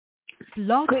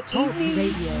Blog Talk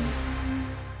Radio.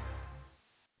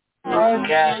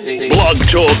 Blog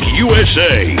Talk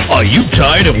USA. Are you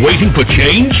tired of waiting for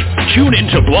change? Tune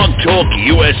into Blog Talk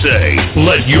USA.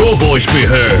 Let your voice be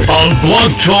heard on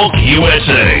Blog Talk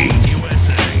USA.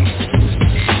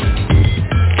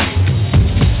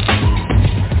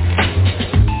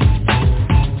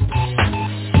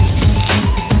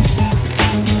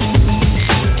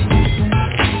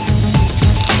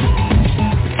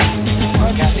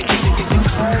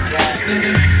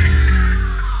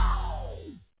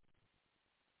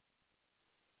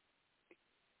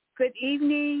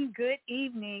 Good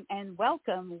evening, and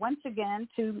welcome once again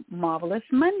to Marvelous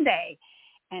Monday.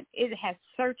 And it has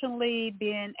certainly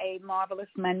been a marvelous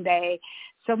Monday.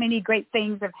 So many great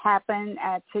things have happened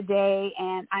today,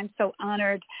 and I'm so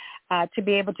honored to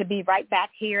be able to be right back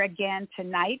here again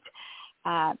tonight.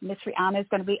 Miss Rihanna is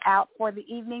going to be out for the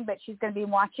evening, but she's going to be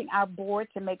watching our board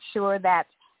to make sure that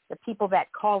the people that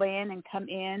call in and come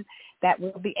in, that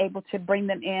we'll be able to bring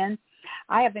them in.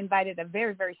 I have invited a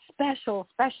very, very special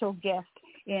guest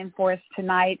in for us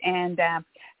tonight, and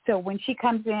so when she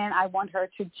comes in, I want her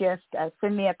to just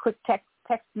send me a quick text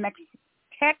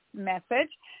message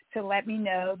to let me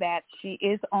know that she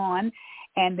is on,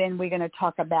 and then we're going to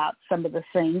talk about some of the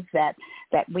things that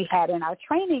we had in our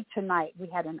training tonight. We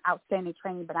had an outstanding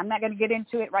training, but I'm not going to get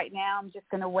into it right now. I'm just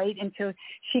going to wait until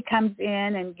she comes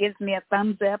in and gives me a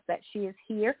thumbs up that she is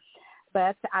here.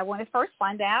 But I want to first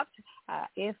find out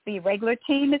if the regular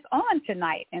team is on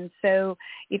tonight. And so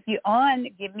if you're on,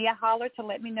 give me a holler to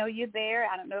let me know you're there.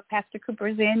 I don't know if Pastor Cooper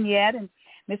is in yet and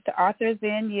Mr. Arthur is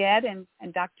in yet and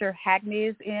Dr. Hagney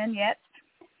is in yet.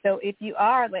 So if you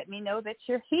are, let me know that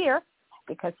you're here,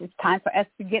 because it's time for us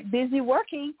to get busy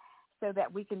working so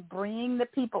that we can bring the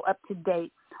people up to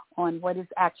date on what is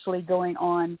actually going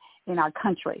on in our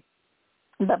country.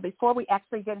 But before we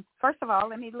actually get, first of all,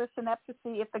 let me listen up to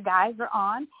see if the guys are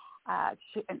on.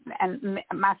 And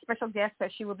my special guest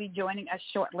says she will be joining us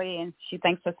shortly, and she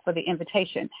thanks us for the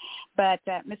invitation. But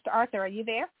Mr. Arthur, are you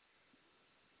there?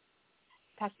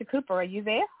 Pastor Cooper, are you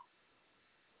there?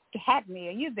 Hagney,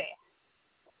 are you there?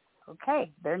 Okay,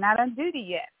 they're not on duty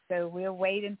yet, so we'll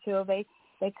wait until they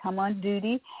come on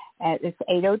duty. It's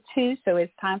 8:02, so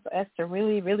it's time for us to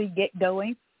really, really get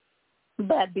going.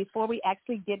 But before we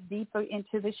actually get deeper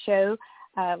into the show,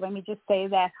 let me just say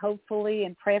that hopefully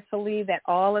and prayerfully that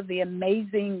all of the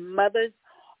amazing mothers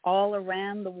all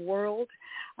around the world,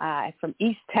 from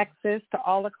East Texas to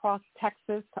all across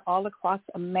Texas to all across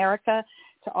America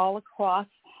to all across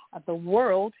the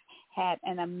world, had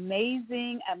an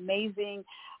amazing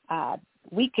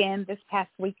weekend this past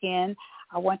weekend.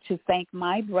 I want to thank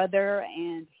my brother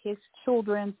and his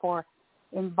children for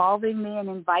involving me and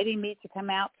inviting me to come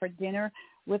out for dinner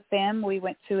with them. We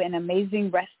went to an amazing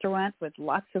restaurant with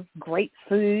lots of great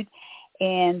food,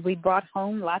 and we brought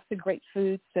home lots of great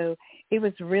food. So it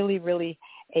was really, really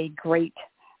a great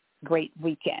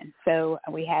weekend. So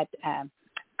we had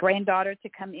granddaughter to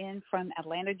come in from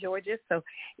Atlanta, Georgia. So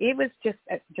it was just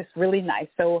really nice.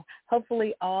 So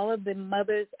hopefully all of the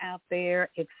mothers out there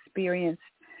experienced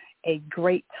a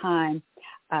great time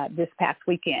this past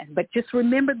weekend. But just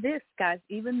remember this, guys,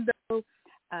 even though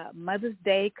Mother's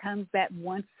Day comes that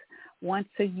once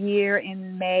a year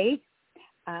in May,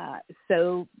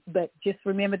 but just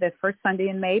remember that first Sunday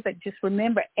in May, but just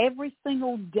remember every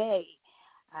single day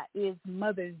is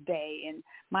Mother's Day, in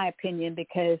my opinion,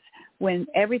 because when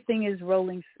everything is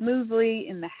rolling smoothly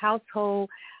in the household,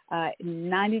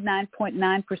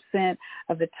 99.9%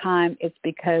 of the time it's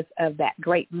because of that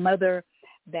great mother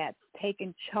that's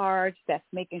taking charge, that's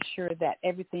making sure that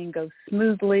everything goes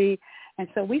smoothly. And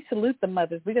so we salute the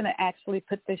mothers. We're going to actually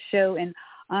put this show in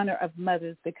honor of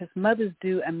mothers, because mothers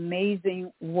do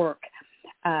amazing work.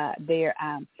 They're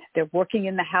working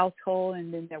in the household,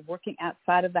 and then they're working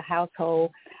outside of the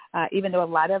household, even though a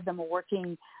lot of them are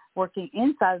working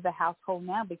inside of the household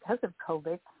now because of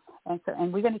COVID.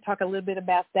 And we're going to talk a little bit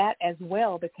about that as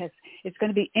well, because it's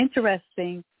going to be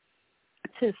interesting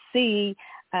to see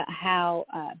how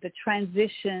the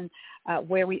transition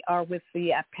where we are with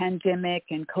the pandemic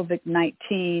and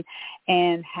COVID-19,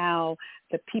 and how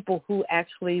the people who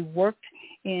actually worked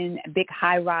in big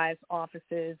high-rise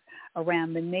offices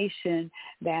around the nation,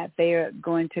 that they're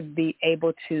going to be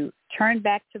able to turn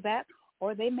back to that,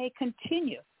 or they may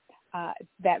continue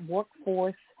that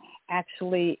workforce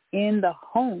actually in the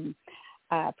home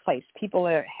place. People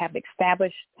have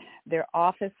established their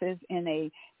offices in a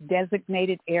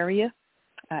designated area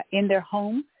in their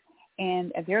home,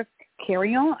 and they're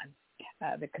carry on.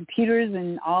 The computers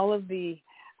and all of the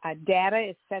data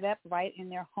is set up right in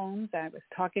their homes. I was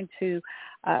talking to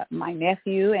my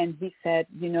nephew, and he said,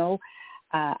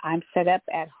 I'm set up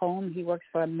at home. He works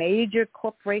for a major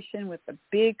corporation with a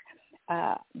big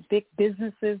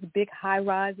businesses, big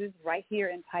high-rises right here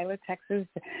in Tyler, Texas.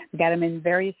 We got them in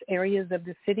various areas of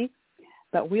the city.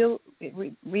 But we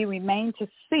remain to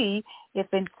see if,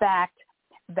 in fact,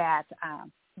 that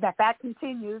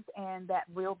continues and that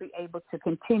we'll be able to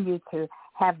continue to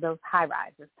have those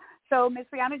high-rises. So, Ms.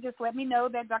 Brianna, just let me know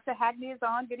that Dr. Hagney is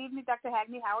on. Good evening, Dr.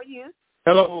 Hagney. How are you?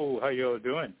 Hello. How you all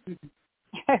doing?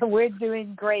 We're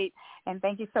doing great. And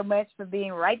thank you so much for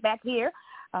being right back here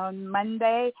on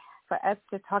Monday for us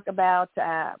to talk about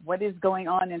what is going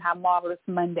on and how marvelous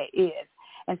Monday is.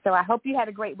 And so I hope you had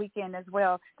a great weekend as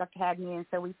well, Dr. Hagney. And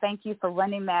so we thank you for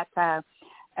running that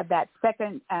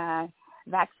second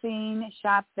vaccine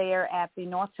shot there at the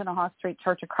North Tennahaw Street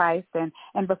Church of Christ. And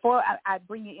before I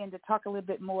bring you in to talk a little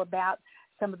bit more about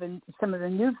some of the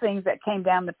new things that came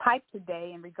down the pipe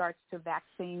today in regards to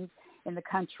vaccines in the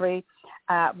country,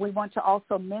 we want to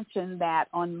also mention that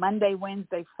on Monday,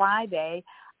 Wednesday, Friday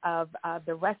of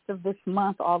the rest of this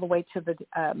month, all the way to the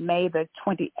May the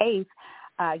 28th,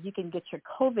 you can get your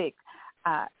COVID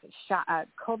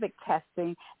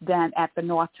testing done at the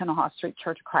North Tennahaw Street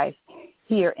Church of Christ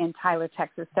here in Tyler,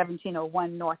 Texas,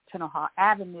 1701 North Tennahaw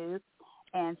Avenue.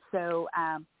 And so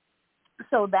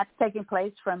that's taking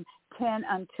place from 10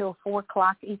 until 4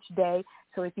 o'clock each day.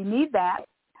 So if you need that,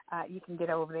 you can get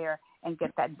over there and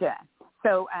get that done.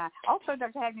 So also,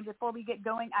 Dr. Hagney, before we get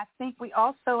going, I think we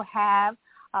also have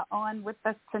on with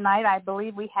us tonight, I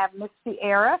believe we have Miss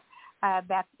Sierra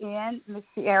that's in. Miss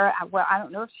Sierra, well, I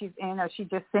don't know if she's in or she's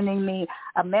just sending me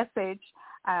a message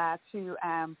to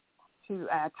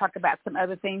talk about some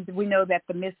other things. We know that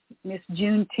the Miss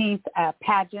Juneteenth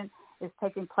pageant is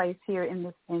taking place here in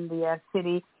the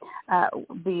city.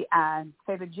 The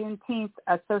Juneteenth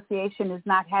Association is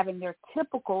not having their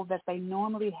typical that they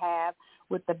normally have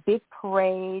with the big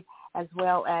parade, as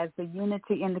well as the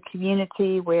unity in the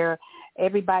community where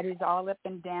everybody's all up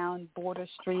and down Border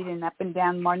Street and up and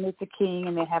down Martin Luther King,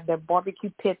 and they have their barbecue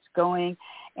pits going,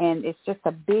 and it's just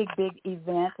a big, big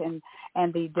event,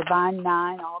 and the Divine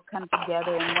Nine all come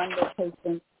together in one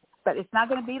location. But it's not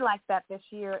going to be like that this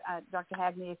year, Dr.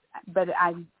 Hagney, but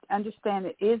I understand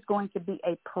it is going to be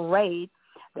a parade.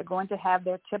 They're going to have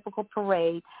their typical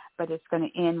parade, but it's going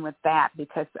to end with that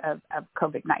because of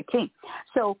COVID-19.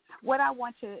 So what I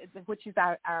want to, which is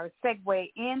our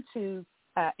segue into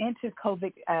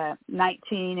COVID-19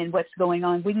 and what's going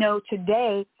on. We know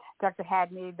today, Dr.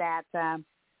 Hagney, that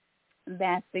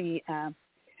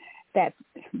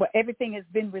everything has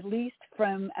been released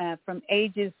from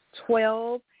ages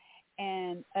 12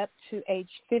 and up to age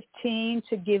 15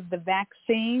 to give the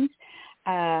vaccines.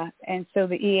 And so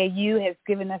the EAU has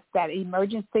given us that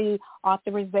emergency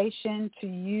authorization to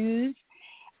use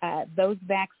those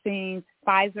vaccines,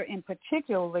 Pfizer in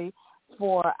particularly,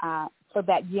 for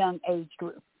that young age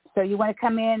group. So you want to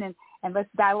come in and let's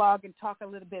dialogue and talk a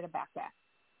little bit about that.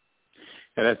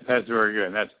 Yeah, that's very good.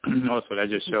 And that's also, that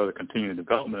just shows the continued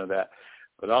development of that.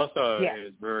 But also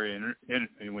it's very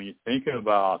interesting when you think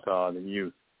about the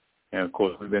youth. And, of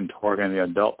course, we've been targeting the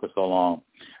adult for so long.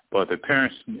 But the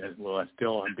parents will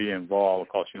still be involved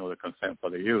because, the consent for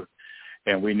the youth.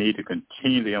 And we need to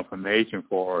continue the information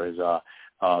for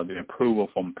the approval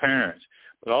from parents.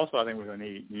 But also I think we're going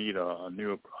to need a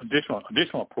new additional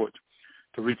approach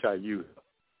to reach our youth.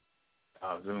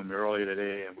 Zoom earlier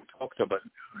today, and we talked about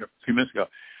a few minutes ago,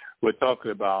 we're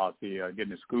talking about getting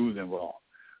the schools involved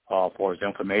for the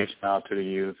information out to the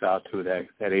youth, out to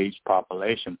that age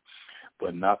population.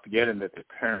 But not forgetting that the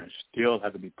parents still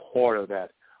have to be part of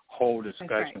that whole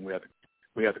discussion. Right.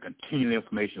 We have to continue the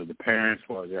information with the parents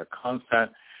for their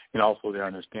consent and also their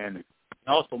understanding.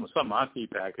 And also, some of my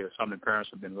feedback is some of the parents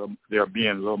they're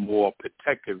being a little more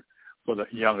protective for the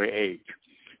younger age.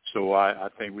 So I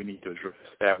think we need to address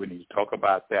that. We need to talk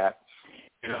about that.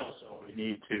 And also, we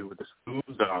need to, with the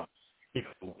schools, the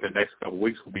next couple of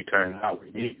weeks will be turning out.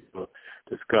 We need to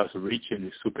discuss reaching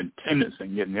the superintendents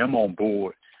and getting them on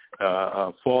board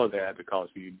for that, because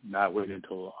we're not waiting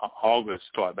until August to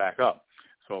start back up.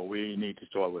 So we need to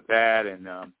start with that, and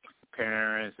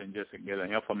parents, and just get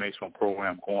an informational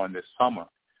program going this summer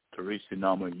to reach the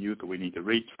number of youth that we need to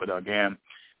reach. But again,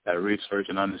 that research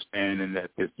and understanding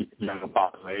that this younger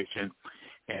population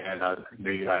and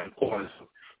the importance of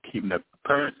keeping the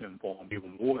parents informed,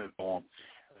 even more informed,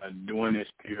 during this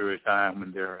period of time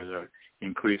when there is an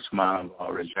increased amount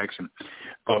of rejection.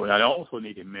 But I also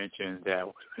need to mention that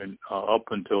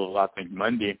up until, I think,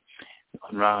 Monday,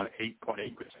 around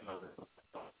 8.8% of the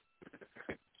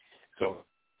so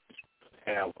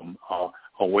have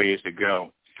a ways to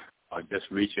go, just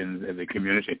reaching the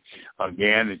community.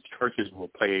 Again, the churches will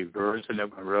play a very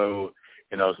significant role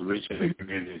So reaching the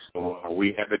community. So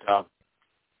we have the top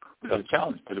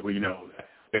challenge, but we know that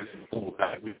there's a full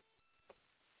back. We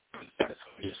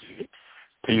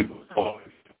continue to move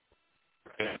forward.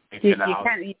 You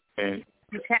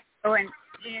can't go in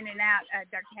and out,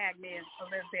 Dr. Hagney, a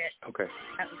little bit. Okay.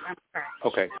 I'm sorry.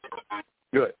 Okay.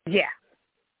 Good. Yeah.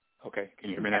 Okay. Can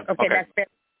you hear me now? Okay. That's better.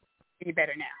 You're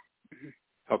better now.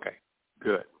 Mm-hmm. Okay.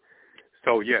 Good.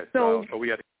 So yes. So we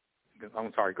had.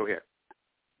 I'm sorry. Go ahead.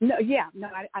 No. Yeah. No.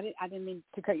 I didn't mean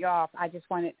to cut you off. I just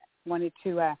wanted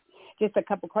to just a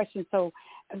couple questions. So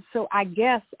I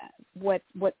guess what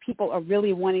people are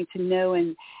really wanting to know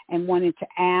and wanting to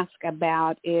ask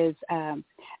about is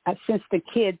since the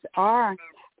kids are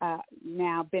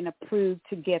now been approved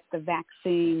to get the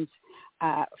vaccines,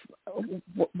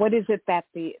 what is it that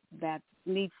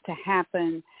needs to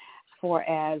happen for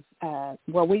as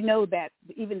well? We know that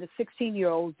even the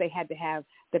 16-year-olds, they had to have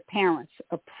the parents'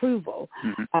 approval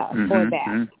for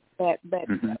that. But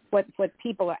what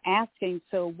people are asking,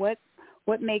 so what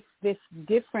makes this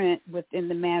different within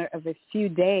the matter of a few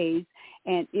days,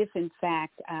 and if in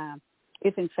fact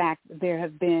there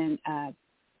have been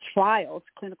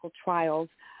clinical trials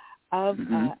of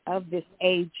this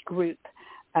age group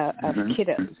of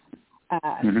kiddos.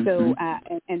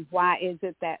 And why is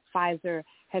it that Pfizer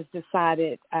has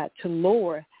decided to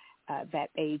lower that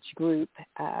age group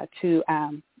to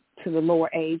the lower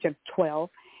age of 12?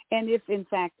 And if, in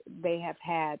fact, they have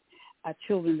had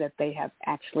children that they have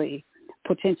actually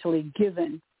potentially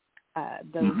given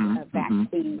those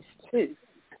vaccines to.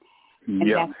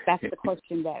 And that's the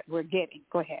question that we're getting.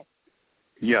 Go ahead.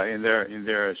 Yeah, in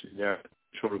their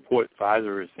short report,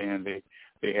 Pfizer is saying they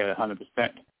had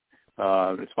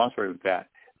 100% response rate with that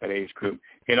age group.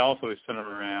 It also is centered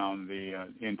around the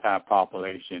entire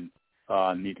population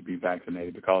need to be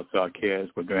vaccinated because kids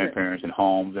with grandparents and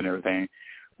homes and everything,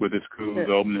 with the schools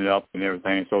opening up and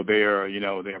everything, so they're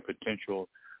potential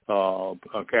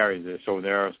carriers there. So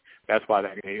that's why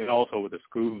and also with the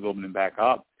schools opening back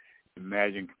up,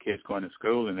 imagine kids going to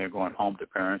school and they're going home to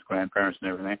parents, grandparents,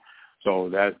 and everything. So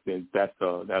that's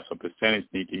a percentage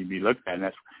need to be looked at,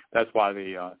 and that's why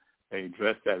they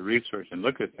address that research and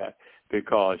look at that,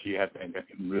 because you have to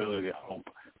really the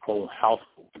whole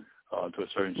household to a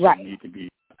certain extent need to be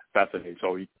vaccinated.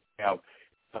 So you have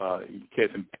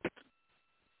kids and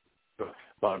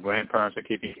grandparents are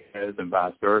keeping kids and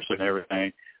vice versa and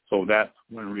everything. So that's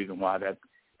one reason why that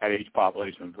age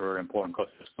population is very important,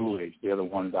 because it's school age. The other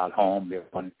one is at home. The other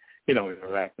one,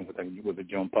 interacting with the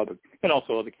general public, and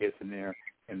also other kids in the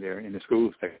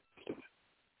school setting.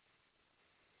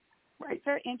 Right,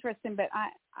 very interesting. But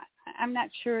I'm not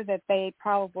sure that they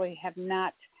probably have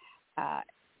not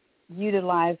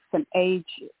utilized some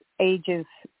ages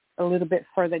a little bit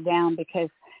further down, because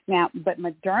but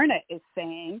Moderna is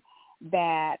saying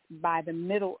that by the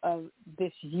middle of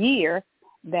this year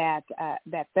that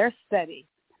their study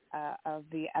of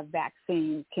the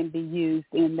vaccine can be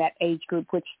used in that age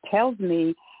group, which tells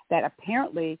me that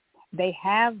apparently they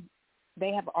have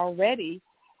already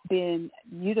been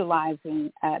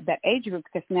utilizing that age group,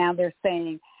 because now they're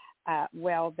saying,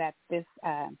 that this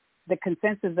the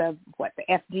consensus of the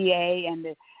FDA and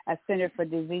the Center for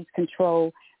Disease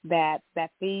Control that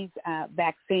these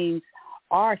vaccines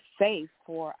are safe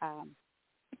for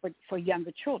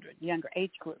younger children, younger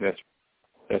age groups.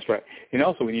 That's right. And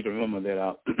also we need to remember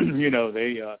that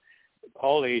they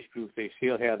all age groups, they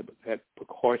still have that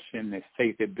precaution and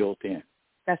safety built in.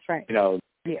 That's right. That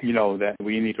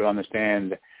we need to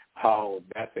understand how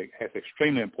that's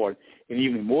extremely important, and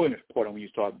even more important when you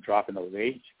start dropping those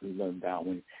age groups down.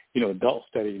 When adult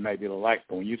studies might be a little light,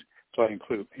 but when you start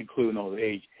including those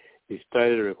age, the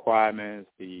study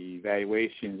requirements, the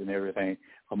evaluations, and everything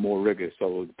are more rigorous.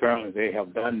 So apparently they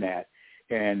have done that,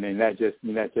 and that just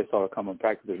all common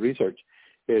practice research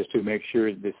is to make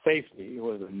sure the safety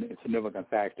was a significant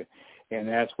factor, and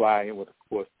that's why it was, of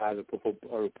course, Pfizer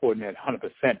reporting that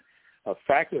 100%. A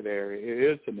factor there, it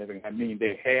is significant. I mean,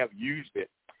 they have used it,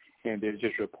 and they're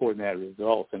just reporting that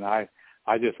results. And I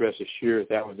just rest assured if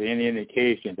that was any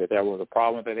indication that there was a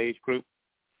problem with that age group,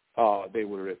 they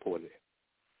would have reported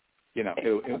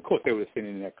it. Of course, they would have seen it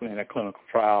in their clinical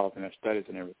trials and their studies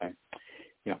and everything.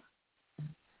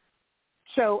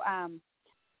 So, I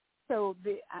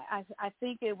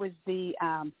think it was the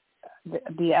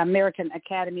American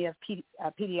Academy of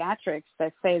Pediatrics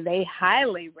that say they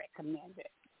highly recommend it.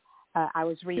 I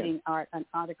was reading an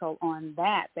article on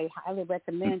that. They highly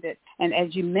recommend it. And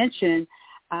as you mentioned,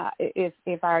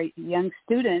 if our young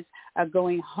students are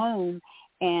going home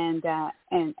and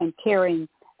carrying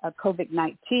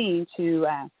COVID-19 to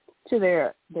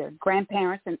their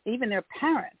grandparents and even their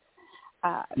parents,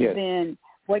 then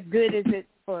what good is it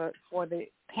for the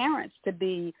parents to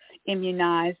be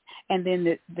immunized, and then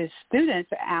the students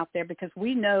are out there, because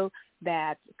we know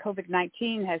that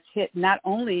COVID-19 has hit not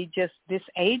only just this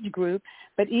age group,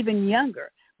 but even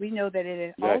younger. We know that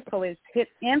it also has hit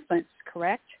infants,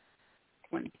 correct?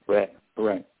 Correct.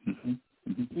 Mm-hmm.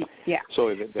 Mm-hmm. Yeah.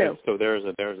 So there's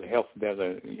a health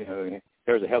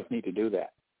need to do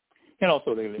that, and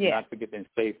also not forgetting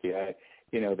safety.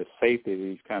 The safety of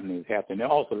these companies have to, and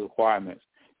also the requirements.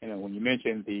 When you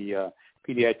mentioned the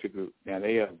pediatric group, now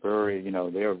they are very,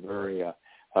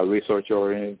 research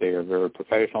oriented. They are very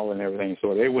professional and everything.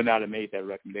 So they would not have made that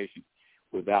recommendation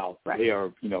without they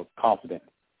are, confident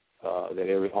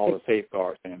that all the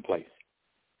safeguards are in place.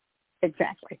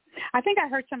 Exactly. I think I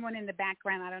heard someone in the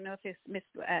background. I don't know if it's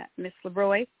Miss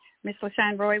LeRoy, Miss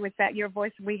LaShawn Roy. Was that your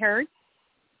voice we heard?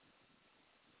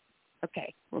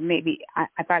 Okay. Well, maybe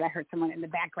I thought I heard someone in the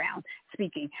background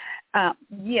speaking.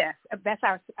 Yes, that's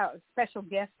our special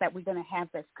guest that we're going to have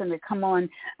that's going to come on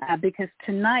because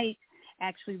tonight,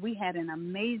 actually, we had an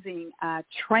amazing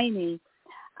training,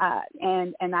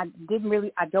 and I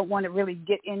don't want to really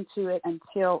get into it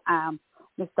until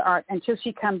until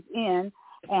she comes in,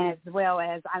 as well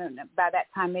as, I don't know, by that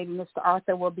time maybe Mr.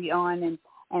 Arthur will be on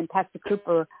and Pastor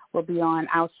Cooper will be on.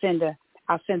 I'll send a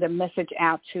message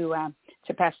out to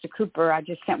Pastor Cooper. I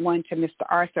just sent one to Mr.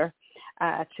 Arthur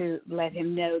to let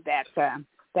him know that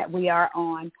we are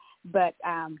on. But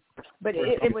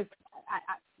it was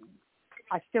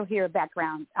I still hear a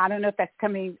background. I don't know if that's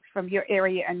coming from your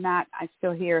area or not. I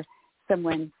still hear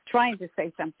someone trying to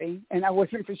say something, and I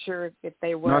wasn't for sure if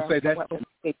they were.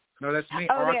 No, that's me,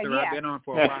 Oh, Arthur. yeah. I've been on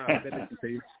for a while. I've been listening to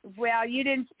you. Well, you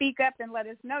didn't speak up and let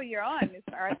us know you're on,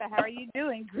 Mr. Arthur. How are you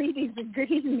doing? Greetings and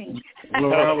good evening.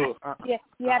 Well,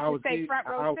 you have to say front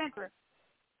row center.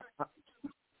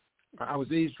 I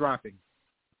was eavesdropping.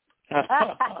 That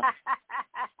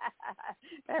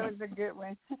was a good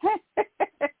one.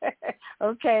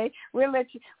 Okay, we'll let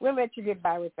you get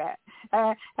by with that.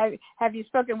 Have you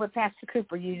spoken with Pastor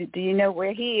Cooper? Do you know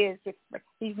where he is?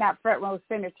 He's not front row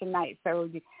center tonight, so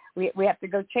we have to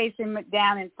go chase him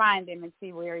down and find him and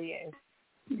see where he is.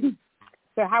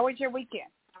 So, how was your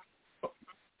weekend?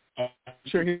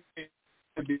 Sure, he'll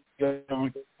be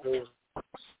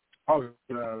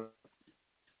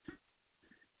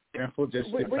careful, just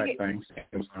type things.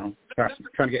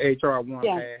 Trying to get HR one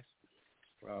passed.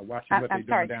 Watching what they're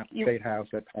doing down at the State House,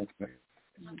 that type of thing.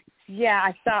 Yeah,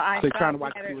 I saw. Trying to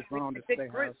watch what's going on at the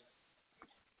State House.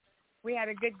 We had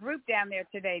a good group down there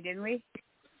today, didn't we?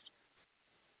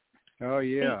 Oh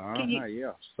yeah,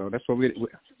 yeah. So that's what we.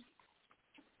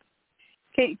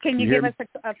 Can you give us a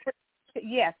quick?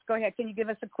 Yes, go ahead. Can you give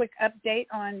us a quick update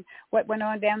on what went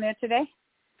on down there today?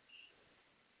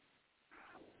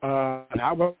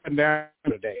 I wasn't down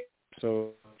today,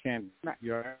 so I can't.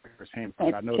 Your hand,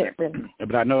 but I know that. Really.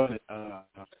 But I know that.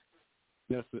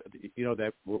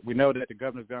 That we know that the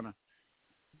governor's gonna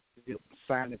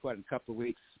sign it in a couple of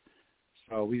weeks.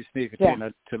 So we just need to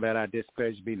continue to let our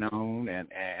displeasure be known, and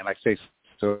like I say,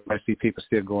 so I see people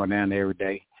still going down there every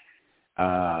day.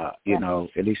 At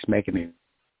least making it.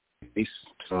 At least.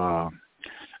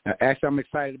 Actually, I'm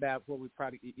excited about what we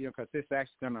probably, because this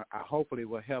actually gonna hopefully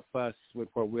will help us with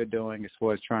what we're doing as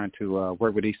far as trying to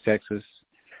work with East Texas.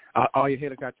 All you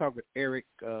hear, I talked with Eric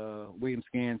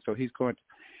Williams-Skin, so he's going.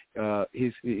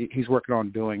 He's working on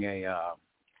doing a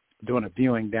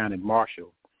viewing down in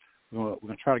Marshall. We're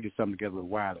gonna try to get something together with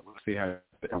Wilder. We'll see how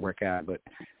it work out. But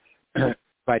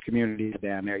by community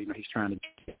down there, he's trying to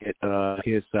get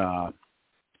his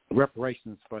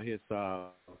reparations for his.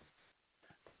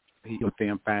 He with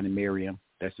them finding Miriam,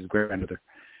 that's his grandmother,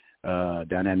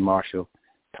 down in Marshall,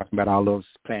 talking about all those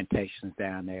plantations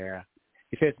down there.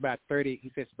 He says about 30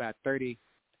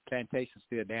 plantations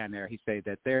still down there. He says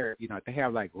that they're, they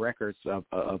have like records of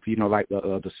like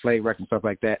the slave records and stuff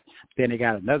like that. Then they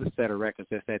got another set of records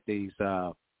that's at these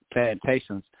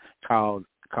plantations called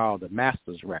the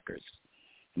master's records.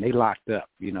 And they locked up,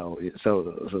 So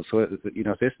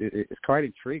it's quite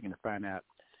intriguing to find out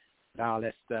that all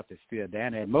that stuff is still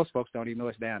down there. And most folks don't even know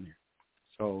it's down there.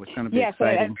 So it's going to be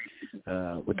exciting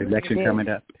with the election coming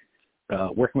up.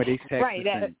 Working with East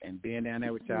Texas and being down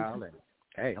there with y'all. And,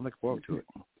 hey, I'm looking forward to it.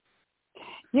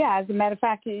 Yeah, as a matter of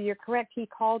fact, you're correct. He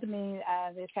called me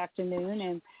this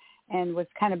afternoon and was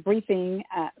kind of briefing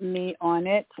me on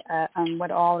it, on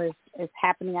what all is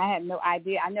happening. I had no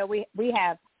idea. I know we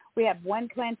have one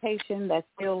plantation that's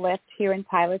still left here in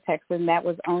Tyler, Texas, and that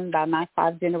was owned by my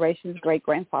 5 generations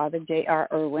great-grandfather, J.R.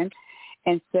 Irwin.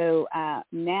 And so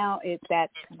now that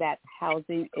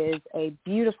housing is a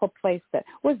beautiful place that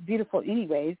was beautiful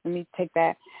anyways. Let me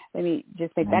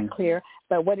just make that clear.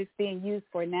 But what it's being used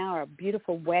for now are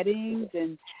beautiful weddings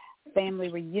and family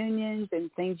reunions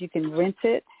and things. You can rent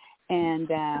it. And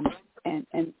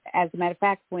as a matter of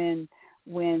fact, when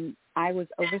I was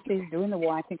overseas during the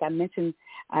war, I think I mentioned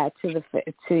to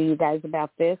you guys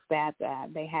about this, that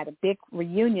they had a big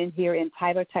reunion here in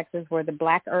Tyler, Texas, where the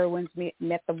black Irwins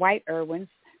met the white Irwins,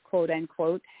 quote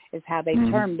unquote, is how they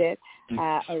termed it.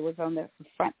 It was on the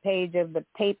front page of the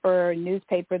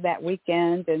newspaper that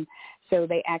weekend, and so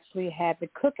they actually had the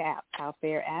cookout out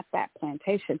there at that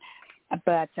plantation.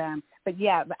 But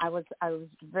yeah, I was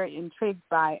very intrigued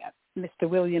by Mr.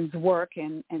 Williams' work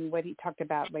and what he talked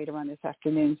about later on this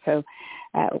afternoon. So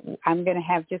I'm going to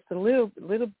have just a little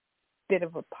bit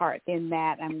of a part in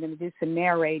that. I'm going to do some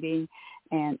narrating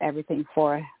and everything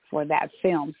for that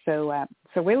film. So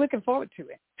we're looking forward to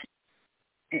it.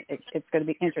 It's going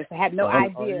to be interesting. I had no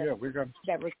idea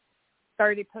there were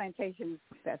 30 plantations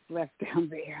that's left down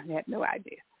there. I had no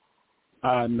idea.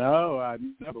 No,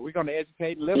 but we're going to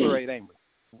educate and liberate, ain't we?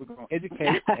 We're going to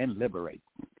educate and liberate.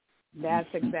 That's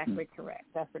exactly correct.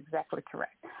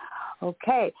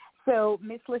 Okay. So,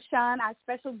 Ms. LaShawn, our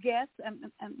special guest,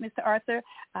 Mr. Arthur,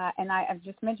 and I've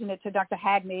just mentioned it to Dr.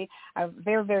 Hagney, a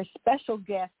very, very special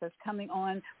guest that's coming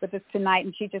on with us tonight,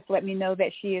 and she just let me know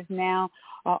that she is now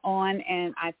on,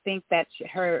 and I think that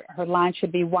her line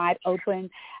should be wide open.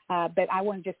 But I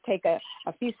want to just take a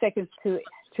few seconds to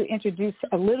introduce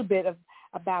a little bit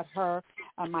about her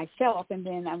myself, and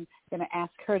then I'm going to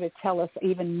ask her to tell us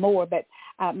even more. But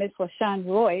Ms. LaShawn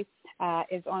Roy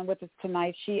is on with us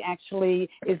tonight. She actually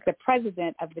is the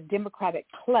president of the Democratic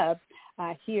Club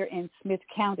here in Smith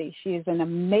County. She is an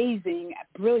amazing,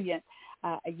 brilliant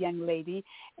a young lady,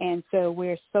 and so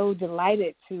we're so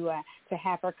delighted to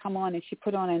have her come on. And she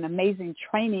put on an amazing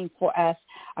training for us,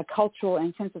 a cultural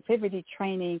and sensitivity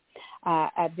training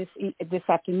this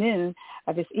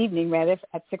evening,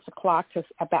 at 6:00 to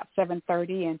about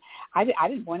 7:30. And I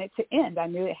didn't want it to end. I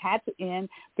knew it had to end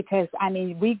because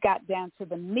we got down to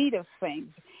the meat of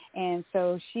things. And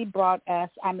so she brought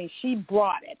it.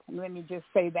 Let me just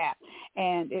say that,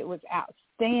 and it was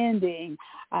outstanding.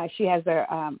 She has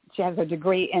a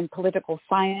degree in political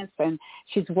science, and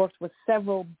she's worked with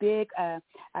several big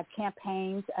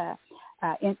campaigns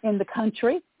in the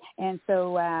country, and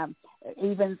so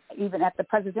even at the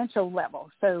presidential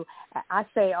level. So I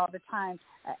say all the time,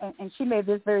 and she made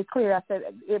this very clear. I said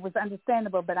it was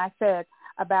understandable, but I said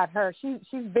about her,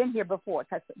 she's been here before,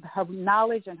 because her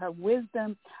knowledge and her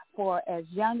wisdom for as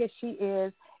young as she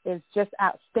is just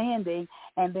outstanding.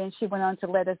 And then she went on to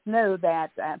let us know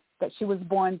that she was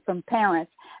born from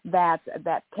parents that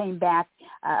came back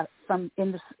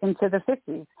into the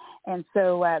 50s, and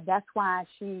so that's why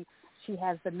she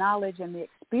has the knowledge and the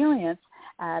experience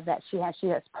that she has. She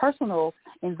has personal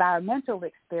environmental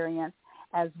experience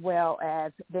as well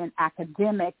as then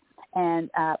academic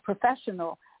and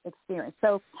professional experience.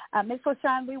 So, Ms.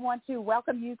 LaShawn, we want to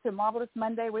welcome you to Marvelous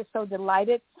Monday. We're so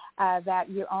delighted that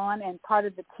you're on, and part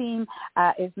of the team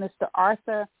is Mr.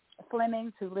 Arthur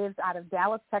Flemings, who lives out of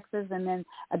Dallas, Texas, and then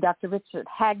Dr. Richard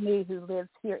Hagney, who lives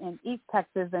here in East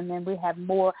Texas, and then we have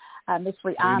more Ms.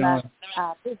 Rihanna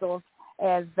Fizzles,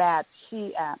 as that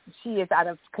she is out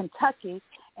of Kentucky,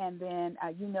 and then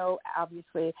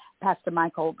obviously Pastor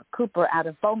Michael Cooper out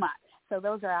of Beaumont. So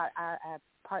those are our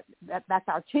part. That's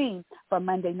our team for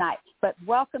Monday night. But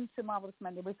welcome to Marvelous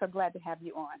Monday. We're so glad to have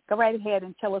you on. Go right ahead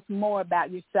and tell us more about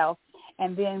yourself,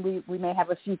 and then we may have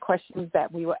a few questions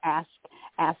that we will ask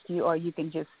you, or you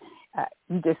can just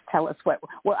tell us what.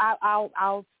 Well,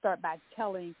 I'll start by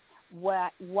telling why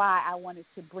I wanted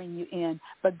to bring you in.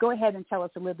 But go ahead and tell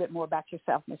us a little bit more about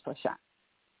yourself, Ms. LaShawn.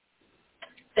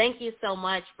 Thank you so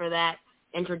much for that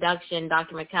introduction,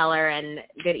 Dr. McKellar, and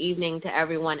good evening to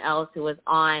everyone else who was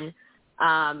on.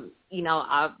 Dr.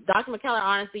 McKellar,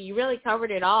 honestly, you really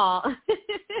covered it all.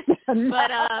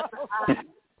 But off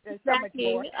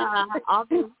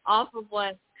of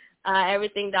what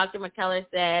everything Dr. McKellar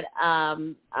said,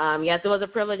 yes, it was a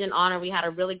privilege and honor. We had a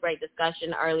really great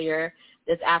discussion earlier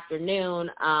this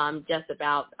afternoon just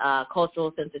about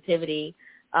cultural sensitivity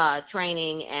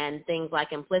training and things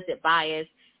like implicit bias.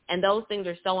 And those things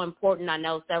are so important. I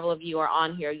know several of you are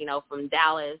on here, from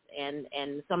Dallas and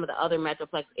some of the other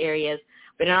Metroplex areas.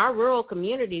 But in our rural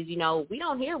communities, we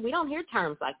don't hear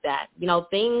terms like that.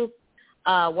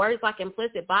 Words like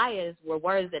implicit bias were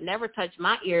words that never touched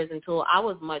my ears until I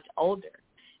was much older.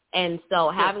 And so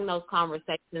having those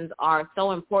conversations are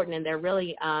so important, and they're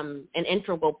really an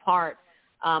integral part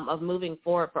of moving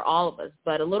forward for all of us.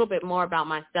 But a little bit more about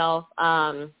myself.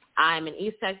 I'm an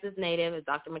East Texas native, as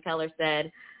Dr. McKellar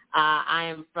said. I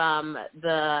am from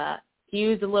the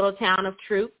huge little town of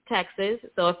Troop, Texas.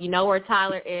 So if you know where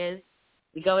Tyler is,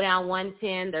 you go down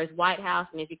 110, there's White House,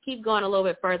 and if you keep going a little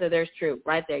bit further, there's Troop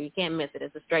right there. You can't miss it.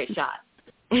 It's a straight shot.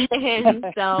 And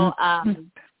so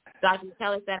Dr.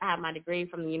 McKellar said I have my degree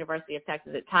from the University of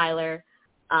Texas at Tyler,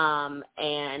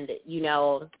 and,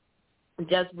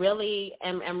 just really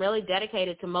am really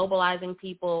dedicated to mobilizing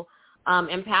people,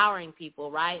 empowering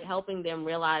people, right, helping them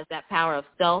realize that power of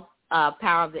self,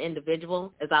 power of the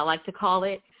individual, as I like to call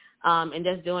it, and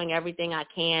just doing everything I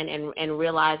can and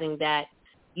realizing that,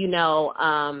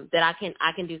 that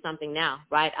I can do something now,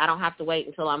 right? I don't have to wait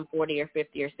until I'm 40 or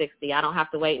 50 or 60. I don't have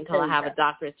to wait until I have a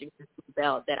doctorate degree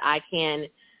belt, that I can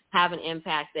have an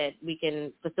impact, that we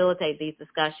can facilitate these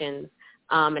discussions,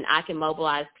 and I can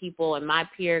mobilize people in my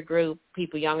peer group,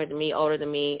 people younger than me, older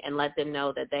than me, and let them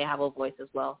know that they have a voice as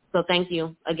well. So thank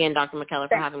you again, Dr. McKellar,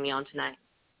 for having me on tonight.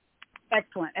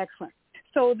 Excellent, excellent.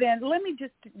 So then let me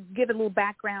just give a little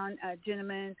background,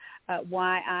 gentlemen,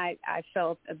 why I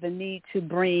felt the need to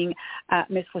bring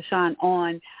Ms. LaShawn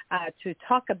on to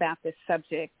talk about this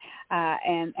subject,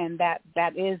 and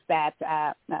that is that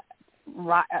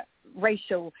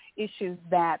racial issues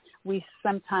that we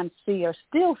sometimes see or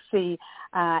still see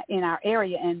in our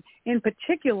area, and in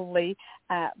particularly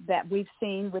that we've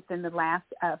seen within the last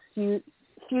few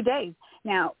days.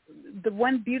 Now, the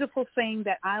one beautiful thing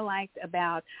that I liked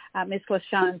about Ms.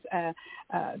 LaShawn's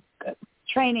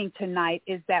training tonight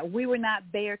is that we were not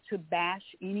there to bash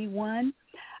anyone.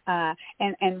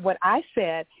 And what I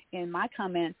said in my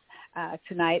comments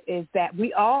tonight is that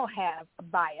we all have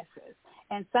biases,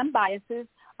 and some biases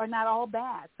are not all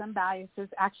bad. Some biases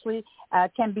actually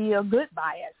can be a good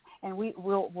bias, and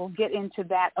we'll get into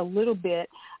that a little bit.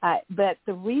 But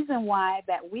the reason why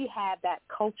that we had that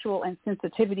cultural and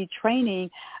sensitivity training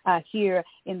here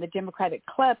in the Democratic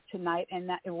Club tonight, and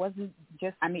that it wasn't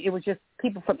just, it was just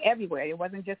people from everywhere. It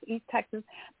wasn't just East Texas,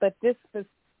 but this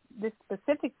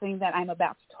specific thing that I'm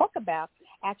about to talk about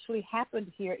actually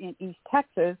happened here in East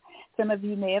Texas. Some of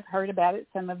you may have heard about it.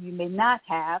 Some of you may not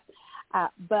have.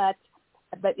 But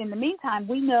in the meantime,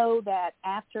 we know that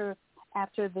after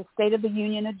the State of the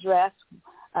Union address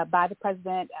by the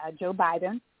President, Joe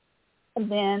Biden,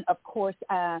 and then, of course,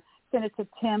 Senator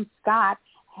Tim Scott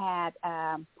had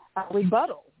a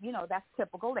rebuttal. That's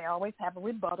typical. They always have a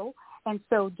rebuttal. And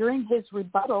so during his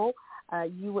rebuttal,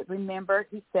 you would remember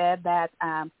he said that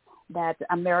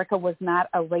America was not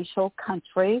a racial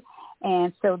country.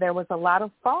 And so there was a lot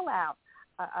of fallout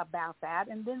about that.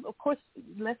 And then, of course,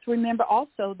 let's remember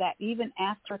also that even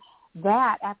after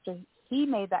he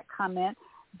made that comment,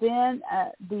 then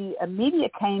the media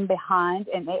came behind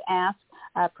and they asked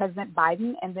President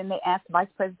Biden, and then they asked Vice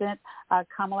President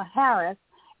Kamala Harris,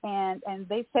 and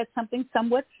they said something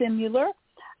somewhat similar,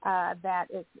 that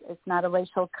it's not a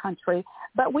racial country.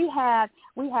 But we had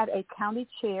a county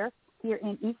chair here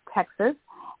in East Texas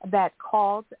that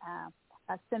called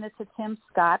Senator Tim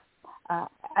Scott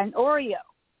an Oreo.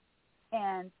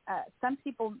 And some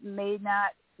people may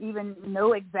not even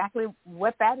know exactly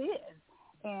what that is.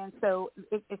 And so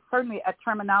it's certainly a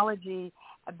terminology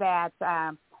that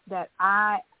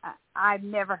I've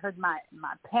never heard my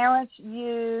parents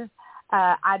use.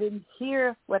 I didn't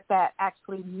hear what that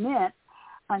actually meant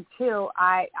until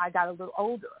I got a little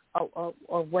older,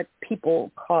 or what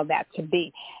people call that to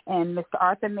be. And Mr.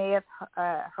 Arthur may have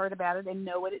heard about it and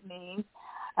know what it means,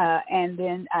 and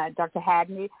then Dr.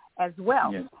 Hagney as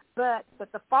well. Yes. But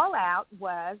the fallout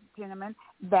was, gentlemen,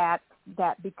 that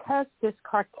because this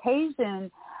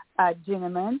Caucasian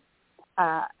gentleman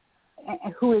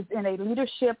who is in a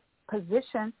leadership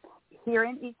position here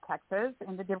in East Texas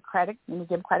in the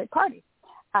Democratic Party,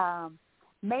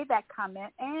 made that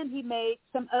comment, and he made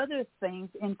some other things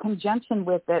in conjunction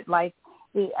with it, like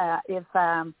if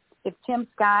Tim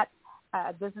Scott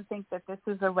doesn't think that this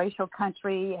is a racial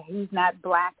country, he's not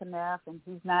black enough, and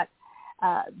he's not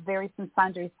various and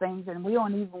sundry things, and we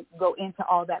won't even go into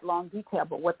all that long detail.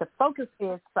 But what the focus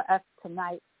is for us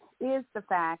tonight is the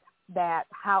fact that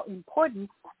how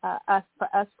important for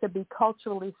us to be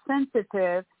culturally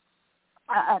sensitive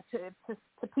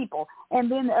to people.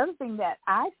 And then the other thing that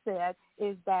I said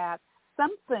is that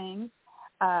some things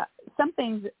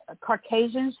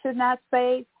Caucasians should not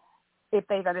say. If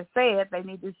they're going to say it, they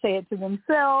need to say it to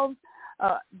themselves,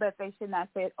 but they should not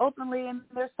say it openly. And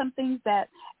there's some things that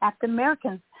African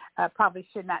Americans probably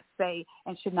should not say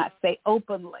and should not say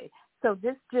openly. So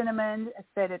this gentleman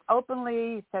said it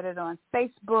openly, he said it on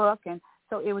Facebook, and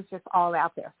so it was just all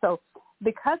out there. So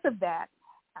because of that,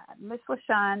 Ms.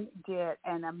 LaShawn did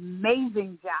an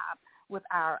amazing job with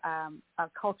our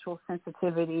cultural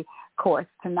sensitivity course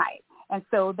tonight. And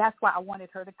so that's why I wanted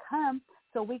her to come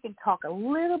so we can talk a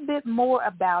little bit more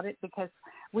about it, because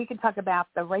we can talk about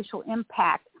the racial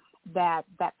impact that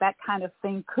kind of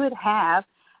thing could have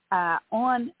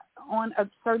on a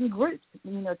certain groups.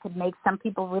 It could make some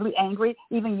people really angry,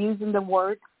 even using the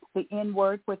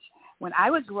N-word, which when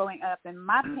I was growing up and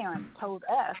my parents told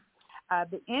us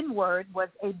the N-word was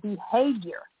a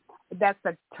behavior. That's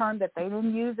a term that they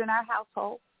didn't use in our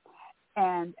household,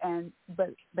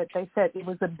 but they said it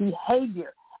was a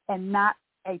behavior and not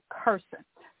a person.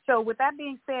 So with that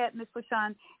being said, Ms.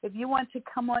 LaShawn, if you want to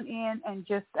come on in and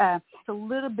just a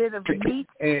little bit of meat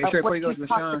of what you talked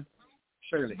about.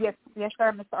 Shirley. Yes,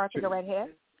 sir, Mr. Arthur, go right ahead.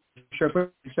 Sure,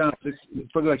 for some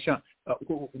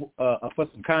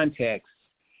context,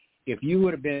 if you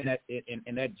would have been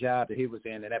in that job that he was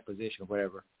in that position or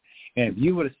whatever, and if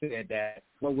you would have said that,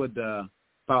 what would the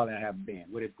fallout have been?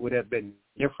 Would it have been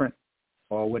different,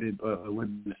 or would it have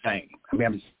been the same? I mean,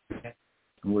 I'm just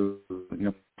for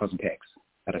some text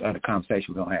at a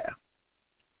conversation we're gonna have.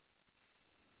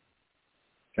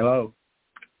 Hello.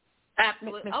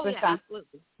 Absolutely. Oh yeah,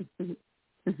 absolutely.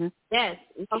 Mm-hmm. Yes.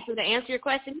 So to answer your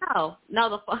question, no,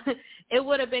 it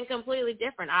would have been completely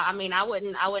different. I mean, I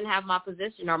wouldn't have my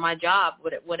position or my job,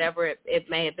 whatever it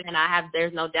may have been.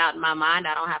 There's no doubt in my mind.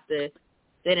 I don't have to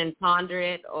sit and ponder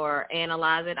it or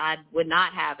analyze it. I would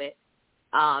not have it.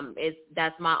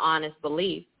 That's my honest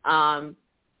belief. I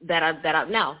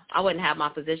wouldn't have my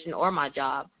position or my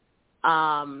job.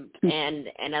 And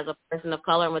as a person of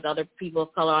color and with other people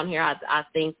of color on here, I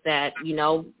think that,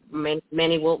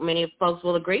 many folks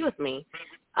will agree with me.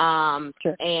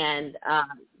 Sure. And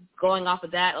going off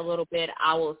of that a little bit,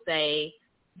 I will say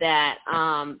that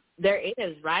there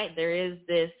is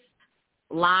this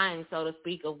line, so to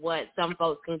speak, of what some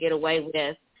folks can get away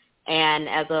with. And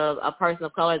as a person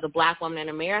of color, as a Black woman in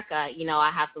America,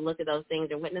 I have to look at those things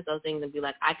and witness those things and be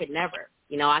like, I could never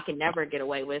get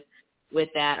away with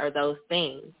that or those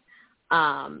things,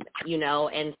 and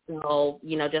so,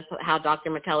 just how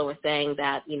Dr. McKellar was saying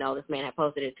that, this man had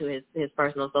posted it to his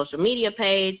personal social media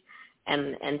page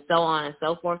and so on and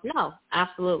so forth. No,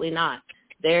 absolutely not.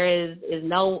 There is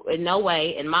no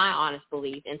way, in my honest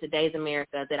belief, in today's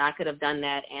America, that I could have done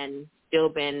that and still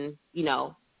been,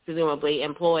 presumably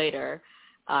employed or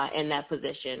in that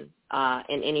position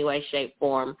in any way, shape,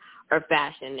 form, or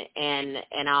fashion. And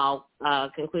I'll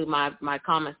conclude my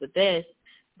comments with this,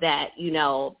 that,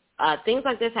 things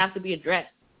like this have to be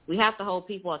addressed. We have to hold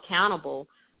people accountable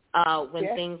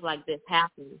when things like this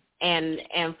happen.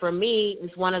 And for me,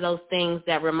 it's one of those things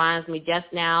that reminds me just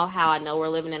now how I know we're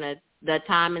living in the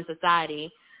time in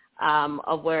society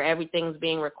of where everything's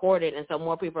being recorded. And so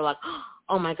more people are like,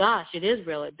 oh, my gosh, it is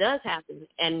real. It does happen.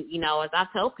 And, as I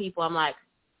tell people, I'm like,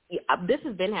 this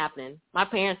has been happening. My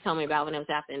parents tell me about when it was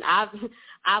happening. I've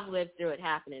lived through it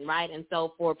happening, right? And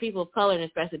so for people of color, and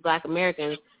especially Black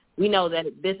Americans, we know that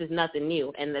this is nothing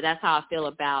new, and that's how I feel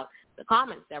about the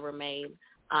comments that were made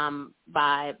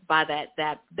by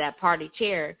that party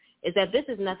chair, is that this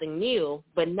is nothing new,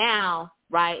 but now,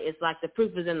 right, it's like the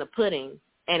proof is in the pudding,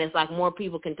 and it's like more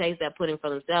people can taste that pudding for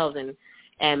themselves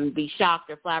and be shocked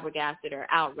or flabbergasted or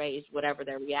outraged, whatever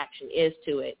their reaction is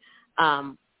to it.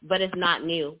 But it's not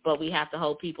new, but we have to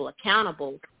hold people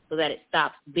accountable so that it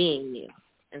stops being new.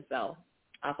 And so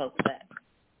I'll focus that.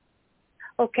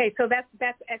 Okay, so that's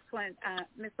excellent,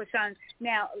 Ms. LaShawn.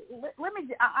 Now,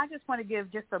 I just want to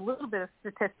give just a little bit of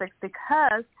statistics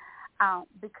because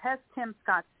Tim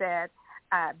Scott said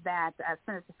that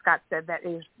Senator Scott said that it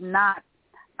is not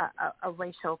a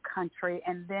racial country,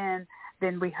 and then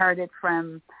we heard it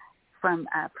from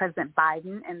President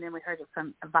Biden, and then we heard it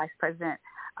from Vice President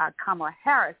Kamala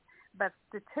Harris. But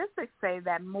statistics say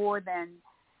that more than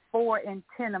 4 in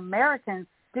 10 Americans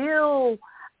still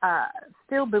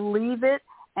believe it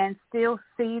and still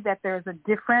see that there's a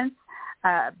difference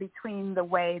between the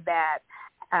way that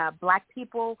Black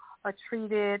people are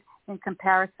treated in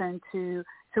comparison to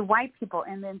white people.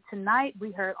 And then tonight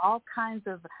we heard all kinds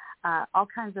of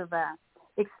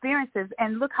experiences.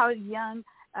 And look how young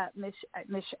Ms.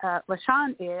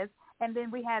 LaShawn is. And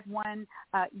then we had one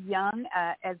young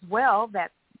as well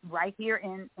that's right here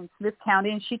in Smith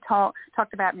County, and she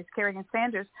talked about, Ms. Kerrigan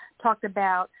Sanders talked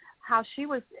about how she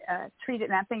was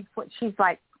treated, and I think she's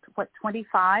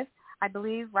 25, I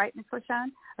believe, right, Ms.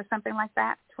 LaShawn, or something like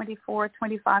that, 24,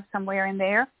 25, somewhere in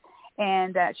there.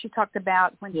 And she talked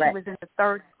about when she was in the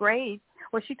 3rd grade.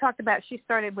 Well, she talked about she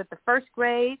started with the 1st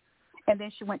grade, And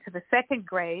then she went to the second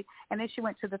grade, and then she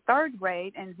went to the third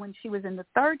grade. And when she was in the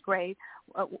third grade,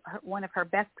 one of her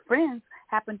best friends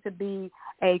happened to be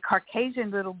a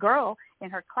Caucasian little girl in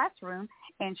her classroom,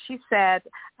 and she said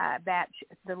that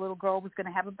the little girl was going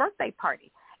to have a birthday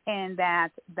party, and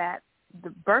that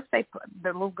the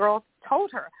little girl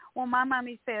told her, well, my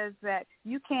mommy says that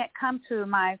you can't come to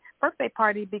my birthday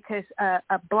party because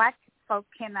a black folk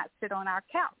cannot sit on our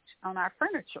couch, on our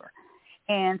furniture.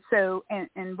 And so,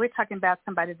 and we're talking about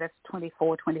somebody that's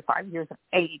 24, 25 years of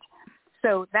age.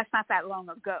 So that's not that long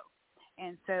ago.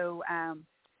 And so,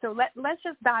 let's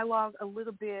just dialogue a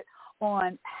little bit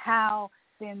on how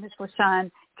then, Ms. LaShawn,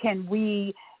 can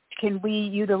we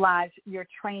utilize your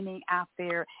training out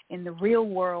there in the real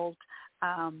world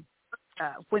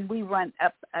when we run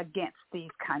up against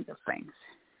these kinds of things?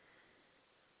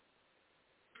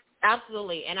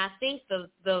 Absolutely. And I think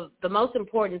the most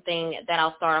important thing that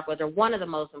I'll start off with, or one of the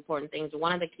most important things, or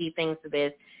one of the key things to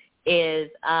this is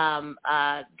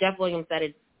Jeff Williams said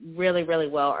it really, really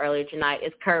well earlier tonight,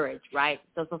 is courage, right?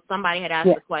 So somebody had asked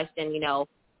the question,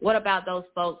 what about those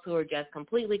folks who are just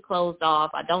completely closed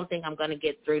off? I don't think I'm going to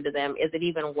get through to them. Is it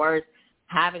even worth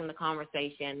having the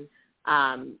conversation,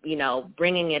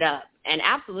 bringing it up? And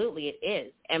absolutely it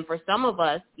is. And for some of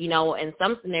us, in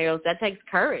some scenarios, that takes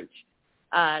courage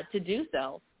to do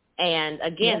so. And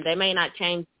again, they may not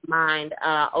change their mind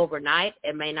overnight.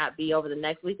 It may not be over the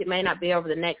next week. It may not be over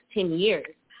the next 10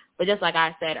 years. But just like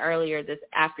I said earlier this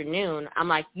afternoon, I'm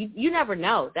like, you never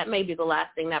know. That may be the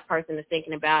last thing that person is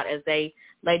thinking about as they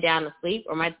lay down to sleep,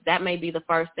 or that may be the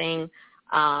first thing,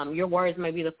 your words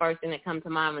may be the first thing that comes to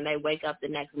mind when they wake up the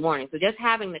next morning. So just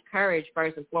having the courage,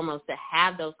 first and foremost, to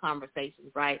have those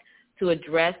conversations, right, to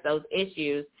address those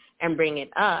issues and bring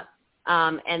it up.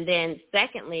 And then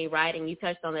secondly, right, and you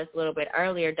touched on this a little bit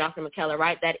earlier, Dr. McKellar,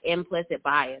 right, that implicit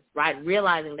bias, right,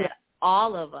 realizing that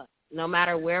all of us, no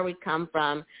matter where we come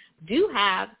from, do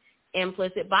have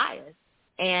implicit bias.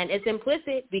 And it's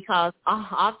implicit because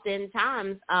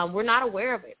oftentimes we're not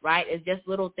aware of it, right? It's just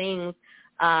little things,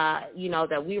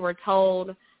 that we were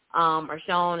told or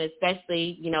shown,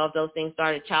 especially, if those things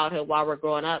start at childhood while we're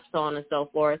growing up, so on and so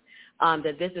forth,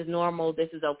 that this is normal, this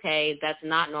is okay, that's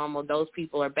not normal, those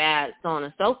people are bad, so on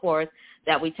and so forth,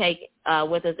 that we take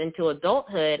with us into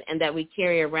adulthood and that we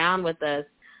carry around with us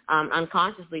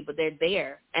unconsciously, but they're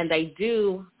there, and they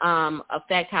do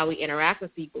affect how we interact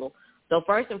with people. So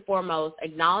first and foremost,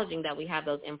 acknowledging that we have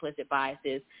those implicit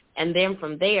biases, and then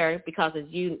from there, because as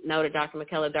you noted, Dr.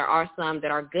 McKellar, there are some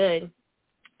that are good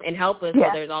and help us,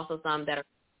 but there's also some that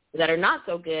are not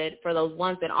so good. For those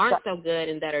ones that aren't so good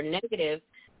and that are negative,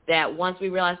 that once we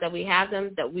realize that we have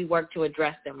them, that we work to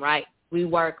address them, right? We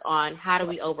work on how do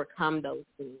we overcome those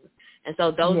things. And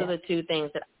so those are the two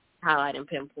things that I highlight and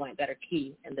pinpoint that are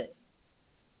key in this.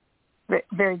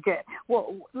 Very good.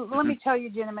 Well, let me tell you,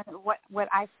 gentlemen, what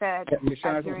I said.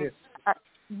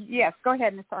 Yes, go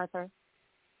ahead, Mr. Arthur.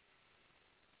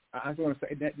 I just want to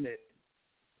say that.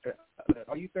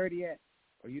 Are you 30 yet?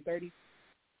 Are you 30?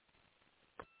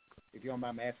 If you don't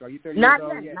mind me asking, are you 30 not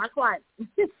years old yet? Not quite.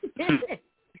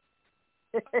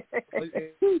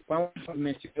 I want to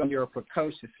mention your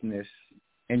precociousness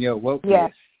and your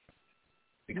wokeness,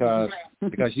 because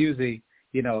usually,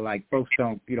 like folks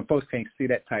don't, folks can't see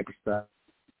that type of stuff.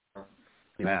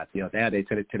 Nowadays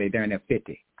till they during their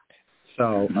 50.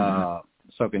 So,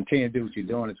 so continue to do what you're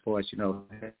doing as far as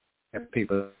have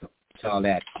people all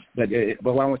that. But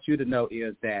what I want you to know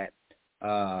is that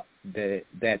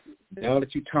that all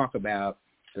that you talk about,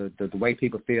 the way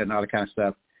people feel and all that kind of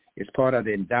stuff, is part of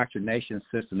the indoctrination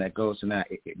system that goes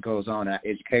on our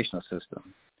educational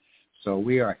system. So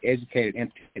we are educated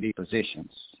into these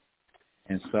positions.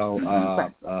 And so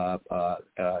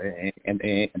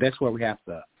and that's where we have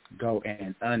to go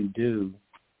and undo,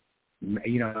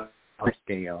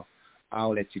 scale,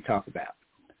 all that you talk about.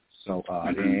 So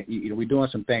we're doing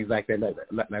some things like that.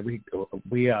 Like we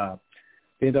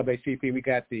the NAACP, we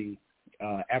got the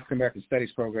African American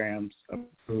Studies programs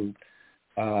approved.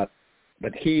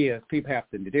 But here, people have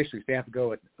to, in the districts, they have to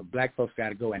go, black folks got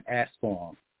to go and ask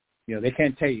for them. They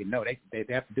can't tell you no. They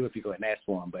have to do it if you go and ask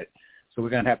for them. But so we're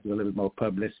going to have to do a little bit more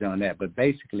publicity on that. But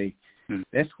basically,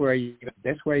 that's where you're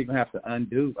going to have to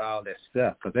undo all that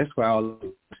stuff, because that's where all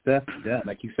the stuff is done.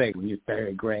 Like you say, when you're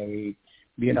third grade,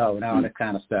 and all that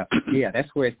kind of stuff. Yeah, that's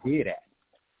where it's did at.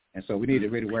 And so we need to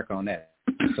really work on that.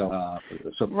 So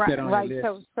right. On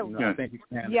your list. I think you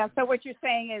can so what you're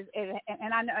saying is,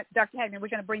 and I know, Dr. Hagman, we're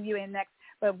going to bring you in next,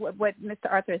 but what Mr.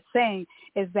 Arthur is saying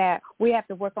is that we have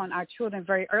to work on our children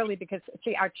very early, because,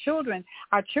 see, our children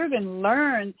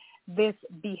learn this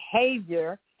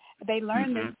behavior. They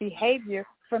learn this behavior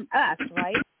from us,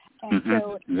 right? And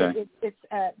so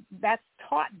that's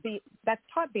taught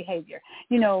behavior,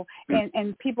 you know,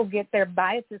 and people get their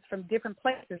biases from different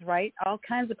places, right? All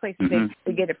kinds of places.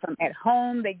 They get it from at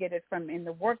home, they get it from in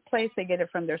the workplace, they get it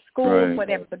from their school,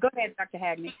 whatever. But go ahead, Dr.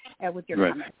 Hagney, with your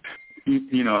comments.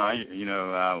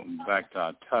 Back to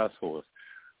our task force.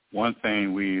 One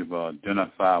thing we've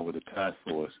identified with the task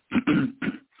force,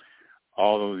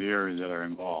 all those areas that are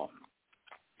involved.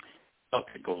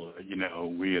 People, you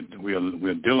know, we're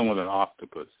dealing with an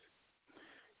octopus.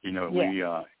 You know, we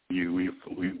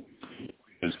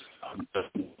just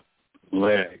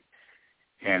leg,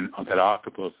 and that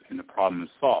octopus, and the problem is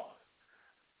solved.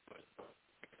 But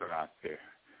they're out there.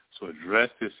 So address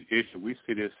this issue. We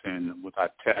see this with our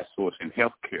task force in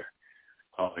healthcare.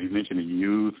 You mentioned the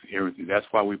youth, everything. That's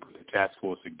why we put the task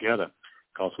force together,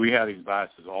 because we have these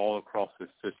biases all across the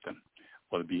system,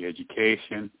 whether it be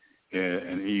education,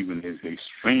 and even is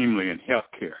extremely in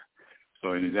healthcare.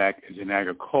 So in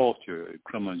agriculture,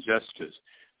 criminal justice.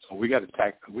 So we have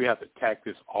to attack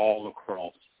this all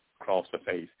across the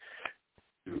face.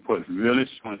 We put really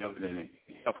strong evidence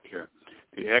in healthcare.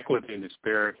 The equity and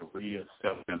disparity we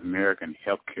accept in American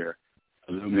healthcare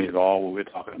illuminates all what we're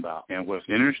talking about. And what's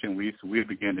interesting, we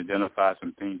begin to identify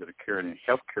some things that occurred in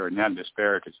healthcare, not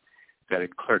disparities, that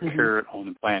occurred on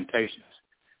the plantations.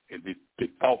 The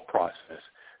thought process.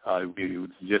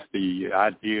 Just the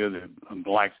idea that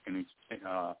blacks can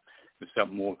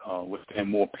accept more, withstand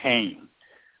more pain.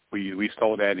 We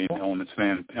saw that on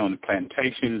the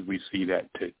plantations. We see that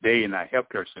today in our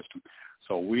healthcare system.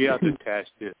 So we have to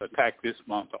attack this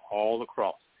month all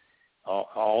across,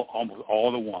 almost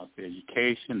all the ones: the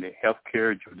education, the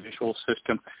healthcare, judicial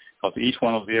system. Because each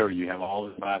one of those areas, you have all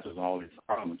these biases and all these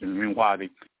problems. And the reason why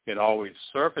it always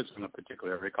surfaces in a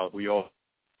particular area, because we all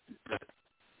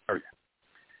area.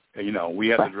 You know, we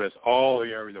have to address all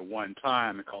the areas at one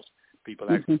time, because people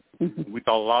actually, we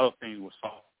thought a lot of things were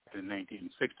solved in the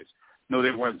 1960s. No,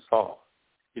 they weren't solved.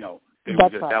 You know,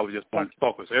 that was just one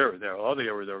focus area. There are other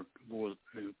areas that was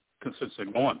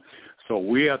consistently going. So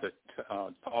we have to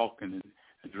talk and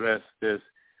address this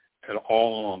at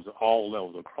all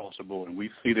levels across the board. And we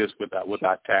see this with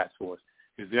our task force.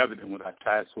 It's evident with our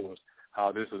task force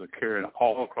how this is occurring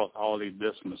all across all these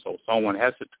disciplines. So someone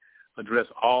has to address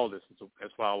all this.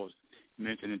 That's why I was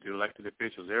mentioning to elected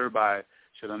officials. Everybody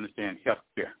should understand health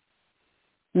care.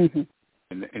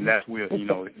 And that's where, you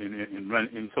know,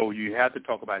 and so you have to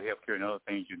talk about health care and other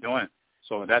things you're doing.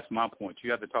 So that's my point.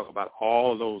 You have to talk about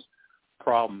all those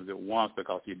problems at once,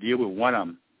 because you deal with one of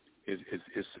them, is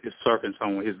surfing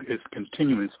someone, is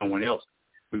continuing someone else.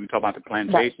 We were talking about the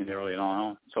plantation earlier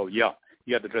on. So, you have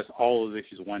to address all of those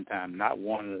issues at one time, not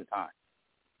one at a time.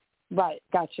 Right,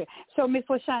 gotcha. So, Ms.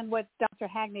 LaShawn, what Dr.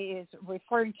 Hagney is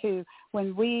referring to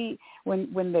when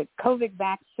the COVID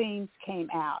vaccines came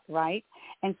out, right?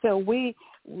 And so we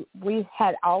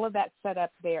had all of that set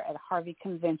up there at Harvey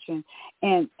Convention,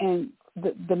 and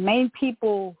the main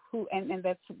people who and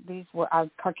these were our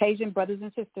Caucasian brothers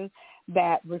and sisters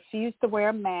that refused to wear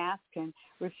a mask and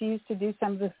refused to do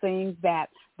some of the things that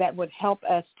would help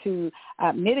us to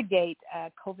mitigate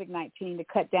COVID-19, to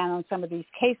cut down on some of these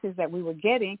cases that we were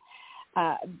getting.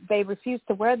 They refused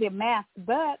to wear their mask,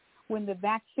 but when the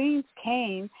vaccines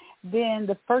came, then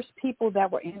the first people that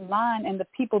were in line, and the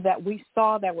people that we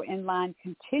saw that were in line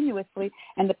continuously,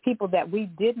 and the people that we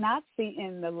did not see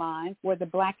in the line were the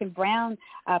black and brown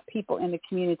people in the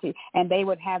community. And they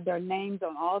would have their names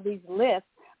on all these lists,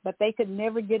 but they could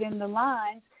never get in the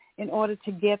lines in order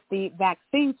to get the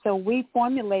vaccine. So we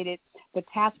formulated the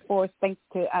task force, thanks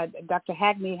to Dr.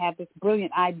 Hagney had this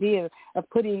brilliant idea of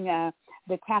putting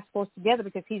the task force together,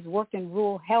 because he's worked in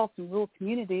rural health and rural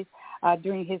communities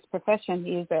during his profession.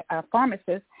 He is a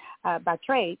pharmacist by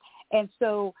trade. And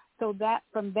so that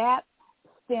from that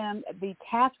stemmed the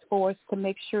task force to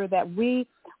make sure that we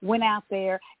went out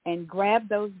there and grabbed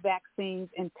those vaccines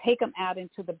and take them out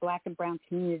into the black and brown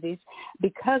communities,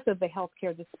 because of the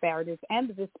healthcare disparities and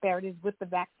the disparities with the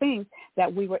vaccines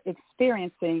that we were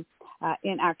experiencing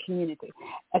in our community.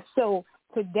 So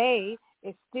today,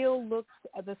 it still looks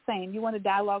the same. You want to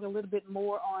dialogue a little bit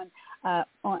more on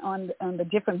the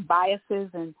different biases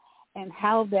and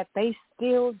how that they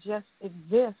still just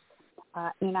exist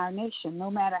in our nation,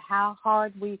 no matter how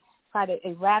hard we try to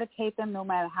eradicate them, no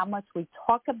matter how much we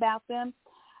talk about them.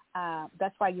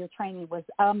 That's why your training was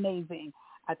amazing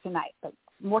tonight. But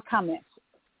more comments,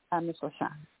 Ms. LaShawn.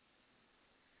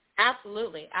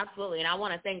 Absolutely. And I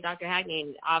want to thank Dr. Hagney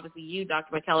and obviously you,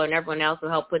 Dr. McKellar, and everyone else who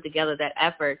helped put together that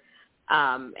effort.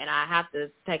 And I have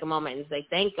to take a moment and say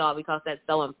thank y'all, because that's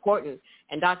so important.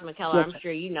 And Dr. McKellar, I'm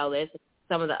sure you know this,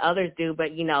 some of the others do,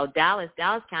 but, Dallas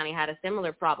County had a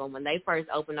similar problem when they first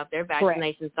opened up their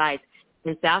vaccination sites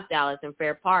in South Dallas and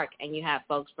Fair Park, and you have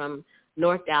folks from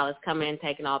North Dallas coming in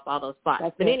taking off all those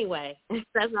spots. Anyway,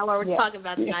 that's not what we're talking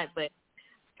about tonight, but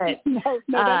no,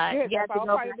 that's good. That's all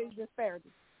part of these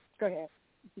disparities. Go ahead.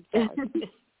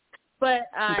 But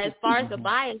as far as the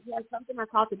bias, something I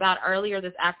talked about earlier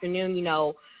this afternoon,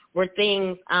 were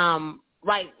things,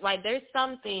 there's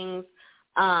some things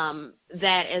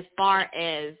that as far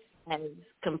as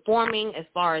conforming, as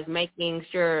far as making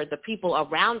sure the people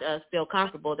around us feel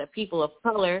comfortable, that people of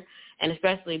color and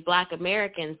especially Black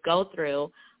Americans go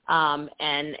through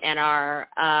and are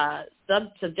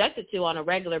subjected to on a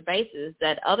regular basis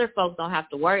that other folks don't have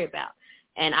to worry about.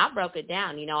 And I broke it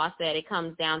down. I said it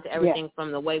comes down to everything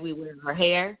from the way we wear our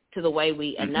hair to the way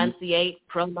we enunciate,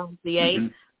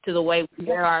 pronunciate, to the way we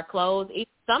wear our clothes. It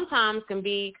sometimes can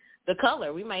be the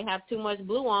color. We may have too much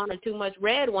blue on or too much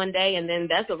red one day, and then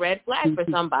that's a red flag for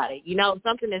somebody.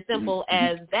 Something as simple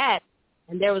as that.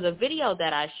 And there was a video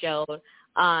that I showed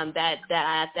that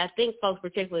I think folks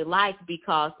particularly liked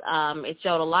because it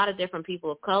showed a lot of different people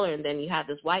of color, and then you have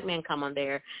this white man come on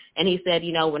there, and he said,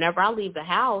 whenever I leave the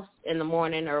house in the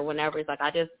morning or whenever, it's like I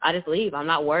just leave. I'm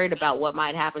not worried about what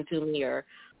might happen to me or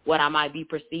what I might be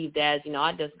perceived as.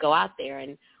 I just go out there.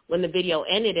 And when the video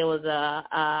ended, it was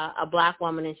a Black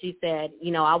woman, and she said,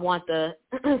 I want the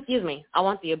I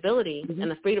want the ability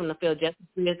and the freedom to feel just as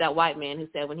free as that white man who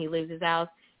said when he leaves his house,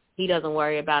 he doesn't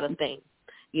worry about a thing.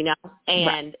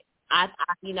 And I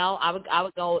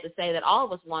would go to say that all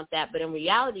of us want that, but in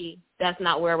reality, that's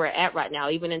not where we're at right now.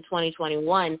 Even in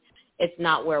 2021, it's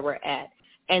not where we're at.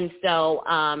 And so,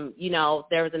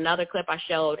 there was another clip I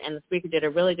showed, and the speaker did a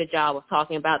really good job of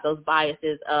talking about those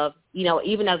biases of,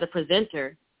 even as a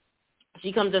presenter,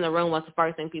 she comes in the room, what's the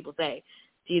first thing people say?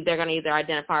 They're going to either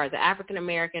identify her as an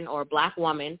African-American or a Black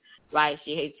woman, right?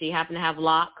 She happened to have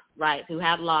locks, right, who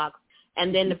had locks.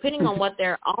 And then depending on what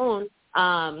their own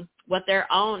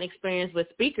experience with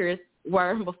speakers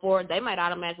were before, they might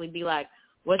automatically be like,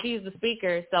 well, she's the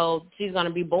speaker, so she's going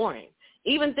to be boring.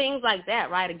 Even things like that,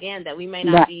 right, again, that we may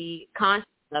not be conscious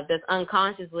of, that's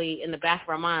unconsciously in the back of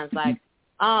our minds, like,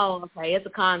 oh, okay, it's a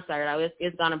concert,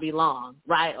 it's going to be long,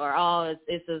 right, or, oh,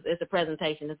 it's a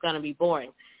presentation, it's going to be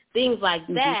boring. Things like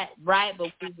that, right,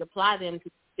 but we apply them to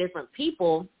different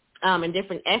people and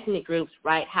different ethnic groups,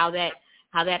 right, how that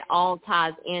all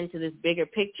ties into this bigger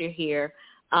picture here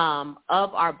of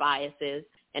our biases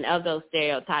and of those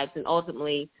stereotypes, and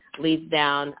ultimately leads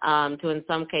down to, in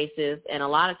some cases and a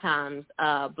lot of times,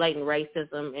 blatant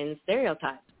racism and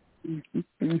stereotypes.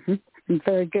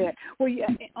 Very good. Well,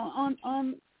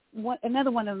 on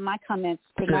another one of my comments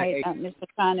tonight, Mr.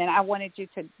 Sun, and I wanted you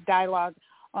to dialogue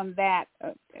on that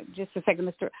just a second,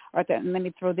 Mr. Arthur, and let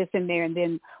me throw this in there, and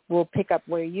then we'll pick up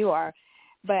where you are.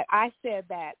 But I said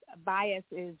that bias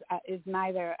is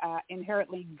neither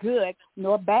inherently good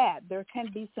nor bad. There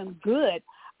can be some good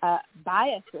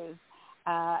biases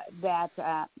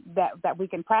that we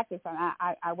can practice. And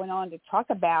I went on to talk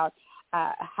about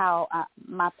how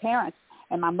my parents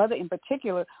and my mother in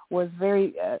particular was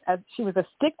she was a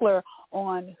stickler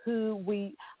on who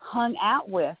we hung out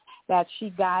with, that she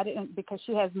guided, because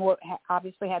she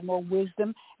obviously had more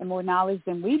wisdom and more knowledge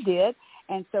than we did.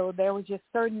 And so there were just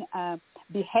certain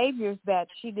behaviors that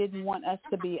she didn't want us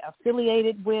to be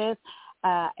affiliated with,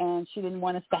 and she didn't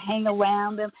want us to hang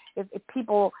around them. If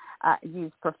people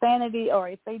used profanity, or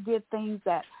if they did things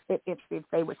that, if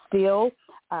they would steal,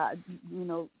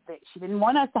 she didn't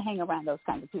want us to hang around those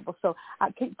kinds of people. So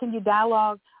can you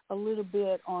dialogue a little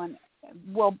bit on,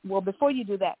 well, before you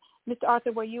do that, Mr.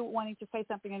 Arthur, were you wanting to say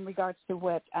something in regards to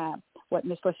what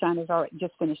Ms. LaShawn has already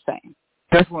just finished saying?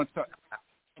 Just want to talk,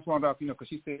 because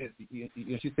she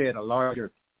said a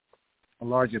larger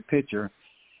picture,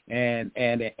 and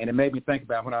it made me think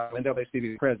about when I was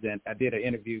NAACP president. I did an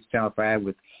interview Channel 5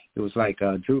 with, it was like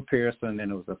Drew Pearson,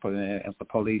 and it was a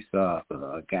police guy,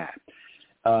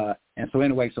 and so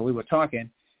anyway, so we were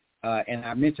talking, and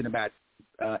I mentioned about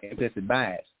implicit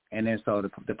bias, and then so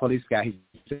the police guy, he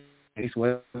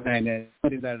was and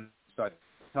then started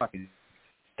talking,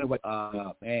 and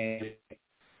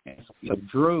so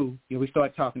Drew, we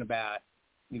started talking about,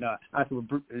 I said, well,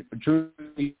 Drew,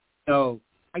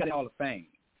 I got all the fame.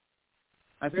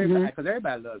 I said, everybody, because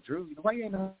everybody loves Drew. Why you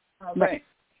ain't know all the fame?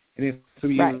 And then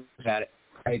some years got it.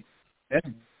 Right? That's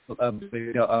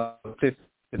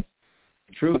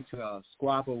Drew to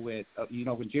squabble with,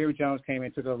 when Jerry Jones came in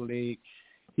and took over the league,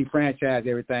 he franchised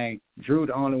everything. Drew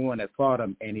the only one that fought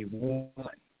him, and he won.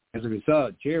 As a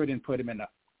result, Jerry didn't put him in the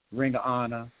Ring of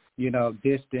Honor,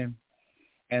 dissed him.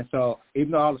 And so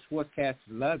even though all the sportscasters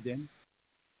loved him,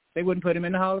 they wouldn't put him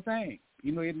in the Hall of Fame.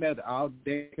 he met the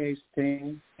all-decades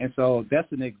team, and so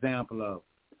that's an example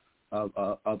of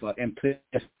implicit,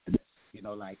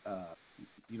 like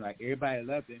everybody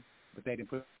loved him, but they didn't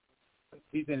put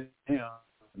he's in him,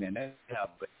 and that's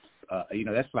but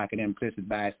that's like an implicit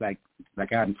bias, like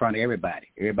out in front of everybody.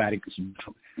 Everybody could,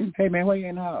 hey man, where you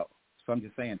in the hall? So I'm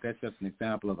just saying that's just an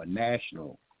example of a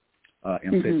national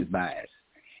implicit bias.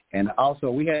 And also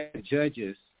we had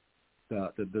judges,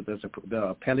 the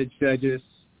appellate judges.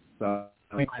 So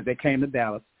they came to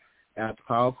Dallas after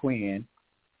Paul Quinn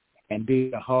and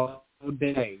did a whole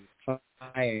day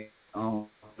on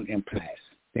in class.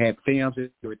 They had films and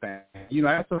everything.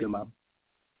 I told them,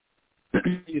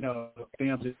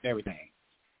 films and everything.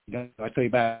 I tell you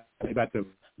about the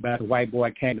white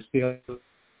boy came to steal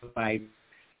a bike.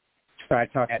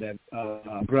 Started talking at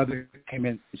a brother came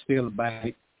in to steal a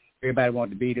bike. Everybody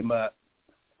wanted to beat him up.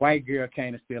 White girl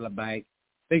came to steal a bike.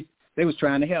 They was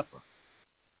trying to help her.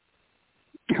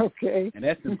 Okay. And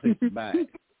that's implicit bias.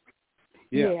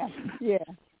 Yeah.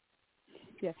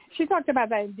 She talked about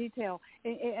that in detail.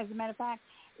 As a matter of fact,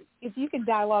 if you can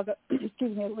dialogue, a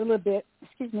little bit,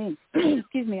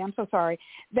 I'm so sorry,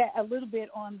 that a little bit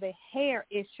on the hair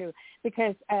issue,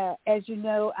 because as you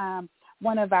know,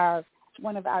 one of our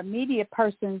media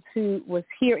persons who was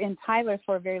here in Tyler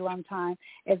for a very long time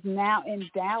is now in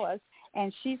Dallas,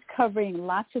 and she's covering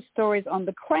lots of stories on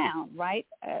the Crown, right,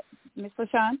 Ms.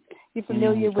 LaShawn? You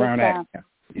familiar with? Crown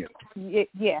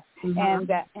yes, and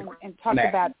talked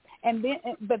about. And then,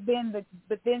 but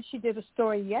then she did a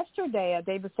story yesterday, a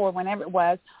day before, whenever it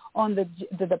was, on the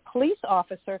police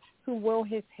officer who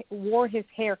wore his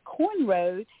hair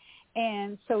cornrowed,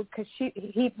 and so because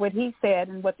what he said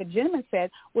and what the gentleman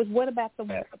said was, what about the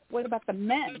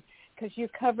men? Because you're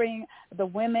covering the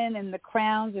women and the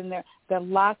crowns and their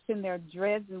locks and their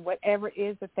dreads and whatever it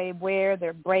is that they wear,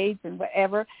 their braids and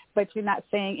whatever, but you're not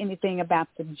saying anything about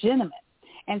the gentleman.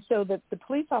 And so the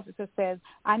police officer says,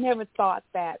 I never thought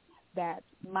that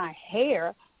my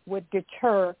hair would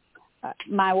deter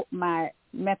my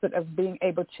method of being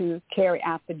able to carry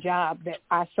out the job that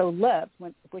I so loved,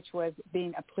 which was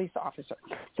being a police officer.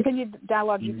 So can you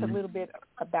dialogue just a little bit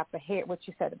about the hair, what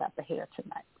you said about the hair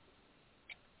tonight?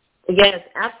 Yes,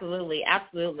 absolutely.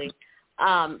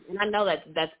 And I know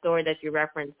that story that you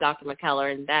referenced, Dr.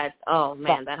 McKellar, and that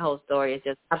whole story is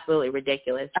just absolutely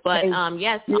ridiculous. But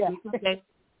yes,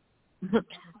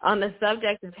 on the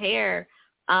subject of hair,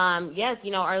 yes,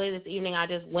 earlier this evening I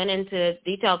just went into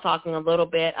detail talking a little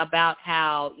bit about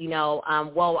how,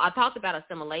 I talked about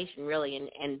assimilation really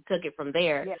and took it from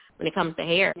there when it comes to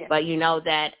hair. Yes. But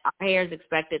that our hair is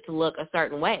expected to look a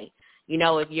certain way.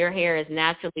 If your hair is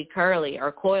naturally curly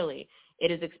or coily,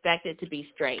 it is expected to be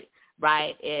straight,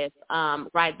 right? If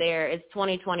right there, it's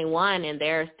 2021 and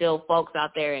there are still folks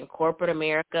out there in corporate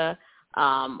America.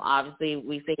 Obviously,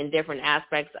 we see in different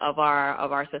aspects of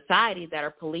our society that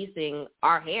are policing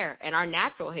our hair and our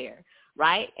natural hair,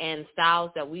 right? And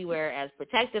styles that we wear as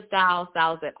protective styles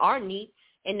that are neat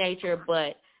in nature,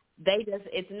 but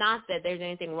it's not that there's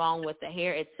anything wrong with the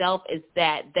hair itself. It's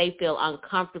that they feel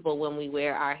uncomfortable when we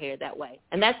wear our hair that way.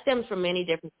 And that stems from many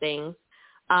different things,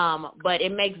 but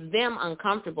it makes them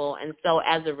uncomfortable. And so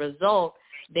as a result,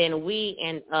 then we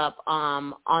end up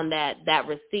on that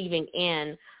receiving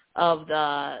end of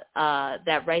that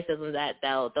racism,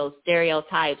 those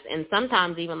stereotypes, and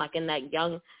sometimes even like in that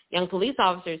young police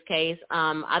officer's case,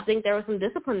 I think there were some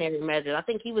disciplinary measures. I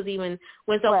think he was even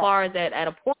went so far as that at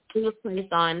a point he was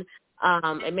placed on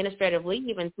administrative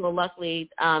leave until luckily,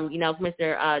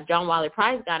 Mr. John Wiley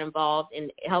Price got involved and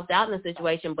helped out in the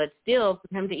situation. But still,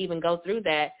 for him to even go through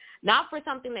that, not for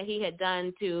something that he had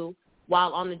done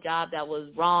while on the job that was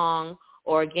wrong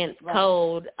or against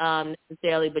code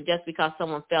necessarily, but just because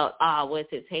someone felt, what's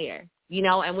his hair?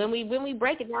 And when we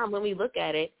break it down, when we look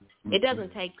at it, it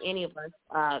doesn't take any of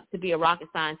us to be a rocket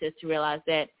scientist to realize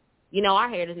that, our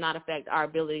hair does not affect our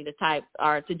ability to type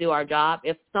or to do our job.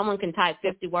 If someone can type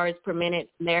 50 words per minute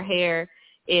and their hair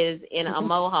is in a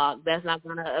mohawk, that's not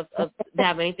going to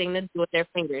have anything to do with their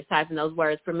fingers typing those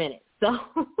words per minute. So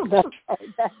that's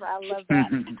right. I love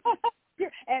that.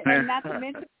 and not to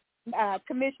mention,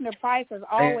 Commissioner Price has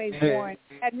always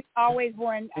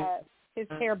worn his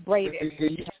hair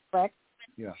braided, correct?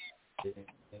 Yeah.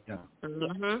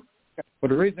 Mm-hmm. Well,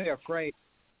 the reason they're afraid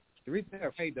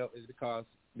though is because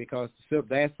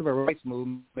the civil rights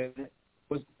movement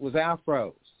was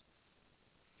afros,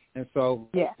 and so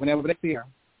whenever they see her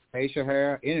facial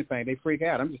hair, anything, they freak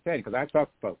out. I'm just telling you because I talk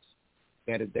to folks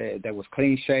that was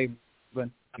clean shaven.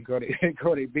 Grow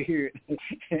their beard.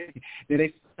 Then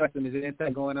they start them, is there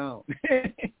anything going on?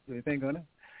 Is there anything going on?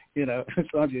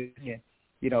 So I'm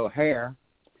just, hair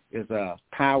is a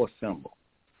power symbol.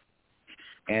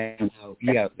 And so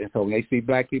when they see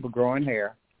black people growing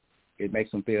hair, it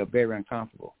makes them feel very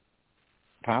uncomfortable.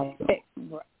 Power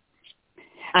symbol.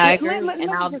 I agree. Let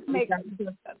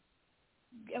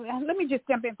me just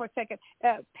jump in for a second.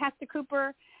 Pastor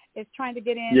Cooper is trying to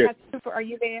get in. Yes. Pastor Cooper, are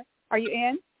you there? Are you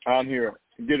in? I'm here.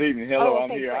 Good evening. Hello,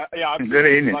 okay, I'm here. I'm good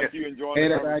evening. Like you enjoying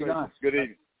the conversation. Good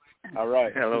evening. All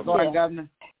right. Hello. Go ahead, Governor.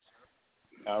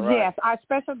 All right. Yes, our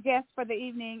special guest for the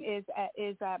evening is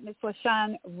Ms.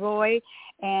 LaShawn Roy,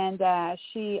 and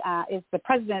she is the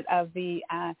president of the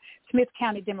Smith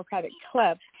County Democratic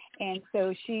Club. And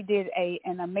so she did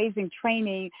an amazing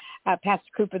training,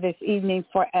 Pastor Cooper, this evening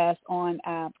for us on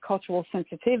cultural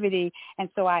sensitivity. And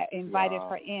so I invited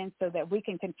her in so that we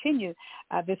can continue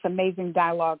this amazing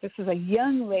dialogue. This is a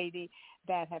young lady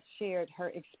that have shared her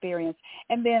experience.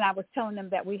 And then I was telling them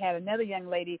that we had another young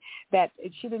lady that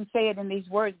she didn't say it in these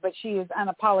words, but she is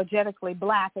unapologetically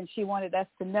black, and she wanted us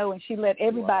to know, and she let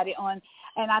everybody on.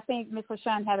 And I think Ms.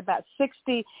 LaShawn had about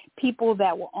 60 people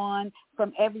that were on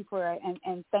from everywhere.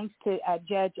 And thanks to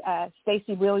Judge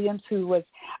Stacey Williams, who was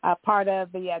part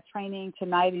of the training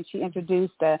tonight, and she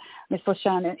introduced Ms.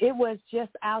 LaShawn. And it was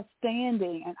just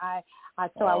outstanding. And I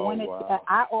wanted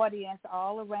our audience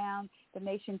all around the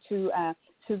nation to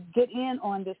get in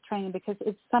on this training, because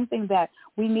it's something that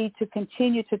we need to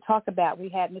continue to talk about. We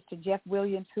had Mr. Jeff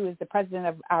Williams, who is the president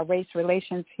of our race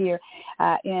relations here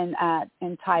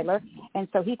in Tyler, and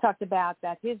so he talked about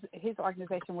that his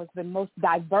organization was the most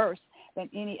diverse than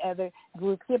any other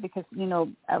group here, because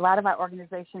a lot of our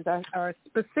organizations are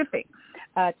specific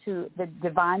to the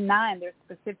Divine Nine. They're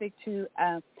specific to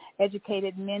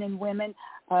educated men and women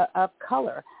of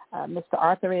color. Mr.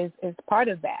 Arthur is part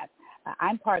of that.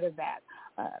 I'm part of that.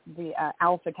 The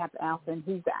Alpha, Kappa Alpha, and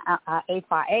he's A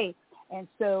Phi A. And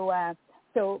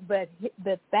but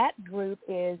that group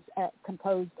is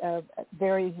composed of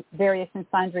various and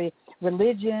sundry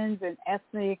religions and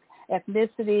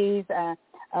ethnicities,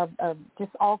 of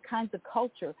just all kinds of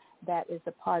culture that is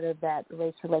a part of that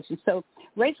race relations. So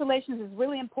race relations is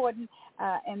really important,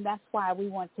 and that's why we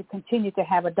want to continue to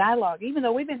have a dialogue, even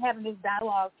though we've been having this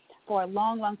dialogue for a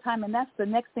long, long time. And that's the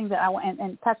next thing that I want,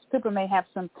 and Pastor Cooper may have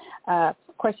some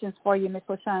questions for you, Ms.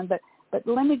 LaShawn, but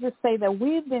let me just say that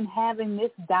we've been having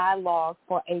this dialogue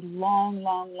for a long,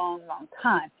 long, long, long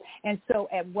time. And so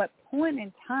at what point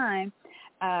in time,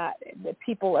 the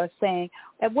people are saying,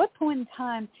 at what point in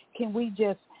time can we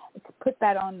just put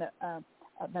that on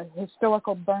the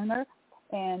historical burner,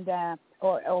 and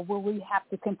or will we have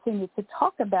to continue to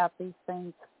talk about these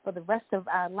things for the rest of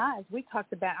our lives? I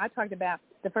talked about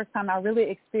the first time I really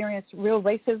experienced real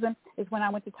racism is when I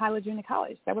went to Tyler Junior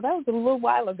College. That was a little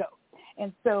while ago.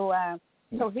 And so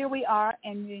here we are,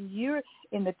 and then you're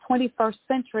in the 21st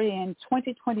century in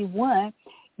 2021.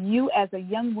 You, as a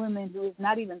young woman who is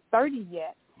not even 30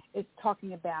 yet, is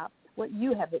talking about what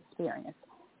you have experienced.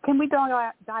 Can we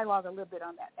dialogue a little bit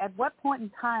on that? At what point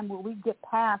in time will we get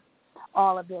past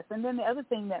all of this? And then the other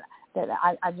thing that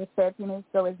I just said a few minutes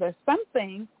ago is there's some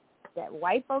things that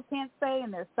white folk can't say,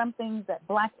 and there's some things that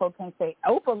black folk can't say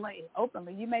openly.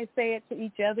 You may say it to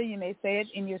each other. You may say it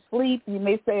in your sleep. You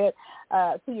may say it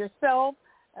to yourself,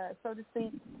 so to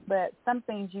speak. But some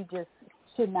things you just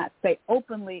should not say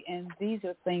openly, and these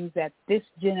are things that this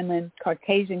gentleman,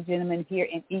 Caucasian gentleman here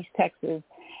in East Texas,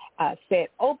 said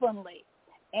openly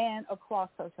and across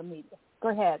social media. Go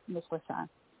ahead, Ms. LaShawn.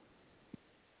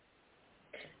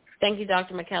 Thank you,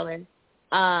 Dr. McKellar.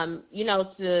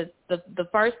 To the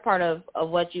first part of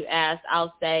what you asked,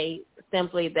 I'll say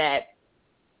simply that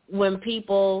when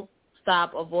people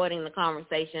stop avoiding the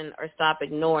conversation or stop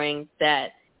ignoring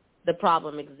that the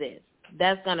problem exists,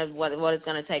 that's what it's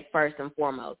going to take first and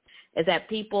foremost, is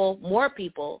that more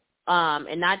people,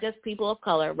 and not just people of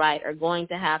color, right, are going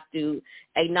to have to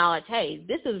acknowledge, hey,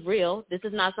 this is real. This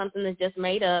is not something that's just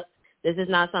made up. This is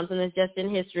not something that's just in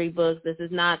history books. This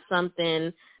is not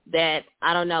something that,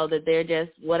 I don't know, that they're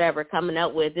just whatever coming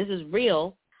up with. This is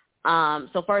real.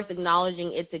 So first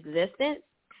acknowledging its existence,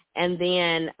 and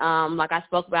then like I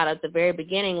spoke about at the very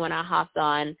beginning when I hopped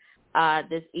on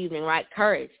this evening, right,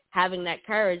 courage, having that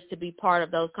courage to be part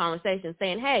of those conversations,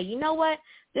 saying, hey, you know what,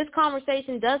 this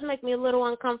conversation does make me a little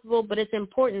uncomfortable, but it's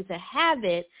important to have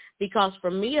it because for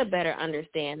me to better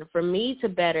understand, for me to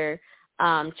better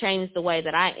change the way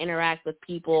that I interact with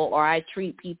people or I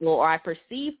treat people or I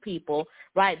perceive people,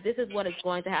 right, this is what it's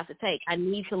going to have to take. I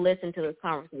need to listen to this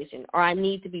conversation, or I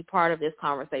need to be part of this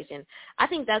conversation. I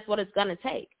think that's what it's going to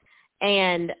take.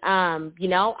 And,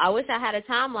 I wish I had a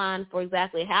timeline for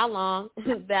exactly how long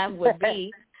that would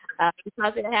be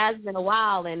because it has been a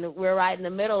while and we're right in the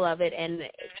middle of it and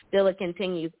still it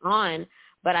continues on.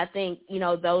 But I think,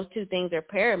 those two things are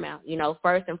paramount.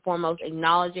 First and foremost,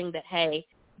 acknowledging that, hey,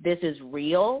 this is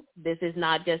real. This is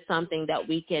not just something that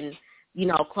we can,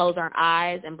 close our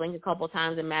eyes and blink a couple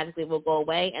times and magically will go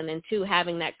away. And then 2,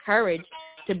 having that courage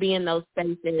to be in those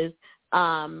spaces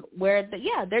where,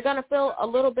 they're going to feel a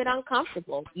little bit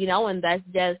uncomfortable, and that's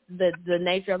just the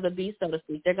nature of the beast, so to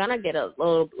speak. They're going to get a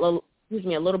little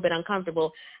bit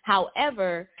uncomfortable.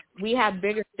 However, we have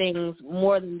bigger things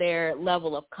more than their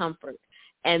level of comfort.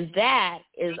 And that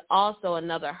is also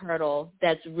another hurdle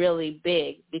that's really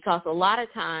big, because a lot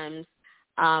of times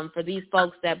for these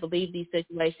folks that believe these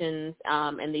situations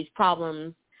and these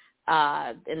problems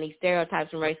and these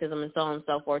stereotypes and racism and so on and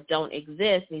so forth don't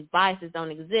exist, these biases don't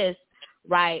exist,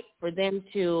 right, for them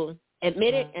to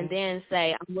admit it and then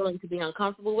say, I'm willing to be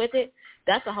uncomfortable with it,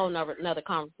 that's a whole another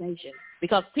conversation.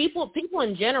 Because people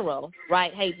in general,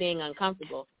 right, hate being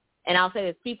uncomfortable. And I'll say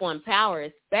that people in power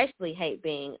especially hate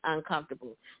being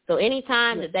uncomfortable. So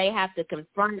anytime that they have to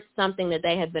confront something that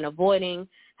they have been avoiding,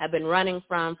 have been running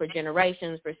from for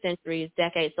generations, for centuries,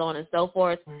 decades, so on and so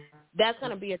forth, that's going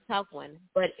to be a tough one.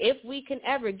 But if we can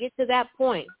ever get to that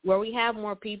point where we have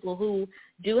more people who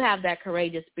do have that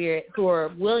courageous spirit, who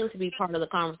are willing to be part of the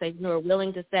conversation, who are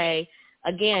willing to say,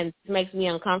 again, this makes me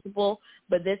uncomfortable,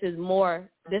 but this is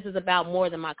about more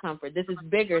than my comfort. This is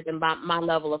bigger than my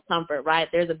level of comfort, right?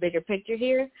 There's a bigger picture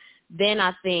here. Then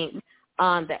I think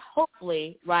that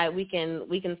hopefully, right, we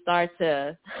can start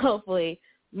to hopefully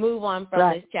move on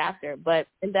from this chapter. But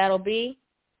that'll be,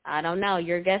 I don't know.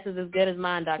 Your guess is as good as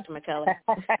mine, Dr. McKellar.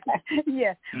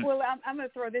 Yeah. Well, I'm going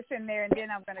to throw this in there, and then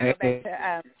I'm going to go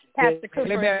back to Pastor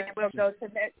Cooper, and then we'll go to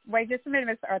wait just a minute,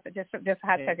 Mr. Arthur, just a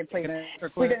hot second, please.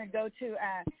 We're going to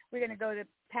go to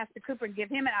Pastor Cooper and give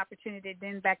him an opportunity,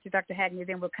 then back to Dr. Hagney,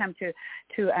 then we'll come to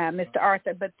Mr.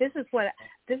 Arthur. But this is what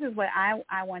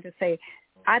I want to say.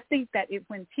 I think that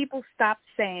when people stop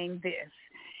saying this,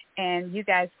 and you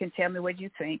guys can tell me what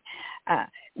you think,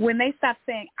 when they stop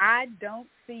saying, I don't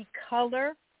see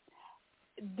color,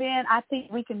 then I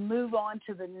think we can move on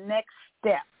to the next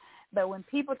step. But when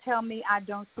people tell me I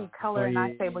don't see color, and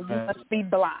I say, well, you must be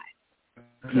blind.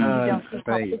 You don't see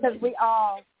color. Because we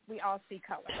all see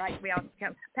color, right? We all see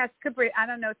color. Pastor Cooper, I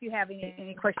don't know if you have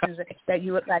any questions that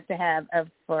you would like to have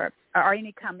or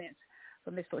any comments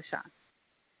for Ms. LaShawn.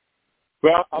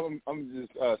 Well, I'm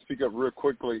just speak up real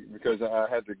quickly because I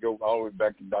had to go all the way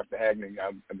back to Dr. Hagney.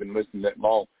 I've been listening that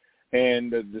long.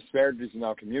 And the disparities in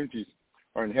our communities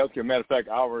are in healthcare. Matter of fact,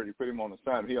 I already put him on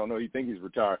assignment. He don't know. He thinks he's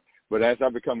retired. But as I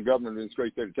become governor of this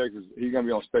great state of Texas, he's going to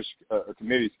be on special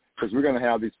committees because we're going to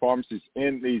have these pharmacies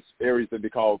in these areas that they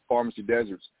call pharmacy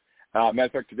deserts. Matter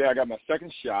of fact, today I got my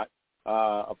second shot.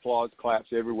 Applause, claps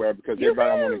everywhere because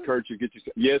everybody, I want to encourage you to get your.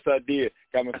 Yes, I did.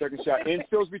 Got my second shot in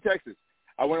Silsbee, Texas.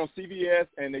 I went on CVS,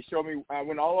 and they showed me, I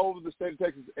went all over the state of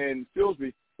Texas, and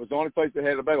Silsbee was the only place that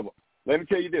had it available. Let me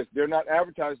tell you this. They're not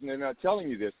advertising. They're not telling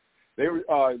you this. They were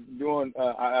doing,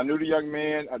 I knew the young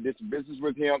man. I did some business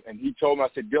with him, and he told me, I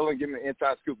said, Dylan, give me an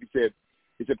inside scoop. He said,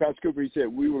 Pastor Cooper, he said,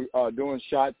 we were doing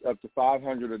shots up to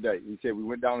 500 a day. He said, we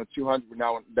went down to 200, we're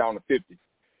now down to 50.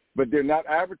 But they're not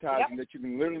advertising that you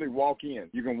can literally walk in.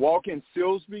 You can walk in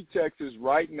Silsbee, Texas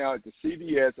right now at the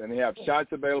CVS, and they have shots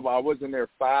available. I was in there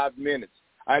 5 minutes.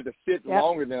 I had to sit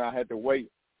longer than I had to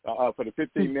wait for the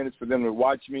 15 minutes for them to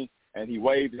watch me, and he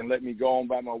waved and let me go on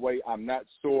by my way. I'm not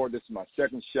sore. This is my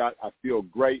second shot. I feel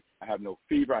great. I have no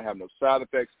fever. I have no side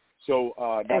effects. So,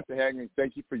 Dr. Hagney,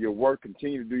 thank you for your work.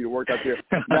 Continue to do your work out there.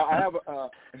 Now, I have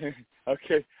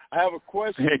I have a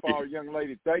question for our young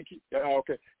lady. Thank you.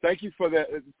 Thank you for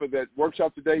that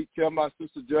workshop today. Tell my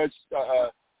sister Judge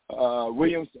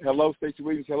Williams hello, Stacey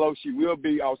Williams hello. She will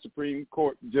be our Supreme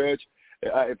Court judge.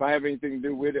 If I have anything to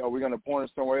do with it, are we going to appoint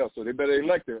her somewhere else? So they better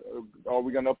elect her, or are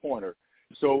we going to appoint her?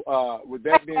 So with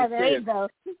that being said,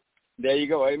 there you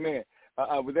go, amen.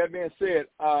 With that being said,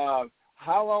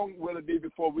 how long will it be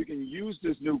before we can use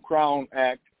this new Crown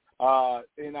Act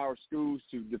in our schools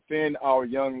to defend our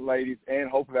young ladies and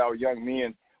hopefully our young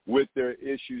men with their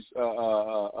issues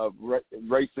of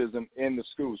racism in the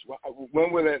schools?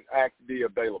 When will that act be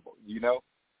available? You know?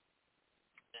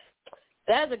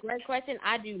 That is a great question.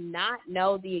 I do not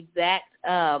know the exact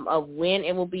of when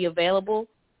it will be available.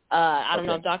 I don't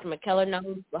know if Dr. McKellar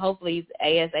knows, but hopefully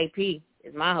it's ASAP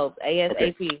is my hope,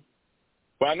 ASAP. Okay.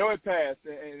 Well, I know it passed,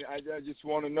 and I just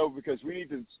want to know because we need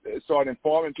to start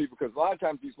informing people because a lot of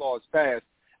times these laws pass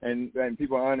and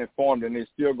people are uninformed and they're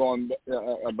still going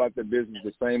about their business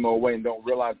the same old way and don't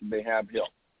realize that they have help.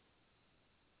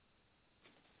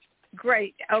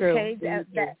 Great. Okay.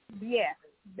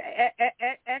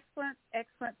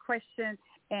 Excellent question,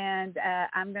 and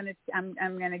I'm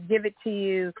gonna give it to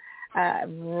you.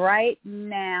 right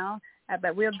now.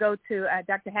 But we'll go to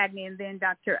Dr. Hagney and then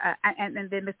Dr. And then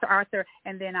Mr. Arthur,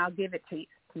 and then I'll give it to you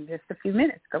in just a few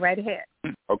minutes. Go right ahead.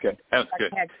 Okay, that's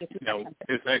good.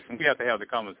 It's excellent. We have to have the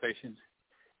conversations,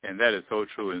 and that is so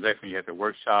true. And definitely you have to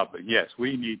workshop. But yes,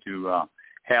 we need to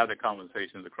have the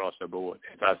conversations across the board.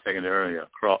 As I said earlier,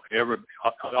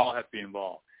 it all has to be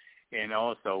involved. And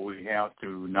also we have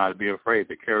to not be afraid,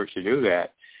 the courage to do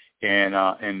that.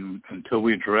 And until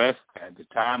we address at the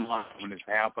timeline when it's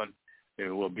happened, it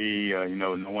will be,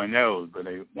 no one knows. But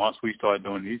once we start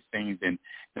doing these things and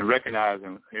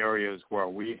recognizing areas where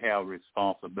we have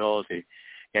responsibility,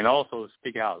 and also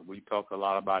speak out. We talk a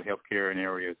lot about healthcare in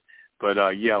areas, but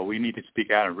we need to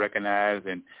speak out and recognize.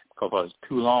 And because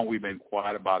too long we've been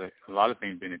quiet about it, a lot of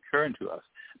things been occurring to us.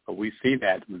 But we see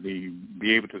that we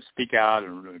be able to speak out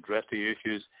and address the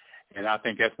issues, and I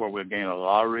think that's where we'll gain a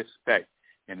lot of respect.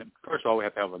 And first of all, we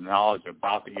have to have a knowledge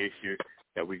about the issue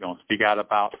that we're going to speak out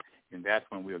about, and that's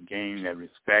when we'll gain that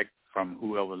respect from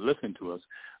whoever listens to us.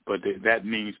 But that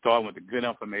means starting with the good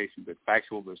information, the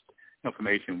factual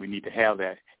information. We need to have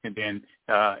that, and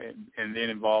then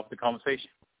involve the conversation.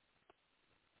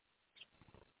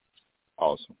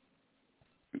 Awesome.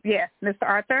 Yes, Mr.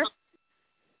 Arthur.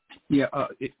 Yeah,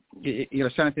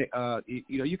 Shante,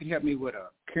 you can help me with a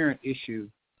current issue.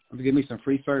 Give me some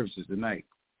free services tonight.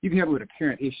 You can help me with a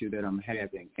current issue that I'm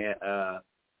having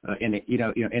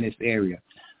in this area.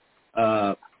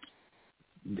 For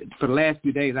the last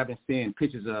few days, I've been seeing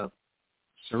pictures of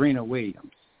Serena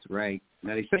Williams. Right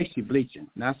now, they say she's bleaching.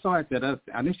 Now I saw it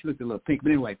I knew she looked a little pink,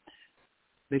 but anyway,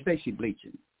 they say she's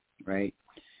bleaching, right?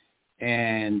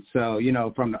 And so,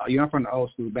 I'm from the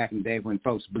old school back in the day when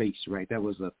folks bleached, right? That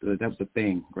was a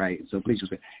thing, right? So bleach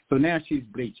was. So now she's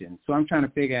bleaching. So I'm trying to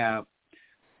figure out,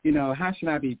 how should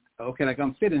I be? Okay, like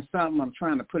I'm fitting something. I'm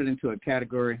trying to put it into a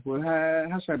category. Well,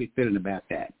 how should I be feeling about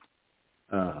that?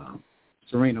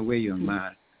 Serena Williams,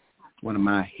 one of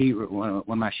my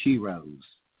sheroes.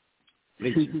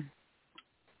 Bleaching.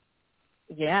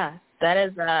 Yeah, that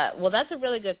is. That's a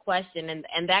really good question,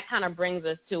 and that kind of brings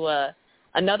us to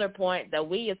another point that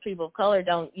we as people of color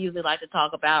don't usually like to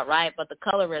talk about, right? But the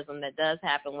colorism that does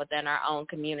happen within our own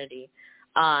community,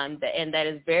 and that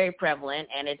is very prevalent,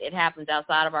 and it happens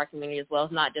outside of our community as well.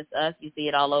 It's not just us. You see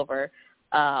it all over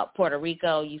Puerto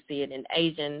Rico. You see it in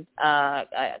Asian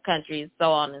countries,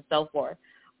 so on and so forth.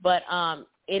 But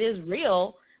it is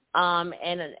real, and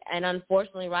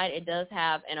unfortunately, right, it does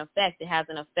have an effect. It has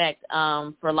an effect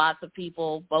for lots of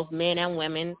people, both men and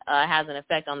women. It has an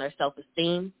effect on their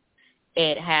self-esteem.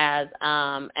 It has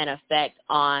an effect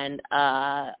on,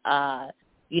 on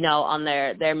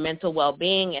their mental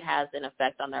well-being. It has an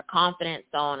effect on their confidence,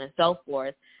 so on and so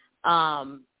forth.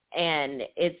 And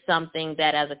it's something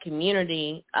that as a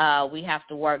community we have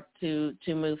to work to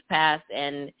move past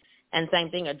and same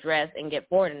thing, address and get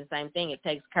forward. And the same thing, it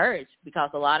takes courage because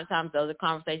a lot of times those are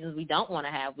conversations we don't want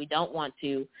to have. We don't want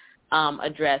to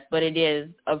address, but it is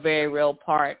a very real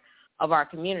part of our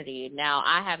community. Now,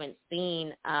 I haven't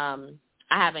seen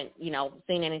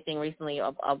anything recently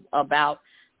about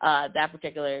that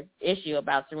particular issue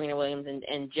about Serena Williams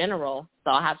in general,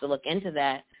 so I'll have to look into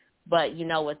that. But,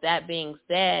 with that being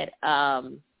said,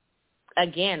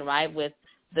 again, right, with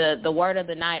the word of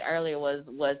the night earlier was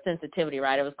sensitivity,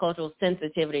 right? It was cultural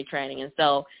sensitivity training. And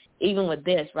so even with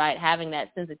this, right, having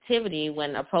that sensitivity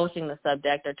when approaching the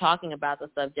subject or talking about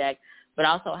the subject, but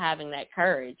also having that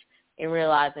courage in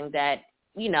realizing that,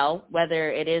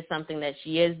 whether it is something that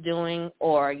she is doing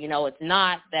or, it's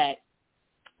not, that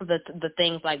the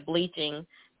things like bleaching,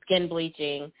 skin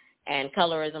bleaching, and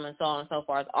colorism and so on and so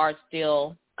forth are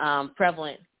still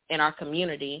prevalent in our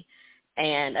community.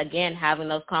 And, again, having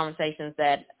those conversations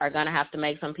that are going to have to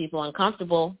make some people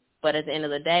uncomfortable, but at the end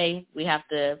of the day, we have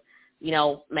to,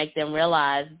 make them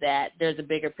realize that there's a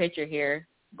bigger picture here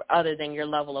other than your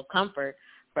level of comfort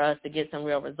for us to get some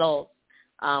real results.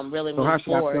 Really move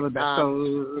forward. How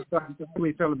do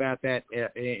we feel about that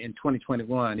in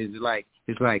 2021? Is it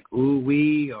like ooh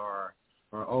wee or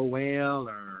oh well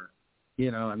or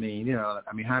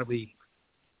how do we?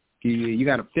 You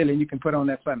got a feeling you can put on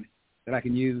that for me that I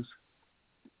can use?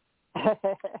 Are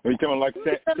you talking like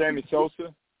Sammy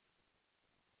Sosa?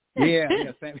 Yeah,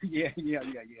 Sammy.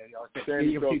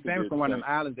 Sammy's from one of them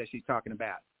islands that she's talking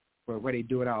about, where they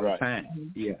do it all the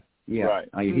time. Yeah. Right.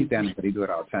 He's down there, but they do it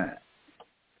all the time.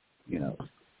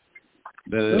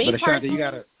 But Ashante, you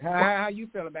gotta. How you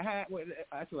feel about how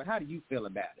do you feel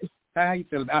about it? How you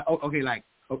feel about?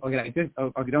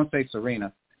 Don't say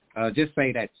Serena. Just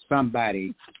say that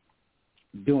somebody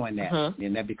doing that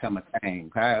and that become a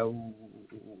thing. How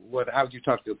would you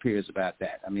talk to your peers about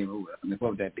that? I mean, what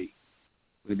would that be?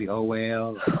 Would it be oh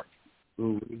well?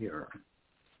 or?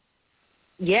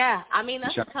 Yeah, I mean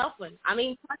that's a tough one. I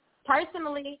mean,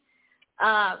 personally,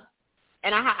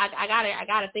 and I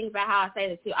gotta think about how I say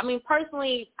this too. I mean,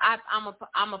 personally,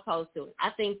 I'm opposed to it.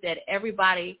 I think that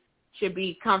everybody should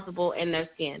be comfortable in their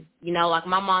skin. You know, like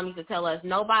my mom used to tell us,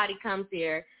 nobody comes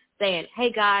here saying,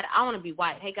 "Hey God, I want to be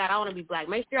white. Hey God, I want to be black.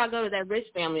 Make sure I go to that rich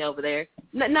family over there."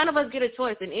 None of us get a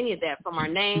choice in any of that, from our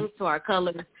names to our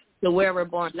colors to where we're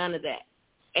born. None of that.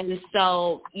 And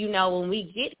so, you know, when we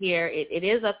get here, it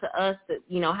is up to us to,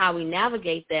 you know, how we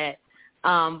navigate that.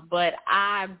 But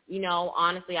I, you know,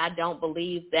 honestly, I don't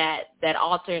believe that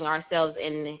altering ourselves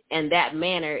in that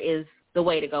manner is the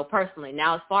way to go personally.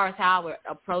 Now, as far as how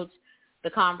I approach the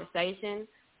conversation,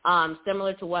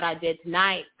 similar to what I did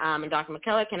tonight, and Dr.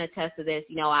 McKellar can attest to this,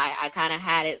 you know, I kind of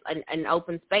had it an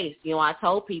open space. You know, I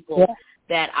told people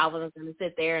that I wasn't going to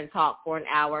sit there and talk for an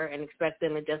hour and expect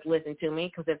them to just listen to me,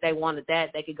 because if they wanted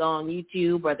that, they could go on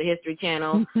YouTube or the History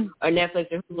Channel or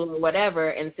Netflix or Hulu or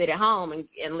whatever and sit at home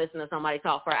and listen to somebody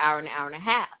talk for an hour and a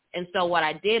half. And so what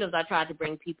I did is I tried to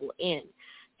bring people in.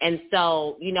 And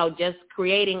so, you know, just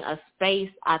creating a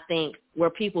space, I think,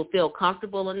 where people feel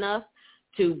comfortable enough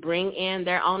to bring in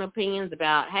their own opinions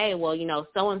about, hey, well, you know,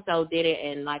 so-and-so did it,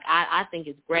 and, like, I think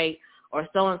it's great, or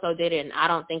so-and-so did it, and I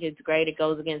don't think it's great. It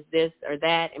goes against this or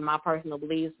that in my personal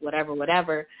beliefs,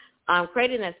 whatever.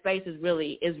 Creating that space is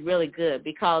really good,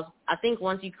 because I think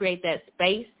once you create that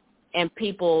space and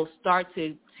people start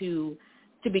to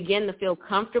begin to feel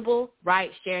comfortable,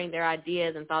 right, sharing their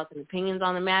ideas and thoughts and opinions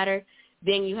on the matter,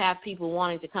 then you have people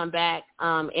wanting to come back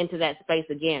into that space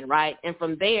again, right? And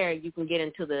from there, you can get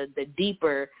into the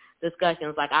deeper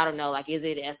discussions, like, I don't know, like, is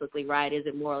it ethically right? Is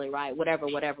it morally right? Whatever,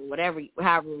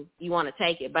 however you want to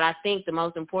take it. But I think the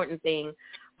most important thing,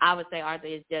 I would say, Arthur,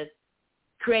 is just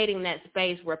creating that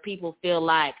space where people feel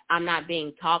like I'm not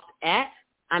being talked at,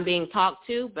 I'm being talked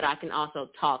to, but I can also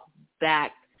talk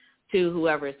back to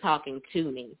whoever is talking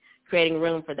to me, creating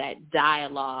room for that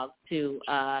dialogue to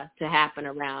happen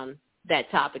around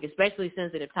that topic, especially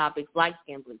sensitive topics like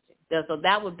skin bleaching. So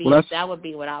that would be what I would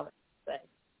say.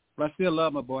 But I still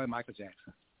love my boy Michael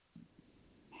Jackson.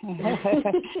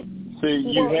 See,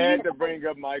 you had to bring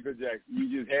up Michael Jackson.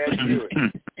 You just had to do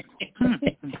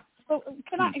it. Well,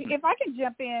 if I can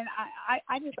jump in,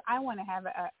 I want to have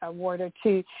a word or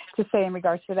two to say in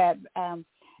regards to that.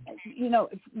 You know,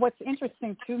 what's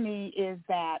interesting to me is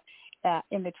that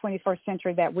in the 21st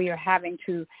century that we are having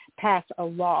to pass a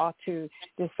law to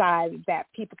decide that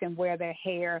people can wear their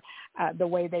hair the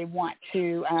way they want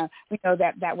to. We know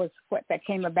that was what that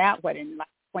came about, in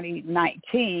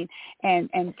 2019,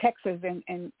 and Texas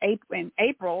in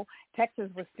April,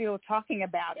 Texas was still talking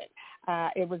about it.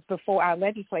 It was before our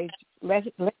legislature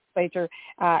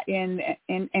in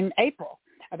April.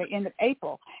 At the end of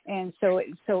April. And so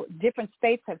different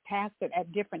states have passed it at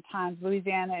different times.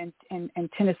 Louisiana and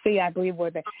Tennessee, I believe,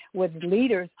 were the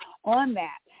leaders on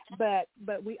that. But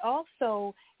we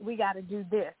got to do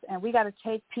this, and we got to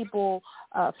take people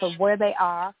for where they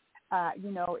are.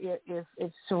 You know,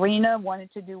 if Serena wanted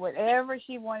to do whatever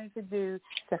she wanted to do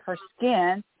to her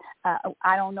skin,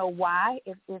 I don't know why.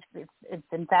 If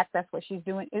in fact that's what she's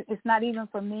doing, it's not even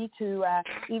for me to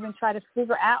even try to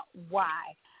figure out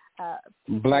why.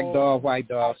 Black dog, white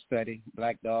dog study.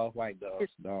 Black dog, white dog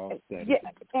study. Yeah,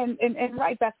 and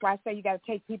right, that's why I say you got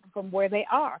to take people from where they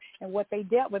are and what they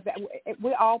dealt with.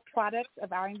 We're all products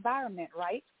of our environment,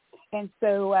 right? And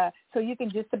so you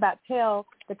can just about tell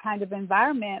the kind of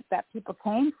environment that people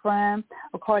came from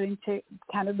according to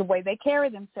kind of the way they carry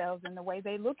themselves and the way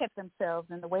they look at themselves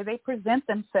and the way they present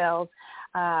themselves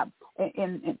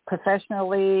in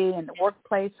professionally, in the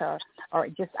workplace, or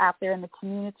just out there in the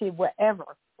community, wherever.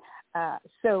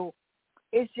 So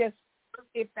it's just,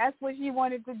 if that's what she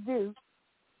wanted to do,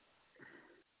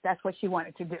 that's what she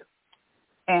wanted to do.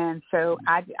 And so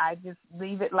I just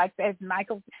leave it like that.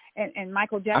 Michael and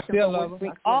Michael Jackson, we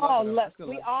all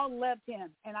loved him.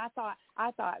 And I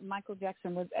thought Michael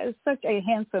Jackson was such a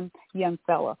handsome young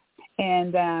fellow.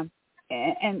 And a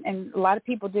lot of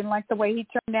people didn't like the way he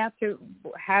turned out to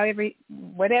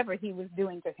whatever he was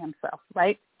doing to himself,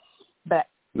 right? But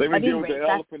let me deal with the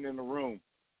elephant in the room.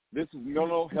 This is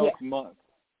Mental Health Month.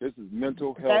 This is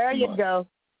Mental Health Month. There you go.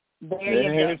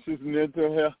 This is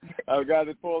mental health. I've got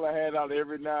to pull a hat out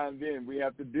every now and then. We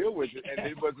have to deal with it, and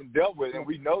it wasn't dealt with. And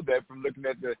we know that from looking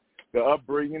at the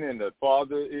upbringing and the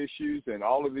father issues and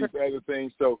all of these other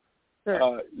things. So,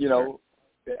 you know,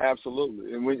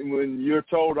 absolutely. And when you're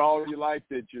told all your life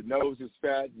that your nose is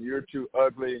fat and you're too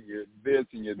ugly and you're this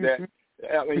and you're that,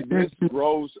 I mean, this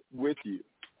grows with you.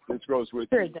 This grows with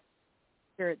you.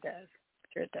 Sure it does.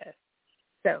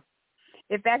 So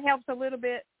if that helps a little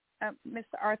bit, Mr.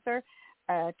 Arthur,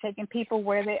 taking people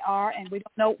where they are, and we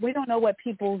don't know what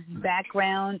people's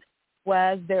background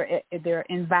was, their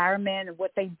environment, and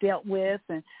what they dealt with,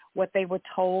 and what they were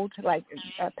told. Like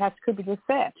Pastor Cooper just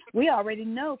said, we already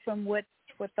know from what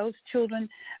those children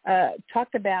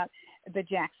talked about the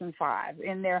Jackson 5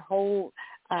 and their whole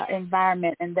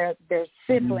environment and their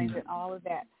siblings and all of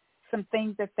that. Some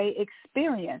things that they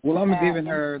experienced. Well, I'm giving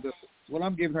her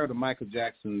the Michael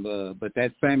Jackson, but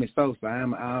that Sammy Sosa,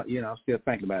 I'm still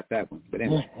thinking about that one. But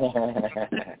anyway.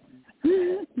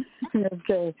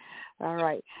 Okay, all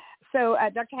right. So,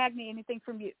 Dr. Hagney, anything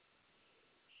from you?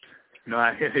 No,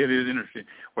 it is interesting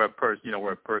where a person,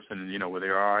 where they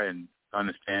are and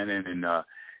understanding, and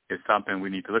it's something we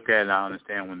need to look at. And I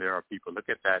understand when there are people look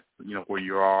at that, where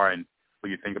you are and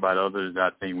when you think about others. I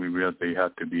think we really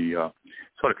have to be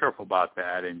sort of careful about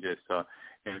that, and just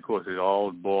and of course it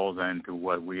all boils into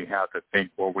what we have to think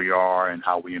where we are and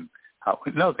how we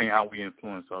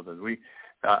influence others.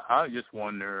 I just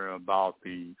wonder about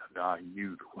the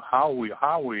youth, how we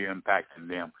impacting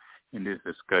them in this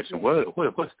discussion.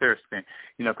 What's their stand?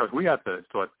 Because we have to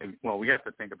we have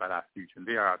to think about our future.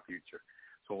 They are our future.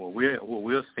 So what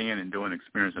we're seeing and doing,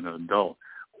 experiencing as an adult,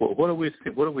 what are we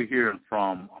hearing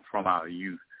from our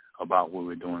youth about what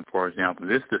we're doing? For example,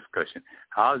 this discussion,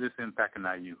 how is this impacting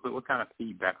our youth? What kind of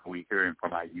feedback are we hearing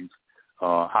from our youth?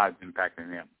 How it's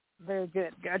impacting them? Very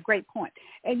good. A great point.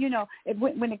 And,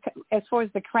 as far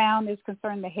as the crown is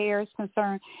concerned, the hair is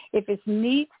concerned, if it's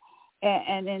neat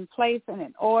and in place and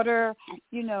in order,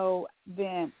 then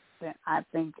I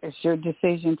think it's your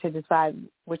decision to decide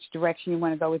which direction you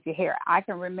want to go with your hair. I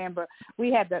can remember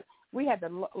we had the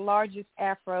largest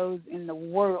afros in the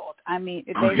world. I mean,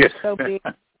 they were so big.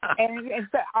 And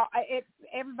so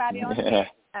everybody on here,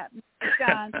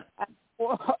 John.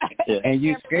 And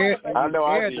you scared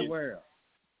the world.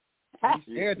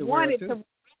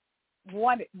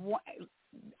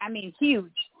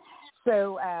 Huge.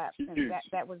 So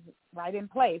that was right in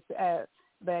place.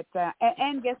 But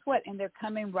guess what? And they're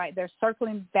coming right. They're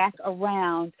circling back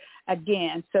around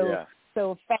again. So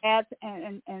fads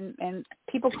and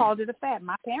people called it a fad.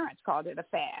 My parents called it a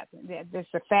fad. There's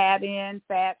a fad in,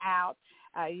 fad out.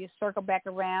 You circle back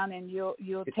around and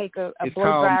you'll take a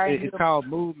blow dryer. It's called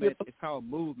movement. It's called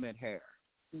movement hair.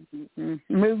 Mm-hmm.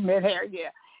 Movement hair, yeah.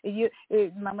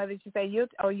 My mother used to say, you'll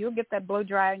get that blow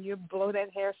dryer and you'll blow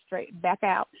that hair straight back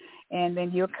out, and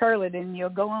then you'll curl it and you'll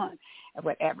go on,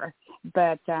 whatever.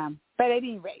 But at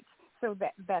any rate, so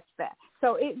that's that.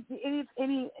 So,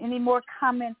 any more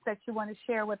comments that you want to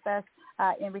share with us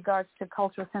in regards to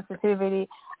cultural sensitivity,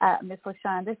 Ms.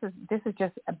 LaShawn? This has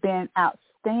just been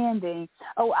outstanding.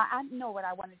 Oh, I know what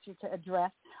I wanted you to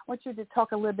address. I want you to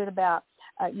talk a little bit about.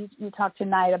 You talked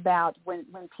tonight about when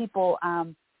people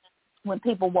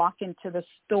walk into the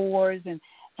stores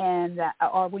and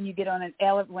or when you get on an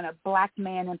elevator, when a black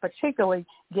man in particular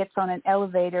gets on an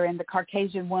elevator and the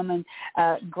Caucasian woman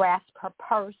grasps her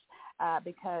purse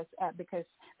because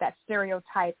that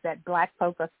stereotype that black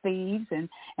folk are thieves and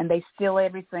they steal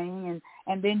everything,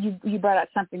 and then you brought out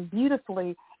something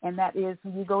beautifully, and that is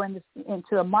you go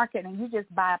into a market and you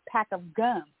just buy a pack of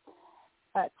gum.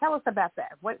 Tell us about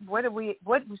that. What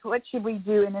should we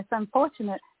do? And it's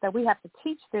unfortunate that we have to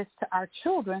teach this to our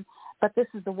children, but this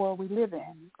is the world we live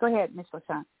in. Go ahead, Ms.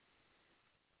 LaShawn.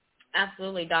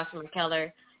 Absolutely, Dr.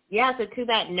 McKellar. Yeah, so to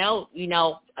that note,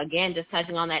 again, just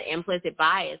touching on that implicit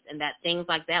bias and that things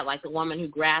like that, like the woman who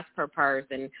grasped her purse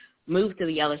and moved to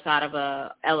the other side of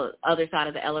the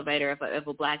elevator if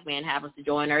a black man happens to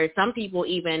join her. Some people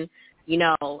even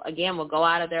again, will go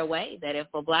out of their way that if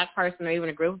a black person or even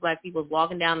a group of black people is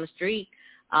walking down the street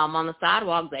on the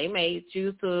sidewalk, they may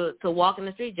choose to walk in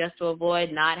the street just to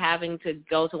avoid not having to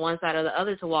go to one side or the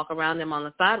other to walk around them on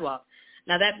the sidewalk.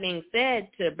 Now, that being said,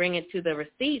 to bring it to the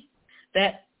receipts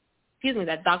that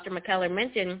Dr. McKellar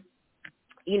mentioned,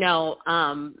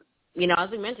 as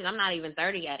we mentioned, I'm not even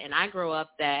 30 yet, and I grew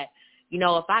up that,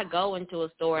 if I go into a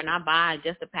store and I buy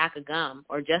just a pack of gum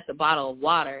or just a bottle of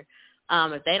water,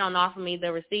 if they don't offer me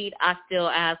the receipt, I still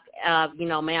ask,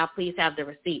 may I please have the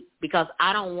receipt? Because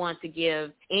I don't want to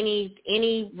give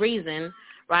any reason,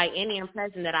 right, any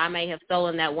impression that I may have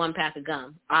stolen that one pack of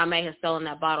gum or I may have stolen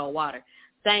that bottle of water.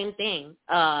 Same thing.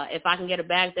 If I can get a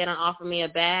bag, they don't offer me a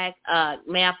bag,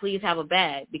 may I please have a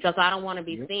bag? Because I don't want to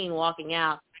be seen walking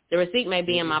out. The receipt may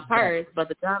be in my purse, but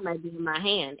the gum may be in my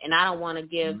hand, and I don't want to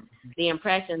give the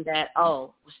impression that,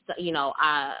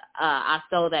 I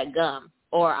stole that gum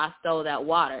or I stole that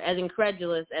water. As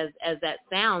incredulous as that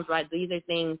sounds, right, these are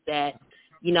things that,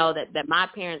 that my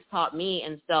parents taught me.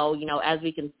 And so, as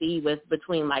we can see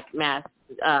between like mass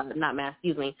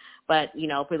but,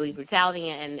 police brutality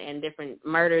and different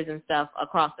murders and stuff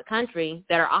across the country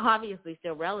that are obviously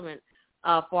still relevant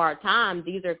for our time.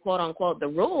 These are, quote unquote, the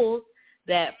rules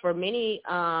that for many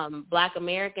Black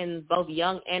Americans, both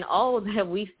young and old, that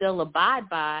we still abide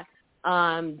by,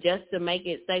 just to make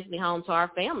it safely home to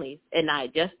our families at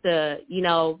night, just to,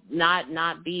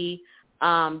 not be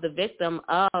the victim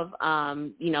of,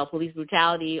 police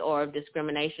brutality or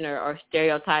discrimination or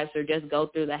stereotypes, or just go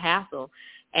through the hassle.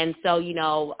 And so,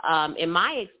 in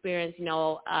my experience,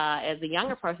 as a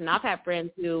younger person, I've had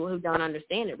friends who don't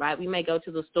understand it, right? We may go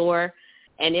to the store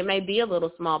and it may be a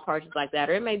little small purchase like that,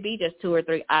 or it may be just 2 or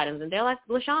 3 items. And they're like,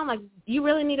 LaShawn, like, you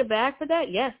really need a bag for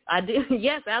that? Yes, I do.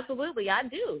 Yes, absolutely, I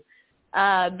do.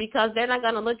 Because they're not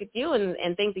going to look at you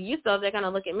and think that you so they're going to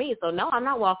look at me. So, no, I'm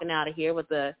not walking out of here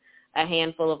with a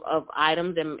handful of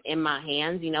items in my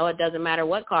hands. It doesn't matter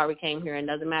what car we came here in. It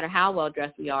doesn't matter how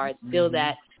well-dressed we are. It's still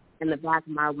that in the back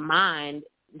of my mind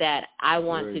that I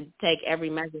want to take every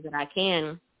measure that I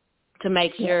can to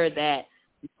make sure that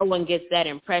no one gets that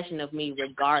impression of me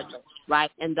regardless, right?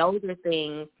 And those are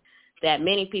things that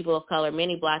many people of color,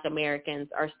 many Black Americans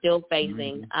are still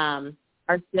facing,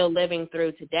 are still living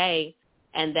through today,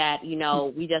 and that,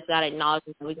 we just got to acknowledge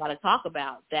and we got to talk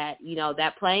about that,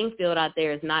 that playing field out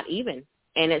there is not even.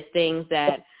 And it's things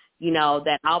that,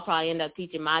 that I'll probably end up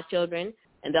teaching my children,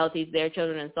 and they'll teach their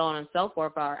children, and so on and so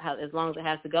forth, as long as it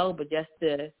has to go, but just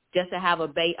to have a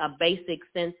basic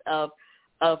sense of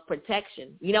protection,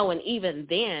 and even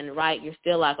then, right, you're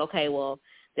still like, okay, well,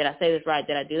 did I say this right?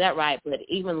 Did I do that right? But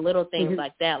even little things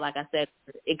like that, like I said,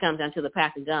 it comes down to the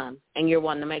pack of gum, and you're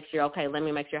wanting to make sure, okay, let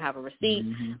me make sure I have a receipt.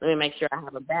 Let me make sure I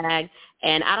have a bag.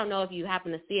 And I don't know if you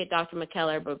happen to see it, Dr.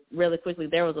 McKellar, but really quickly,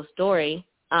 there was a story.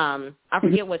 I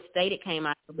forget what state it came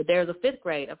out of, but there was a fifth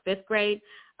grade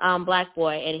Black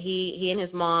boy, and he and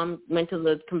his mom went to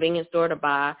the convenience store to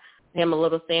buy him a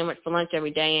little sandwich for lunch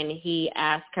every day, and he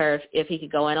asked her if he could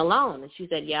go in alone. And she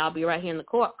said, yeah, I'll be right here in the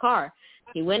car.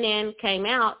 He went in, came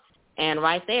out, and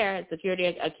right there, security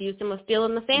accused him of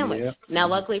stealing the sandwich. Yep. Now,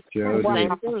 luckily, same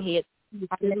thing.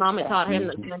 His mom had taught him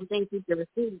the same thing, keep the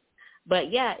receipt.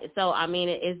 But, yeah, so, I mean,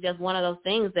 it's just one of those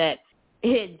things that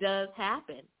it does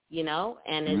happen,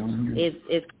 and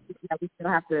it's we still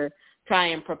have to try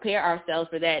and prepare ourselves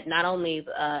for that, not only,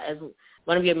 as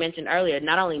one of you mentioned earlier,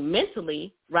 not only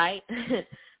mentally, right,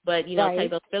 but, take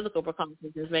those physical precautions,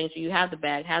 just making sure you have the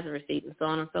bag, have the receipt, and so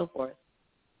on and so forth.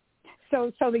 So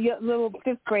the little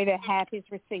fifth grader had his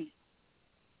receipt.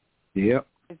 Yep.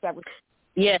 Is that what?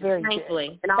 Yes,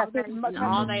 thankfully. And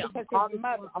all they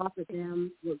offered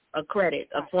him was a credit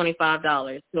of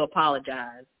 $25 to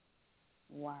apologize.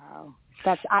 Wow.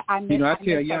 That's I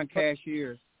tell young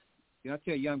cashiers. I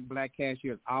tell young Black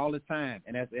cashiers all the time,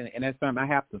 and that's something I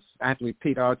have to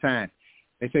repeat all the time.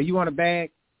 They say, "You want a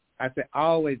bag?" I say,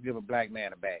 "Always give a Black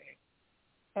man a bag."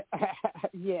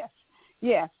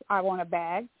 Yes, I want a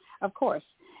bag. Of course.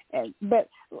 But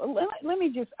let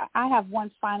me I have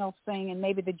one final thing, and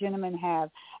maybe the gentlemen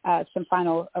have some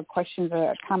final questions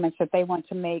or comments that they want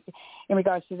to make in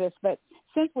regards to this. But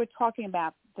since we're talking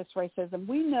about this racism,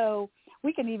 we know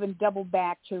we can even double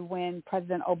back to when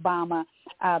President Obama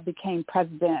became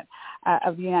president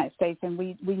of the United States, and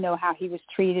we know how he was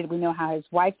treated. We know how his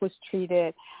wife was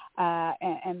treated.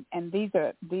 And these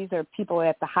are people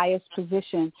at the highest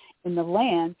position in the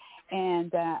land.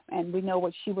 And we know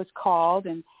what she was called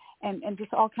and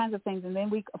just all kinds of things. And then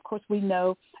we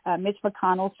know Mitch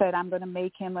McConnell said, I'm going to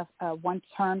make him a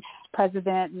one-term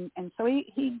president. And so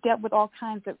he dealt with all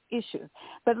kinds of issues.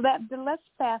 But let's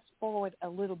fast forward a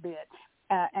little bit.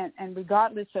 And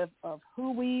regardless of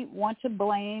who we want to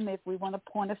blame, if we want to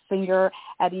point a finger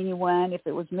at anyone, if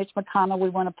it was Mitch McConnell we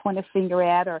want to point a finger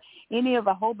at, or any of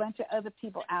a whole bunch of other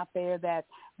people out there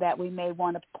that we may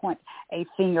want to point a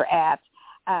finger at,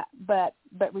 but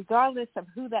regardless of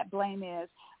who that blame is,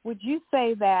 would you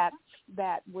say that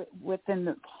within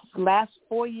the last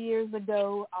 4 years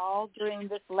ago, all during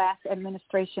this last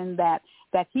administration, that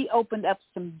he opened up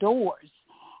some doors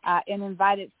and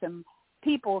invited some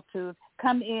people to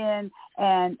come in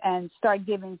and start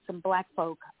giving some Black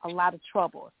folk a lot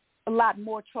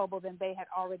more trouble than they had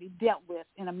already dealt with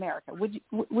in America?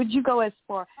 Would you go as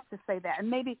far to say that? And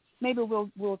maybe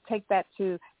we'll take that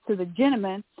to the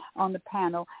gentleman on the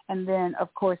panel, and then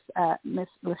of course, Ms.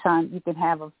 LaShawn, you can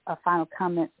have a final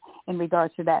comment in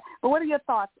regards to that. But what are your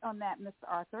thoughts on that, Mr.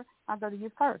 Arthur? I'll go to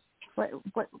you first.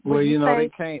 They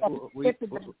can't. Go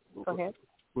ahead.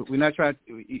 We're not trying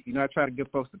to give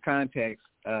folks the context.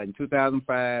 In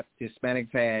 2005,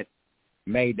 Hispanics had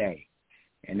May Day,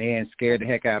 and then scared the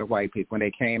heck out of white people when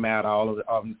they came out all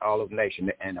of the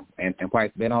nation, and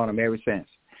whites been on them ever since.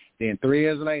 Then 3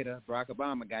 years later, Barack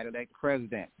Obama got elected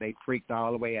president. They freaked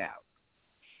all the way out.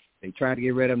 They tried to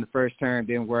get rid of him the first term,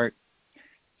 didn't work.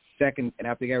 Second, and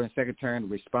after they got him the second term, the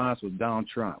response was Donald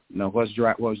Trump. You know, what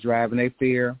was driving their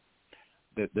fear?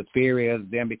 The fear is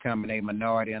them becoming a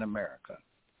minority in America.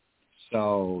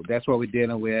 So that's what we're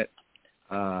dealing with.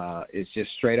 It's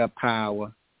just straight up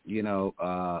power. You know,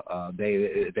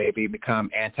 they become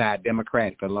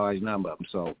anti-democratic, a large number of them.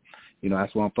 So, you know,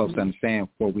 that's what folks understand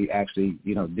what we actually,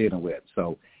 you know, dealing with.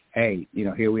 So, hey, you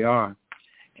know, here we are,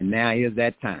 and now is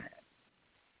that time.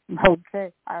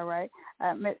 Okay, all right.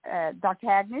 Dr.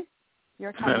 Hagney,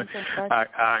 your comments first.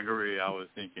 I agree. I was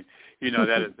thinking, you know,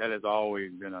 that has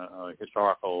always been a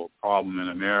historical problem in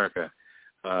America,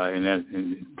 and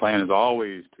the plan is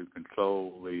always to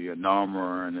control the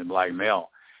number and the black male.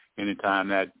 Anytime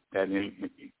that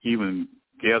even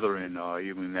gathering or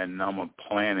even that number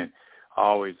planning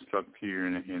always struck fear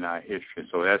in our history.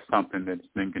 So that's something that's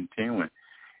been continuing.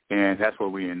 And that's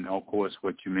what and of course,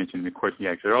 what you mentioned, the question you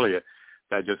asked earlier,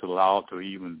 that just allowed to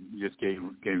even just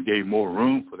gave more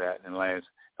room for that in the last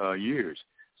years.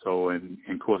 So, and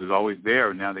of course, it's always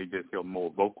there. Now they just feel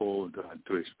more vocal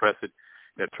to express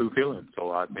their true feelings.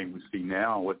 So I think we see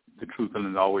now what the true feeling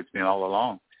has always been all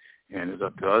along. And it's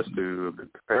up to us to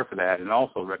prepare for that and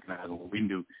also recognize what we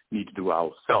need to do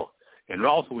ourselves. And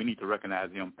also we need to recognize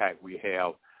the impact we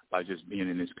have by just being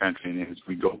in this country. And as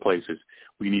we go places,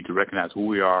 we need to recognize who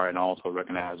we are and also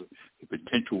recognize the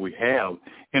potential we have.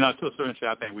 And to a certain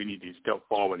extent, I think we need to step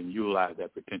forward and utilize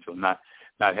that potential, not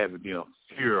have it be a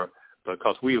fear,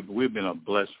 because we've been a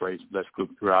blessed race, blessed group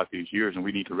throughout these years, and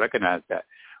we need to recognize that.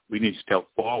 We need to step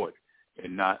forward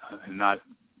and not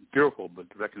fearful, but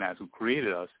to recognize who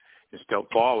created us and step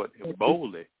forward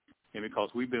boldly. And because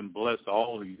we've been blessed,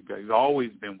 all of you guys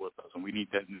always been with us, and we need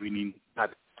that. We need not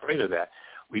to be afraid of that.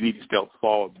 We need to step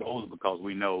forward boldly because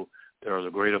we know there is a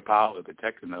greater power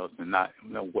protecting us, and not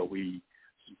what we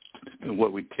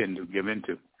tend to give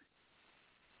into.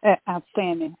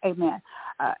 Outstanding. Amen.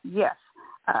 Yes,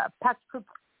 Pastor Cooper.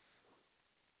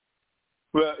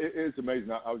 Well, it's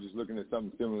amazing. I was just looking at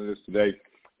something similar to this today,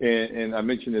 and I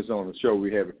mentioned this on the show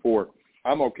we had before.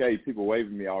 I'm okay. People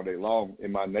waving me all day long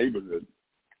in my neighborhood.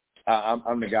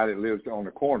 I'm the guy that lives on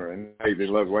the corner, and they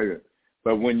love waving.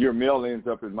 But when your mail ends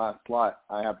up in my slot,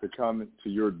 I have to come to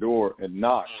your door and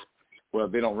knock. Well,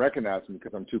 they don't recognize me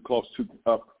because I'm too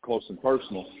up close and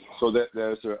personal. So that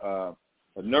there's a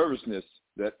nervousness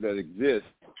that exists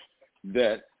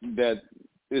that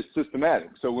is systematic.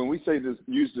 So when we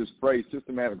use this phrase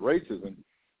systematic racism,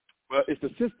 well, it's a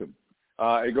system.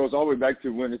 It goes all the way back to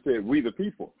when it said "we the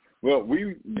people." Well,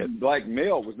 black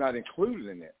male was not included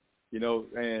in that. You know,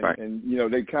 and you know,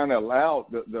 they kind of allowed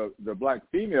the black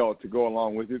female to go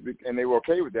along with it, and they were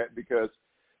okay with that because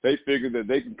they figured that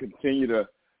they can continue to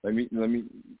let me.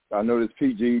 I know it's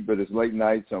PG, but it's late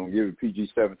night, so I'm gonna give it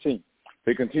PG-17.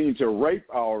 They continue to rape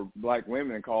our black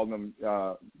women and call them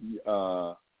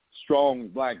strong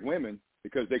black women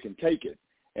because they can take it,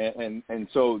 and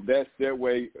so that's their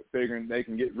way of figuring they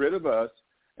can get rid of us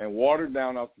and water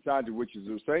down our society, which is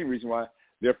the same reason why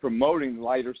they're promoting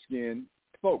lighter skinned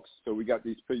folks. So we got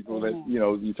these people that, you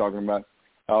know, you're talking about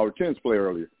our tennis player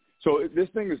earlier. So this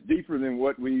thing is deeper than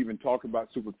what we even talk about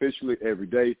superficially every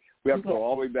day. We have to go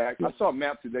all the way back. I saw a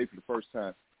map today for the first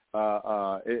time,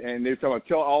 and they're talking about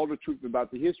tell all the truth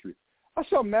about the history. I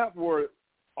saw a map where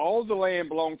all the land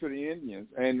belonged to the Indians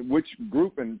and which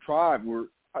group and tribe were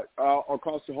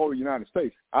across the whole United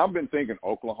States. I've been thinking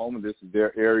Oklahoma, this is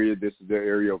their area. This is their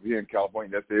area over here in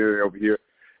California. That's their area over here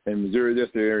in Missouri.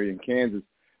 That's their area in Kansas.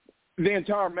 The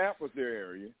entire map was their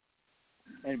area.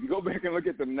 And if you go back and look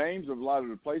at the names of a lot of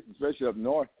the places, especially up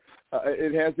north,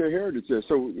 it has their heritage there.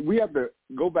 So we have to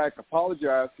go back,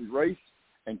 apologize to race,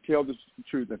 and tell the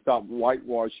truth and stop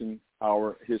whitewashing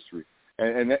our history.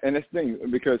 And that's the thing,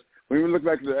 because when we look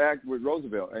back at the act with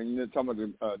Roosevelt, and you're talking about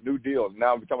the New Deal,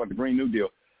 now we're talking about the Green New Deal,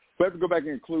 we have to go back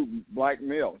and include black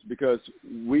males because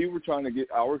we were trying to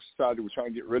our society was trying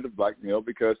to get rid of black male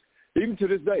because even to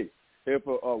this day, if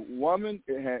a woman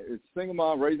is a single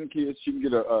mom raising kids, she can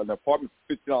get an apartment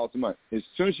for $50 a month. As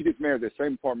soon as she gets married, that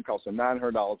same apartment costs her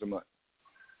 $900 a month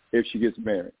if she gets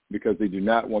married because they do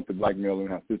not want the black male in the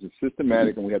house. This is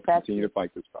systematic, and we have to continue to fight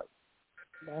this fight.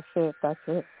 That's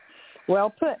it.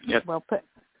 Well put. Yep. Well put.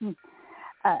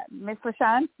 Ms.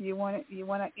 LaShawn, you want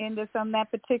to end us on that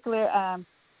particular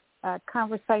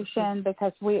conversation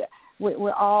because we're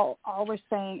all we're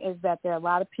saying is that there are a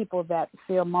lot of people that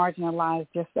feel marginalized,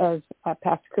 just as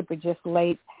Pastor Cooper just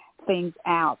laid things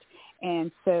out.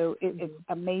 And so it's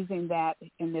amazing that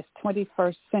in this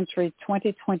 21st century,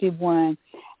 2021,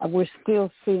 we're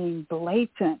still seeing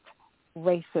blatant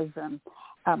racism.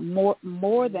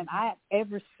 more than I have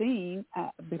ever seen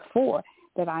before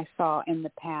that I saw in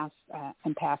the past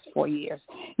 4 years.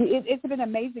 It's been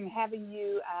amazing having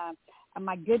you.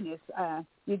 My goodness,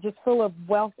 you're just full of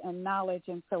wealth and knowledge,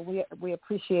 and so we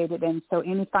appreciate it. And so,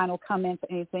 any final comments,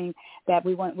 anything that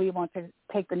we want to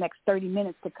take the next 30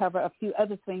 minutes to cover a few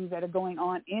other things that are going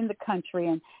on in the country,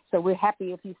 and so we're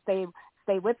happy if you stay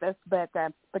with us. But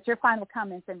your final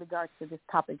comments in regards to this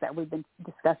topic that we've been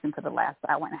discussing for the last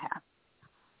hour and a half.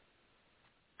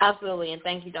 Absolutely, and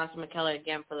thank you, Dr. McKellar,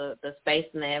 again for the space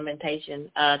and the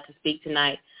invitation to speak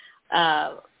tonight.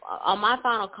 On my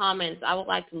final comments, I would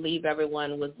like to leave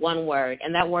everyone with one word,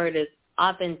 and that word is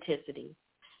authenticity.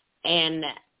 And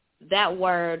that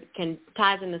word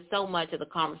ties into so much of the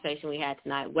conversation we had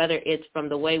tonight, whether it's from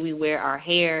the way we wear our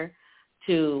hair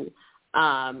to,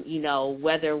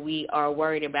 whether we are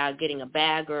worried about getting a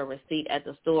bag or a receipt at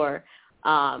the store,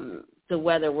 to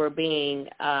whether we're being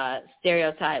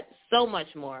stereotyped, so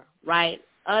much more, right?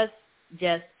 Us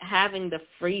just having the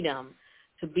freedom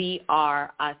to be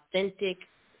our authentic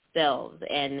selves.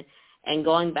 And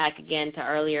going back again to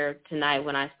earlier tonight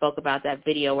when I spoke about that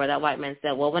video where that white man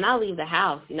said, well, when I leave the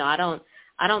house, I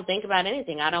don't think about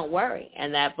anything. I don't worry.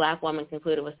 And that black woman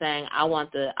concluded with saying, I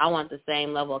want the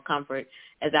same level of comfort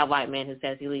as that white man who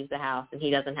says he leaves the house and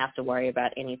he doesn't have to worry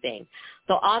about anything.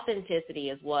 So authenticity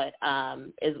is what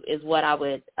is what I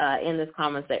would end this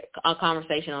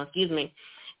conversation on,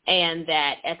 and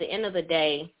that at the end of the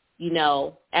day,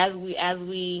 as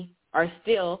we are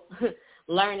still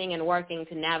learning and working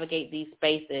to navigate these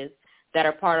spaces that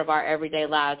are part of our everyday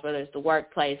lives, whether it's the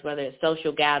workplace, whether it's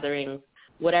social gatherings,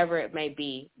 whatever it may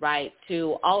be, right,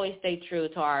 to always stay true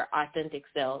to our authentic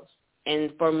selves.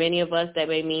 And for many of us, that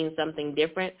may mean something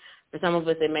different. For some of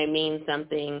us, it may mean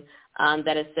something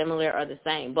that is similar or the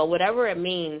same. But whatever it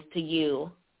means to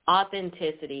you,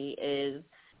 authenticity is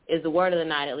the word of the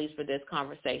night, at least for this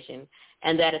conversation.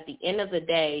 And that at the end of the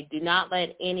day, do not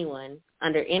let anyone,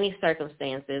 under any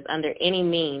circumstances, under any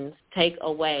means, take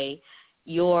away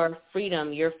your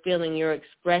freedom, your feeling, your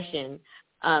expression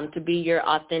to be your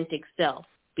authentic self.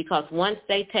 Because once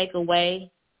they take away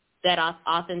that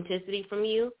authenticity from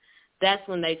you, that's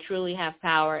when they truly have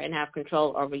power and have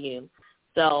control over you.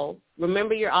 So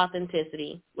remember your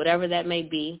authenticity, whatever that may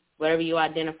be, whatever you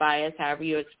identify as, however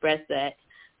you express that.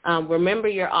 Remember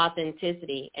your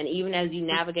authenticity, and even as you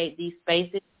navigate these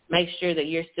spaces, make sure that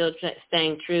you're still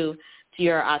staying true to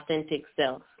your authentic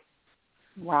self.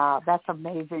 Wow, that's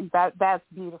amazing. That's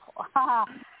beautiful.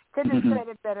 Couldn't have said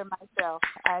it better myself. So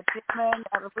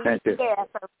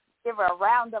give her a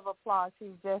round of applause. She's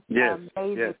just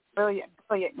amazing, brilliant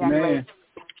young lady.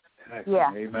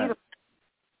 Yeah, Amen. Beautiful.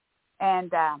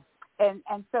 And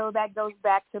so that goes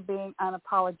back to being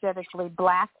unapologetically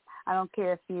black. I don't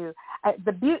care if you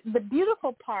the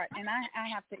beautiful part, and I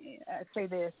have to say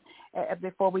this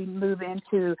before we move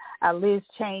into Liz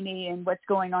Cheney and what's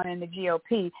going on in the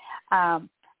GOP.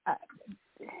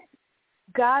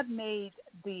 God made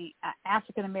the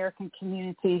African American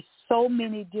community so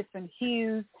many different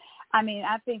hues. I mean,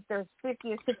 I think there's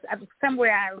 56.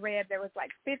 Somewhere I read there was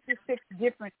like 56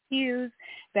 different hues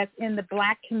that's in the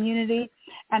black community.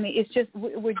 I mean, it's just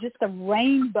we're just a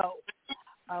rainbow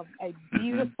of a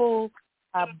beautiful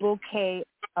bouquet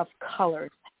of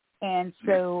colors. And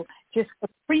so just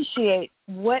appreciate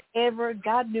whatever,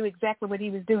 God knew exactly what he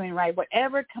was doing, right?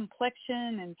 Whatever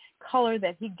complexion and color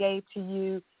that he gave to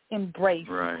you, embrace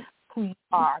who you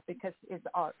are, because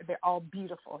they're all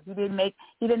beautiful. He didn't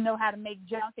know how to make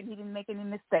junk, and he didn't make any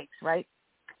mistakes, right?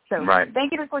 So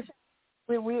thank you for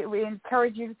we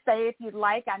encourage you to stay if you'd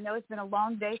like. I know it's been a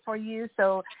long day for you,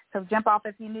 so jump off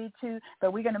if you need to.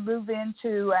 But we're going to move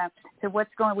into to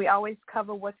what's going. We always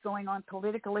cover what's going on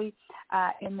politically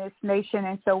in this nation,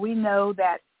 and so we know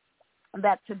that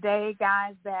today,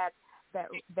 guys, that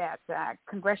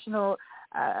congressional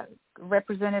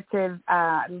Representative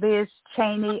Liz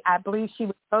Cheney, I believe she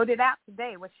was voted out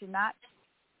today. Was she not?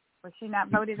 Was she not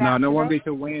voted out? No, today? Won't be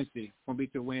till Wednesday. Won't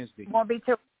be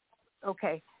till.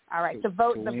 Okay. All right. The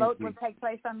vote will take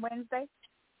place on Wednesday?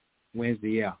 Wednesday,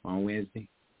 yeah, on Wednesday.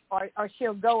 Or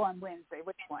she'll go on Wednesday.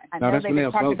 Which one? No, that's when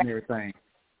they'll vote and everything.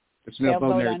 That's when they'll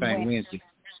vote and everything Wednesday.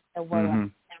 Mm-hmm.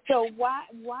 So why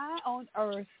on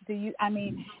earth do you, I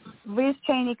mean, Liz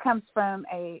Cheney comes from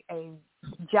a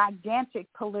gigantic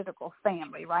political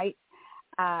family, right?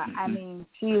 I mean,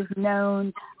 she is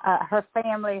known, her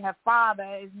family, her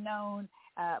father is known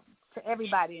to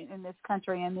everybody in this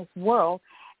country and this world.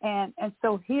 And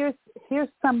so here's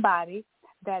somebody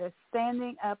that is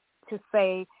standing up to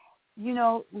say,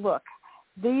 look,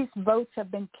 these votes have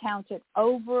been counted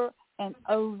over and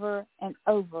over and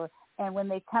over and when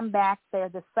they come back, they're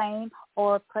the same,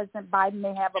 or President Biden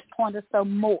may have a point or so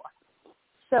more.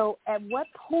 So at what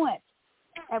point,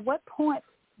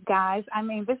 guys, I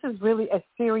mean, this is really a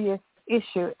serious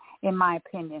issue, in my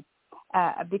opinion,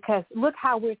 because look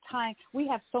how we're tying. We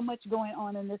have so much going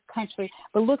on in this country,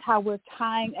 but look how we're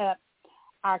tying up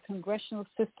our congressional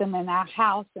system and our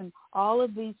House and all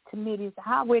of these committees,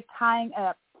 how we're tying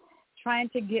up, trying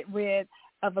to get rid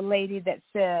of a lady that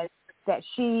said that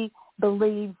she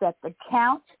believes that the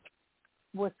count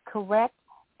was correct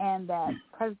and that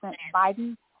President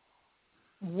Biden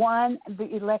won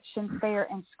the election fair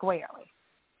and squarely.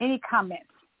 Any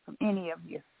comments from any of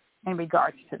you in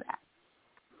regards to that?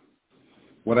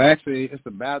 Well, actually, it's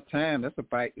about time. That's a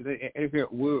fight.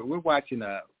 We're watching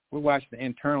the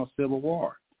internal civil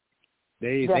war.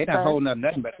 They not holding up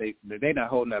nothing, but they not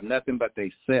holding up nothing but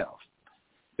they self.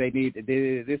 They need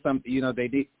there's some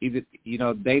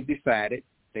they've decided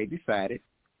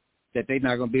that they're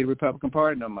not going to be the Republican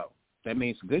Party no more. That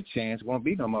means a good chance won't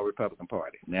be no more Republican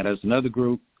Party. Now there's another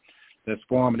group that's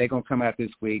forming. They're going to come out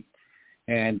this week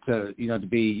and to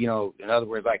be in other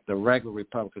words like the regular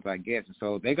Republicans, I guess. And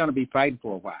so they're going to be fighting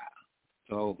for a while.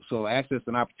 So actually it's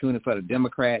an opportunity for the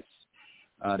Democrats.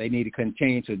 They need to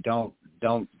continue to don't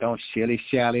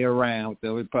shilly-shally around with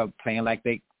the Republicans playing like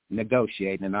they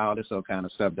negotiating and all this other kind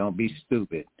of stuff. Don't be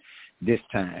stupid this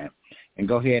time, and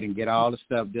go ahead and get all the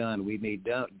stuff done we need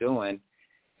doing.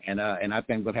 And I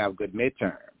think we'll have a good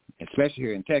midterm, especially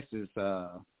here in Texas,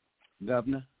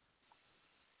 Governor.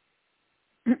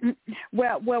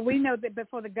 Well, we know that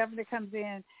before the governor comes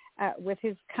in with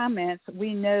his comments,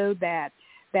 we know that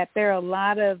there are a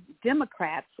lot of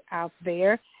Democrats out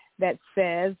there that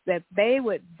says that they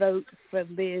would vote for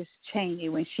Liz Cheney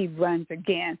when she runs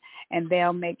again, and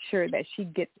they'll make sure that she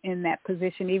gets in that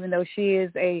position, even though she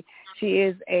is a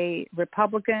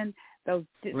Republican. That's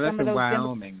in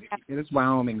Wyoming. It's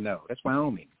Wyoming, no. That's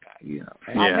Wyoming.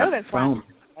 I know that's Wyoming.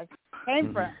 That's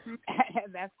came from.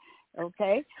 That's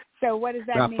okay. So what does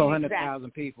that mean? About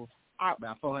 400,000 people.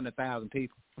 About 400,000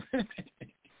 people.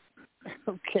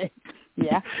 Okay.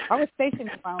 Yeah, I was stationed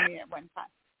in Wyoming at one time.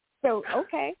 So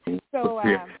okay. So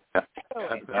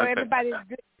everybody's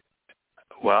good.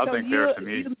 Well, I think there are some.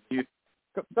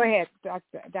 Go ahead,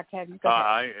 Dr. Hagen.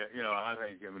 I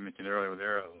think we mentioned earlier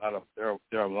there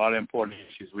are a lot of important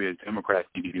issues we as Democrats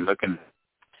need to be looking at,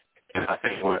 and I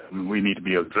think we need to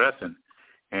be addressing,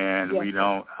 and we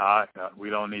don't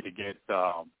need to get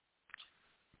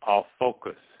off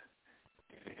focus.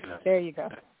 There you go.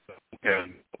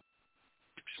 And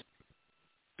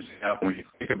when you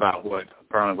think about what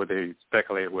they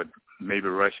speculated what maybe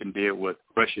Russia did with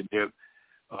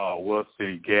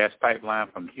the gas pipeline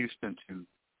from Houston to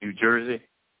New Jersey.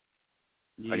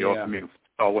 Yeah. Are you all familiar with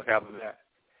what happened to that?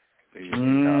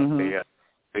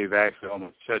 They've actually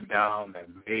almost shut down that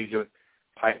major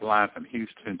pipeline from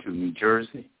Houston to New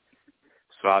Jersey.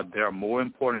 So there are more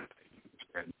important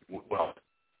things that,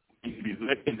 you need to be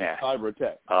looking at. Cyber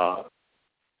attack.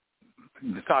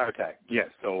 The cyber attack, yes.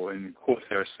 So, and of course,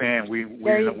 they're saying we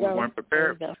weren't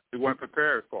prepared. We weren't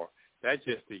prepared for. That's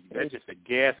just a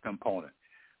gas component.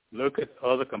 Look at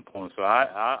other components. So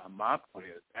my point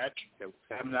is that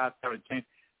 7 out of 10,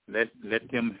 let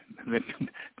them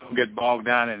don't get bogged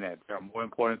down in that. There are more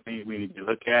important things we need to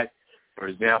look at. For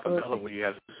example, we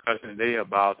had a discussion today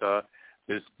about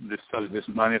this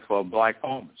money for black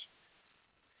farmers.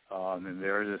 And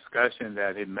there is a discussion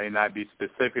that it may not be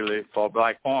specifically for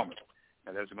black farmers.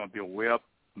 And there's going to be a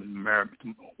webinar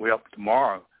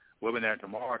tomorrow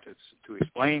to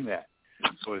explain that.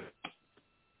 So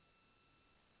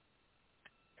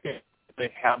they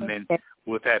happen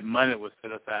with that money was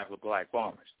set aside for black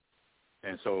farmers,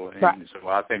 and so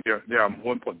I think there are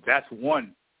more important. That's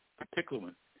one particular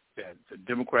one that the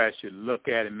Democrats should look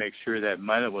at and make sure that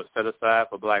money was set aside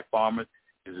for black farmers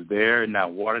is there and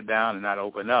not watered down and not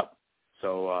opened up.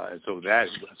 So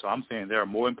I'm saying there are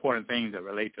more important things that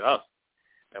relate to us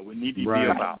that we need to be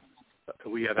about.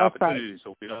 We have opportunities,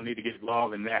 so we don't need to get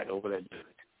involved in that over that.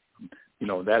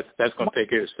 That's going to take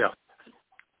care of itself.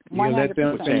 You let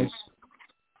them change.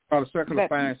 The Circular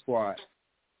Fine Squad.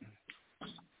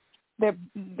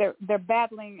 They're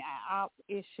battling out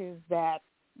issues that,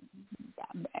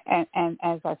 and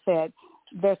as I said,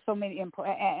 there's so many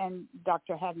and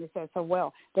Dr. Hadley said so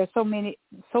well. There's so many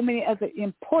other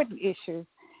important issues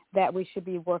that we should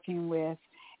be working with,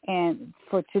 and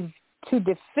to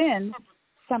defend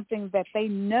something that they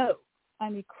know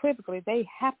unequivocally, they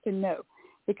have to know,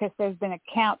 because there's been a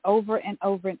count over and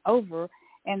over and over,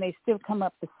 and they still come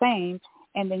up the same.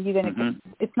 And then you're gonna,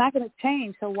 it's not gonna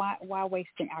change. So why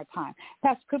wasting our time,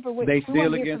 Pastor Cooper? They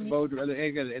still against voting.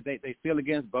 They still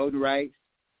against voting rights.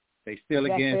 They still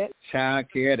against child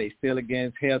care. They still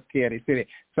against health care. They still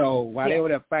so while they were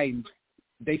there fighting,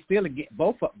 they still against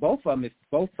both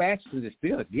factions are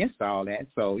still against all that.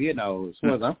 So as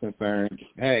far as I'm concerned,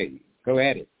 hey, go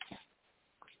at it.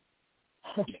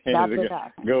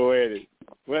 Go at it.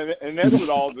 Well, and that's what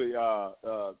all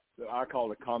the I call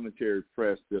the commentary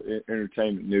press, the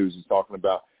entertainment news is talking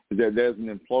about. Is that there's an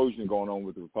implosion going on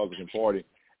with the Republican Party.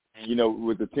 And,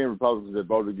 with the 10 Republicans that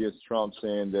voted against Trump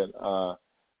saying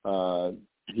that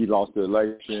he lost the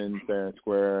election fair and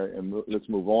square, and let's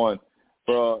move on.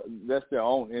 But that's their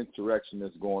own insurrection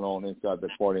that's going on inside the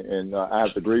party, and I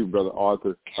have to agree with Brother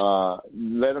Arthur.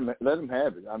 Let them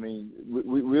have it. I mean,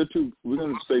 we're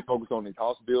going to stay focused on these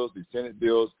House bills, these Senate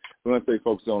bills. We're going to stay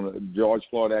focused on the George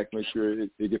Floyd Act, make sure it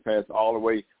gets passed all the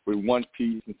way with one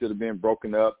piece instead of being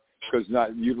broken up, because it's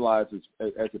not utilized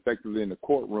as effectively in the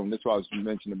courtroom. That's why I was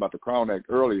mentioning about the Crown Act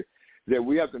earlier, that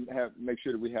we have to make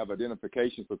sure that we have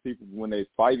identification for people when they're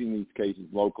fighting these cases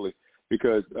locally.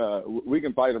 Because we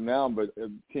can fight them now, but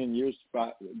 15 years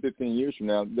from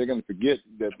now, they're going to forget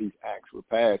that these acts were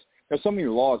passed. There's so many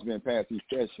laws being passed each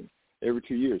session, every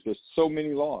 2 years. There's so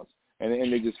many laws,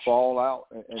 and they just fall out,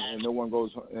 and no one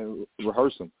goes and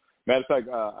rehearse them. Matter of fact,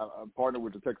 I partnered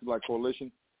with the Texas Black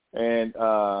Coalition, and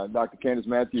Dr. Candace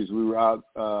Matthews, we were out.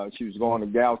 She was going to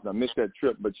Galveston. I missed that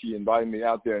trip, but she invited me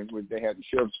out there, and they had the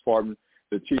Sheriff's Department,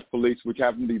 the Chief of Police, which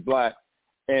happened to be black.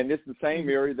 And it's the same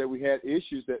area that we had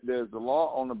issues that there's a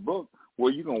law on the book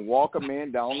where you can walk a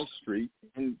man down the street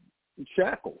and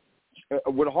shackle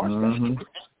with a horse.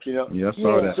 Yes,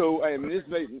 So I mean, this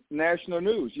made national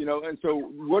news, and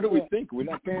so what do we think? We're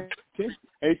not paying attention.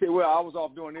 And they say, well, I was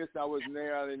off doing this, I wasn't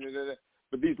there,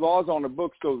 but these laws on the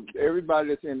book, so everybody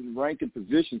that's in ranking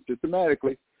positions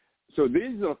systematically. So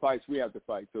these are the fights we have to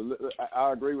fight. So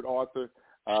I agree with Arthur.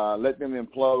 Let them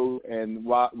implode, and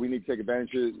we need to take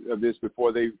advantage of this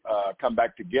before they come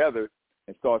back together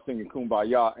and start singing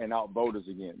Kumbaya and outvote us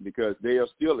again, because they are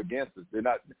still against us. They're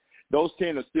not; those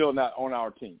 10 are still not on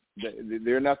our team.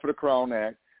 They're not for the Crown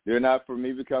Act. They're not for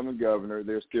me becoming governor.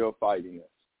 They're still fighting us.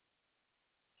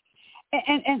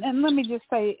 And let me just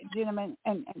say, gentlemen,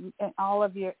 and all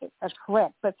of you are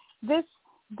correct, but this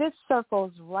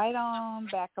circles right on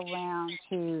back around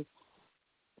to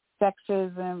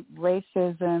sexism,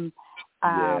 racism,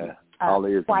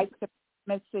 white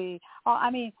supremacy.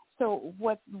 So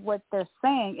what they're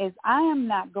saying is, I am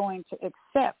not going to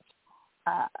accept.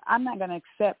 I'm not going to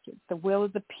accept the will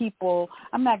of the people.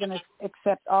 I'm not going to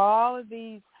accept all of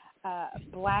these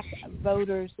black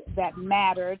voters that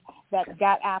mattered, that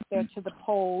got out there to the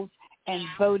polls and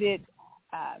voted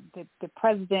the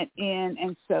president in,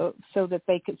 and so that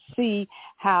they could see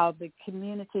how the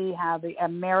community, how the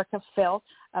America felt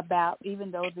about,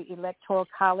 even though the Electoral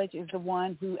College is the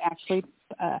one who actually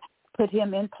put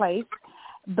him in place.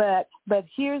 But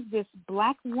here's this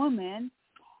black woman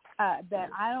that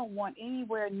I don't want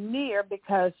anywhere near,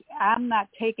 because I'm not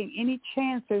taking any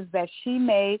chances that she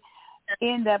may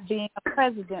end up being a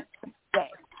president someday.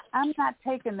 I'm not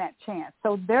taking that chance.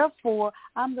 So therefore,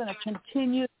 I'm going to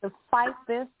continue to fight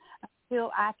this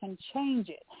until I can change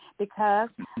it, because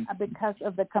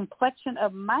of the complexion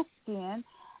of my skin.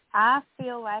 I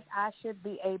feel like I should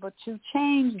be able to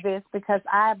change this, because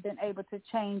I've been able to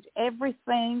change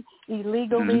everything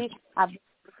illegally. I've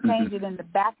changed it in the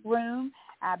back room.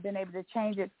 I've been able to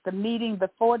change it the meeting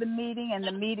before the meeting and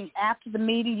the meeting after the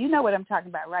meeting. You know what I'm talking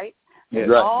about, right? Yes,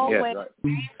 always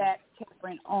that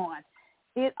carrying on.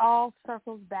 It all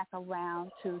circles back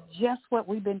around to just what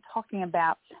we've been talking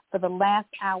about for the last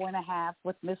hour and a half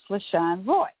with Miss LaShawn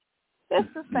Roy.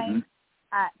 It's the same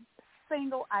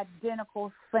single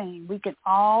identical thing. We can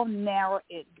all narrow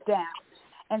it down.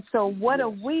 And so what are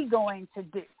we going to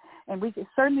do? And we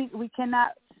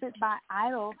cannot sit by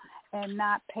idle and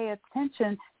not pay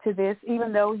attention to this,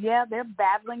 even though, they're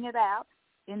battling it out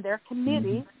in their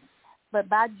committee. But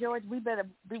by George, we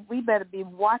better be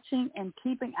watching and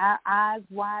keeping our eyes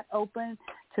wide open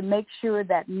to make sure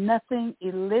that nothing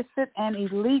illicit and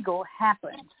illegal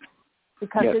happens,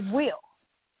 because it will.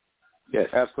 Yes,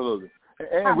 absolutely.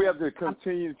 And we have to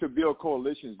continue to build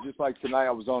coalitions. Just like tonight,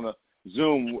 I was on a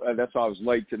Zoom. That's why I was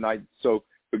late tonight. So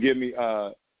forgive me,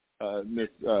 Miss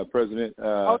President.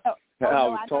 I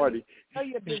was tardy. Oh,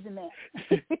 you're a busy man.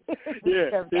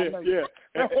 Yeah.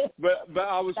 But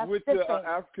I was with the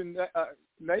African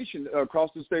nation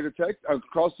across the state of Texas,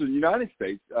 across the United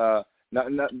States,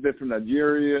 not from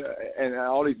Nigeria and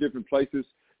all these different places,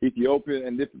 Ethiopia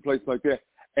and different places like that.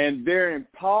 And they're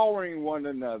empowering one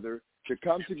another to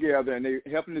come together, and they're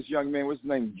helping this young man, what's his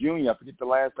name, Junior, I forget the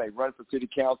last name, running for city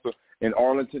council in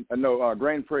Arlington,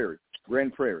 Grand Prairie.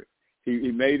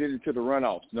 He made it into the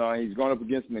runoffs. Now he's gone up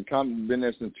against an incumbent, been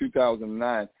there since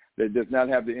 2009, that does not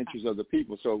have the interests of the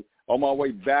people. So on my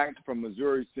way back from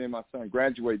Missouri, seeing my son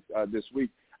graduate this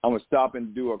week, I'm gonna stop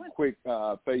and do a quick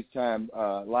FaceTime,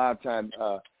 live time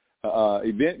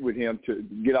event with him to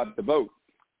get out the vote.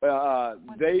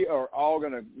 They are all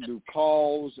gonna do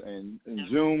calls and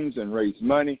Zooms and raise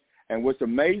money. And what's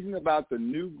amazing about the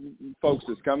new folks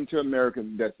that's coming to America,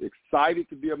 that's excited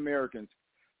to be Americans,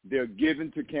 they're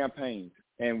given to campaigns.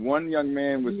 And one young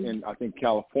man was in, I think,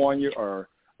 California or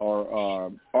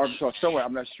Arkansas, somewhere.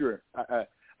 I'm not sure. I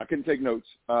couldn't take notes.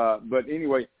 But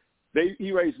anyway,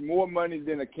 he raised more money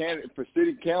than a candidate for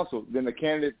city council than a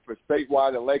candidate for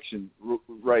statewide election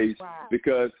raised,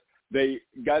 because they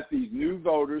got these new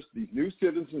voters, these new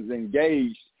citizens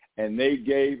engaged, and they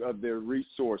gave of their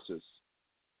resources.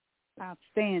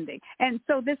 Outstanding. And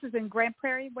so this is in Grand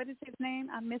Prairie. What is his name?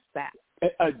 I missed that.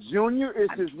 Junior is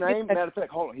his name. Matter of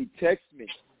fact, hold on. He texted me.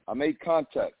 I made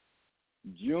contact.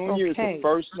 Junior is his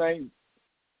first name.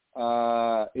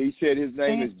 He said his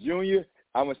name is Junior.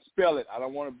 I'm going to spell it. I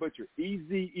don't want to butcher.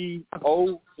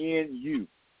 Ezeonu.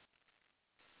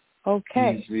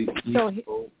 Okay.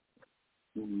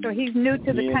 So he's new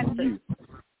to the country.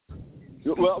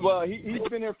 Well, he's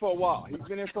been here for a while.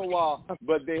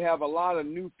 But they have a lot of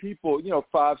new people,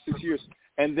 5, 6 years,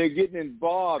 and they're getting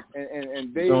involved,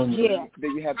 and they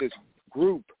have this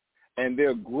group, and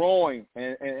they're growing,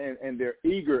 and they're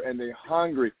eager, and they're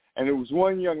hungry. And there was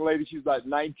one young lady, she's like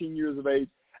 19 years of age,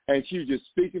 and she was just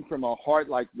speaking from her heart,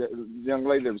 like the young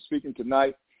lady that was speaking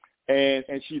tonight,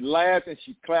 and she laughed and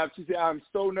she clapped. She said, "I'm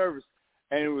so nervous,"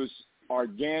 and it was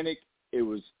organic, it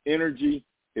was energy.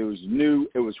 It was new,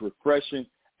 it was refreshing,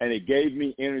 and it gave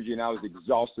me energy, and I was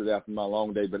exhausted after my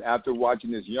long day. But after watching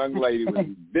this young lady with a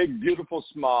big, beautiful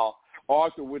smile,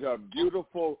 Arthur with her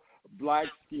beautiful black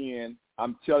skin,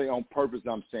 I'm telling you on purpose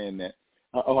I'm saying that,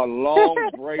 her long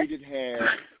braided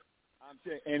hair,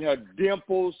 and her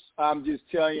dimples, I'm just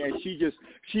telling you, and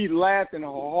she laughed and her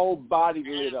whole body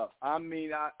lit up. I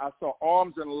mean, I saw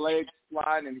arms and legs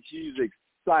flying, and she's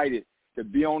excited to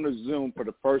be on the Zoom for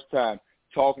the first time,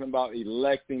 talking about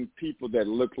electing people that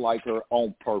look like her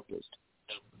on purpose.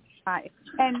 Right.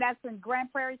 And that's in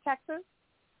Grand Prairie, Texas?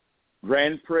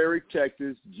 Grand Prairie,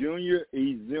 Texas, Junior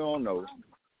Ezeonu.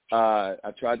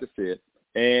 I tried to say it.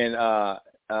 And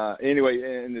anyway,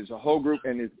 and there's a whole group,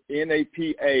 and it's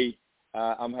NAPA.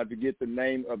 I'm going to have to get the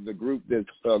name of the group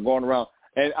that's going around.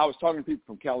 And I was talking to people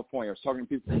from California. I was talking to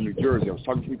people from New Jersey. I was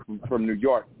talking to people from New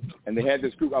York. And they had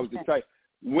this group. I was excited.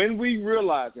 When we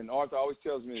realize, and Arthur always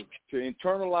tells me to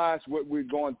internalize what we're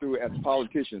going through as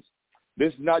politicians,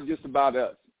 this is not just about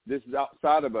us. This is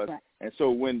outside of us. Right. And so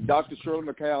when Dr. Shirley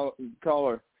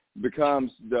McKellar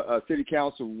becomes the city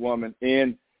councilwoman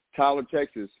in Tyler,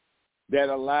 Texas, that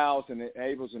allows and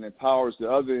enables and empowers the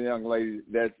other young lady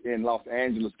that's in Los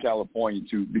Angeles, California,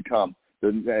 to become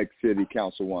the next city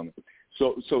councilwoman.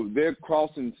 So they're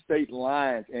crossing state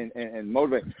lines and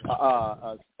motivating.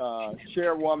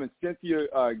 Chairwoman Cynthia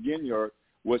Guillory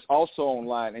was also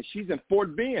online, and she's in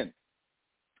Fort Bend,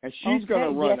 and she's going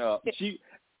to run up.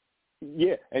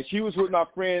 And she was with my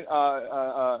friend,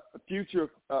 future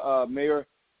Mayor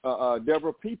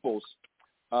Deborah Peoples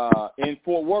in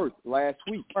Fort Worth last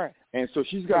week, and so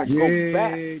she's going to go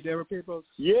back. Deborah Peoples.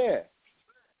 Yeah,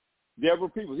 Deborah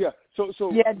Peoples. Yeah.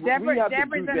 So Deborah's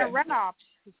in a runoff.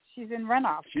 She's in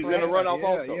runoff. She's in a runoff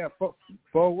also. Yeah,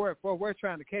 Fort Worth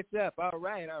trying to catch up. All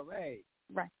right.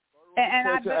 Right. And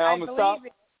I believe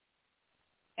it.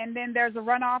 And then there's a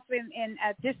runoff in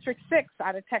District 6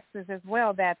 out of Texas as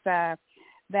well. That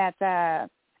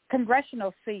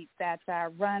congressional seat that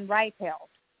Ron Wright held.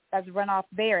 There's a runoff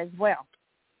there as well.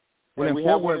 Well, in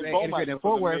Fort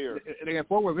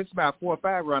Worth, it's about 4 or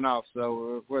 5 runoffs.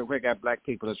 So we got black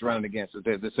people that's running against us.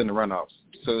 That's in the runoffs.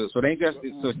 So they just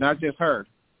so it's not just her.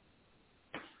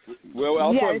 Well,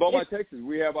 also in Beaumont, Texas,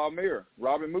 we have our mayor,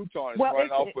 Robin Mouton, is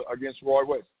running off against Roy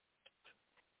West.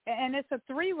 And it's a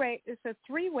three-way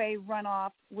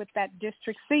runoff with that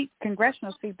district seat,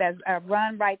 congressional seat. That's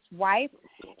Ron Wright's wife,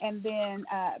 and then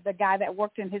the guy that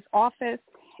worked in his office,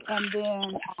 and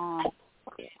then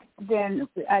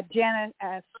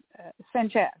Jana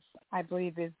Sanchez, I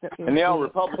believe, is and they are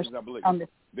Republicans, I believe.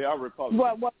 They are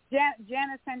Republicans. Well,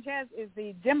 Jana Sanchez is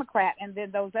the Democrat, and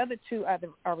then those other two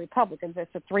are Republicans.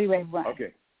 It's a three-way run.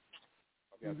 Okay.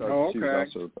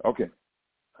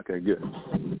 Okay, good.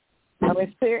 So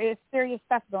it's serious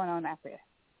stuff going on out there.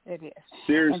 It is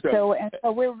serious stuff.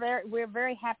 So we're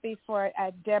very happy for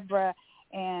Deborah,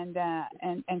 and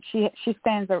she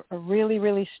stands a really,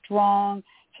 really strong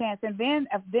chance. And then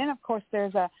of course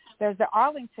there's the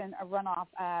Arlington runoff.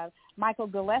 Michael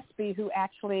Gillespie, who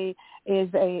actually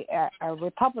is a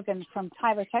Republican from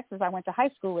Tyler, Texas. I went to high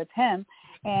school with him,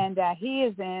 and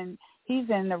he's in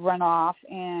the runoff.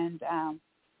 And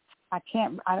I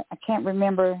can't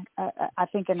remember. I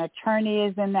think an attorney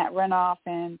is in that runoff,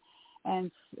 and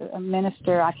a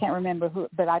minister. I can't remember who,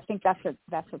 but I think that's a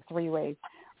three-way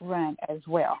run as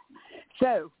well.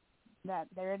 So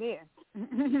there it is.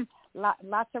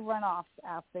 Lots of runoffs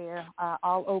out there,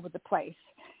 all over the place.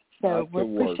 So we're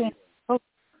pushing.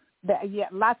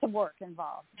 Lots of work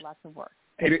involved. Lots of work.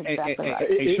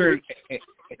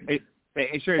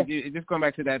 Sure. Just going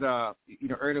back to that,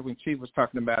 earlier when Chief was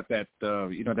talking about that,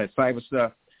 that cyber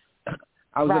stuff.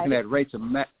 I was looking at Rachel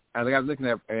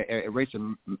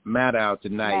Rachel Maddow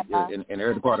tonight in the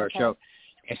early part of our show,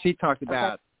 and she talked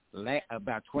about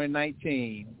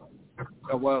 2019,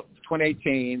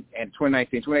 2018 and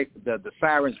 2019. The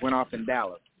sirens went off in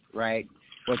Dallas, right?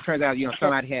 Well, it turns out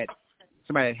somebody had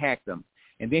hacked them,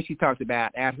 and then she talked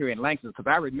about out here in Langston, because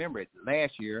I remember it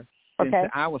last year. Into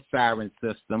our siren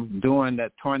system during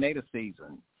the tornado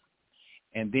season.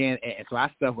 And so our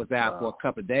stuff was out for a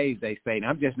couple of days, they say. And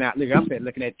I'm just now, I'm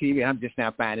looking at TV, I'm just now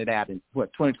finding it out in,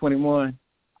 2021?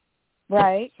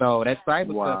 Right. So that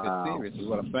cyber stuff is serious, is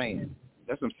what I'm saying.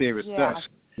 That's some serious stuff.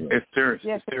 It's serious.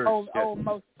 Yes, it's serious.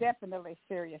 Most definitely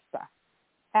serious stuff.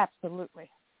 Absolutely.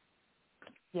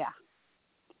 Yeah.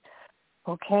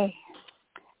 Okay.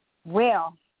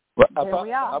 Well,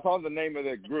 I found the name of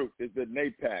that group. It's the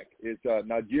NAPAC. It's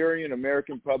Nigerian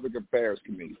American Public Affairs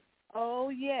Committee. Oh,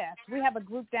 yes. We have a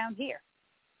group down here.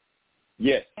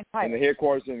 Yes. And the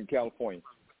headquarters in California.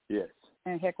 Yes.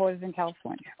 And headquarters in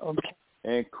California. Okay.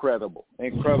 Incredible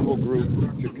group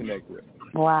to connect with.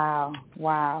 Wow.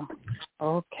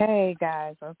 Okay,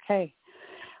 guys. Okay.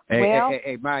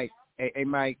 Hey, Mike.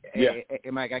 Mike. Yeah. Hey,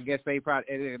 Mike. I guess they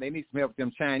need some help with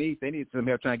them Chinese. They need some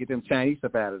help trying to get them Chinese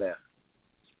stuff out of there.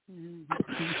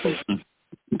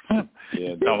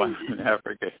 Yeah, no, in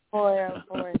Africa. Boy.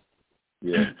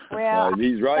 Yeah. Well,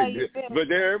 he's right, but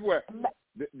they're everywhere.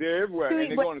 They're everywhere,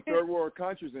 and they're going to third world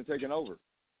countries and taking over.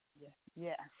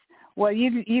 Yes. Well,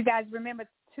 you guys remember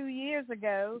 2 years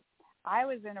ago, I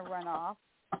was in a runoff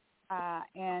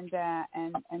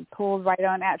and pulled right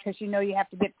on out because you have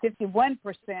to get 51%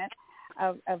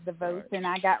 of the votes, and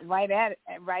I got right at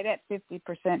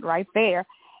 50% right there.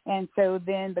 And so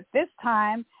then, but this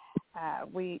time,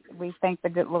 we thank the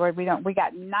good Lord. We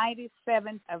got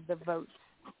 97 of the votes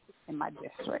in my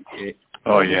district.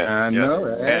 Oh yeah, I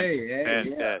know.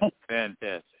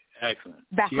 Fantastic, excellent.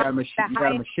 You got a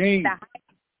machine.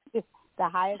 The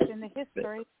highest in the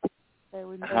history.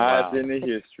 So highest in the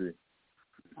history.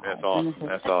 That's awesome.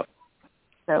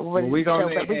 So we're gonna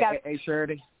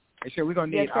Shirley, we're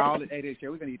gonna need all the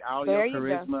we're gonna need all your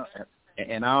charisma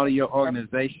and all of your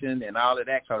organization and all of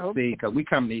that, because we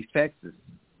come to East Texas.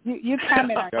 You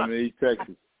come in. Come to East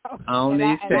Texas. On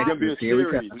East Texas. It's gonna be a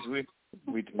series.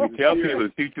 We tell people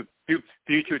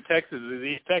future Texas is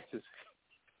East Texas.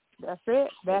 That's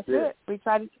it. We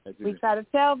try to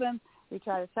tell them.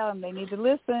 They need to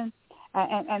listen.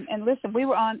 And listen, we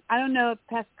were on. I don't know if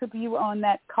Pastor Cooper, you were on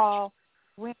that call.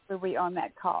 When were we on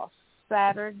that call?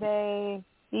 Saturday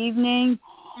evening,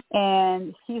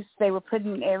 and they were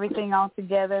putting everything all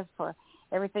together for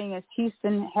everything is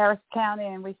Houston, Harris County,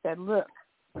 and we said, look,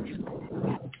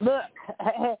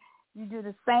 you do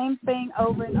the same thing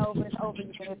over and over and over,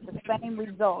 you get the same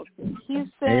results.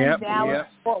 Houston, Dallas,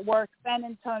 Fort Worth, San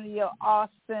Antonio,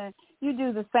 Austin, you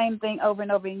do the same thing over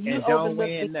and over, and you overlook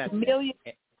the million.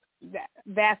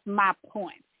 That's my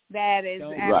point. That is,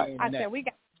 I said we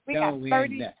got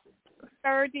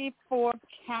 34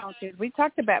 counties. We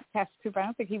talked about Pastor Cooper. I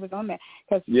don't think he was on there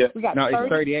because we got it's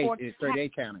 38. It's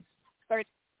 38 counties.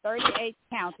 38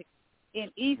 counties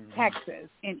in East Texas.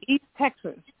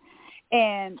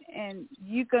 And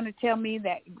you're going to tell me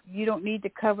that you don't need to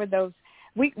cover those?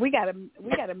 We got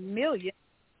a million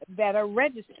that are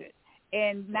registered,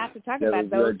 and not to talk about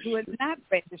those who are not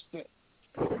registered.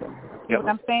 You know what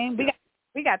I'm saying?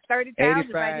 We got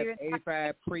 30,000 right here.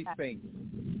 85 precincts.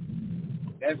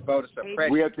 That's voter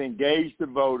suppression. We have to engage the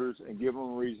voters and give them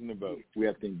a reason to vote. We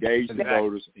have to engage the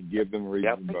voters and give them a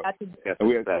reason to vote.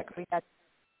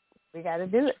 We got to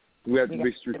do it. We have to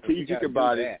be strategic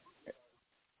about it,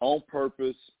 on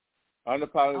purpose,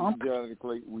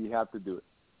 unapologetically. We have to do it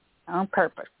on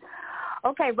purpose.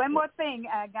 Okay, one more thing,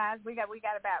 guys. We got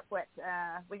about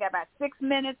we got about 6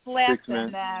 minutes left, 6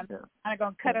 minutes. And I'm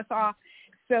going to cut us off.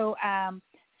 So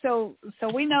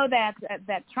we know that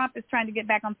Trump is trying to get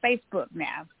back on Facebook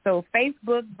now. So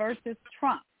Facebook versus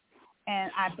Trump,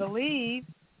 and I believe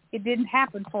it didn't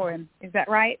happen for him. Is that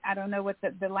right? I don't know what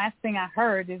the last thing I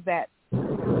heard is that he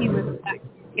was not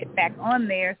get back on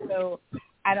there. So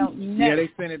I don't know. Yeah, they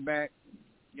sent it back.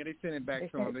 Yeah, they sent it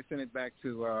back to him. They sent it back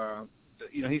to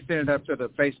he sent it up to the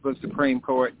Facebook Supreme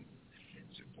Court.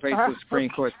 Facebook Supreme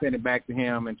Court sent it back to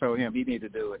him and told him he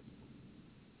needed to do it.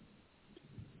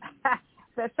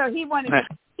 So he wanted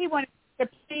the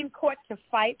Supreme Court to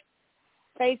fight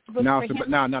Facebook. No, for him?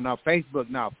 no,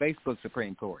 Facebook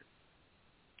Supreme Court.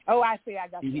 Oh, I see. I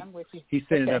got you. I'm with you. He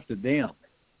sent it up to them.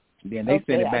 Then they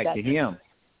sent it back to him.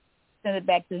 Send it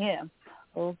back to him.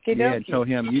 Okay. Yeah, and told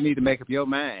him you need to make up your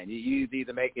mind. You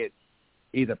either make it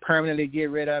either permanently get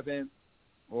rid of him,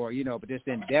 or but this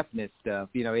indefinite stuff.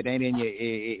 It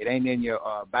ain't in your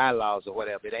bylaws or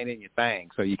whatever. It ain't in your thing,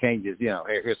 so you can't just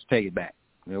here's to take it back.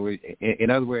 In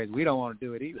other words, we don't want to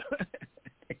do it either.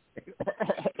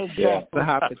 Exactly. It's a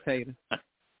hot potato.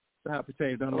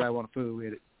 Don't nobody want to fool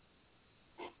with it.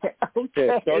 Okay.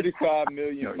 Yeah, 35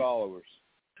 million followers.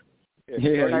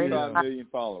 Yeah, 35 million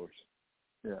followers.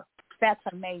 Yeah. That's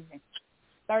amazing.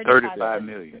 35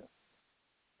 million.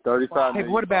 35 million.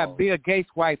 Hey, what about followers. Bill Gates'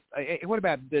 wife? What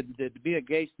about the Bill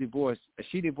Gates divorce?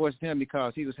 She divorced him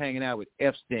because he was hanging out with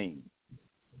Epstein.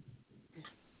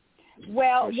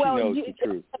 Well, she knows the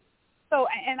truth. So,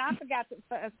 and I forgot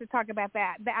to talk about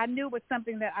that. I knew it was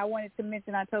something that I wanted to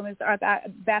mention. I told Mr. Arthur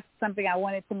that's something I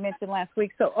wanted to mention last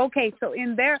week. So, okay, so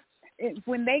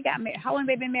when they got married, how long have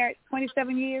they been married?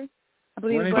 27 years? I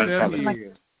believe 27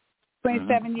 years.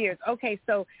 27 years. Okay,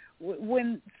 so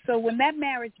when that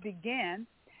marriage began,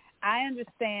 I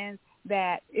understand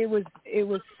that it was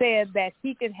said that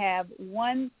he could have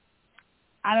one.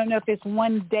 I don't know if it's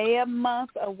one day a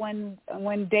month or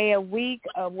one day a week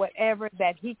or whatever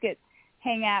that he could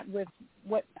hang out with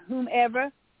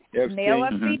whomever, male or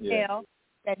female,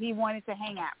 that he wanted to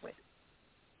hang out with.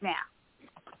 Now,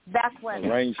 that's what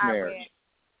arranged marriage. Read.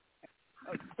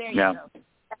 Oh, there you go.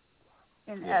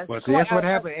 And, well, see, that's what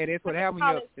happened. And that's what happened.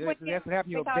 That's what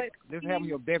happened. This happened in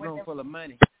your bedroom full of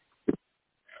money.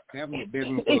 Having your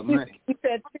bedroom full of money. He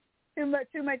said too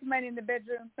much money in the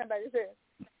bedroom. Somebody said.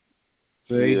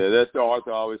 See? Yeah, that's the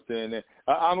Arthur always saying that.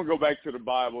 I'm gonna go back to the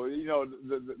Bible.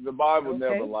 The Bible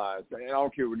never lies, and I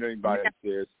don't care what anybody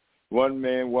says. One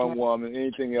man, one woman.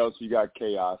 Anything else, you got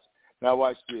chaos. Now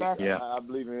watch this. Yeah. I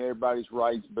believe in everybody's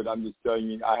rights, but I'm just telling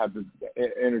you, I have to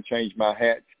interchange my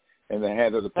hat, and the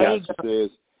hat of the pastor says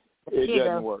it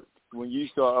doesn't work. When you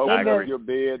start opening up your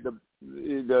bed,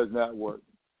 it does not work.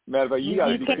 Matter of fact, you got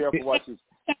to be careful. Watch this.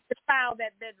 You can't defile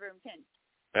that bedroom, can you?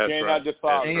 That's cannot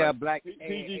defile. Hey, black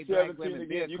PG-17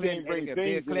 again. You can't bring things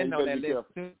in. Clinton on that list.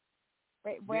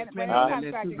 Wait, when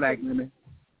black women.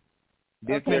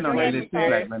 Bill Clinton on that list too,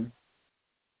 black women.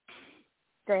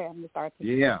 Go ahead, Mr. Arthur.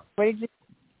 Yeah. What did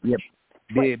you?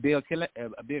 Yep. Bill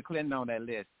Clinton on that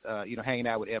list. Hanging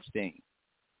out with Epstein.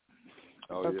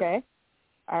 Oh, okay.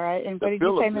 All right. And what did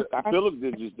you say, Mr. Arthur? Philip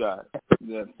did just die.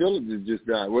 Yeah, Philip did just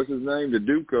die. What's his name? The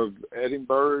Duke of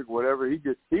Edinburgh, whatever. He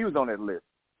was on that list.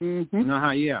 Mm-hmm.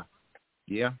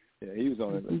 Yeah, he was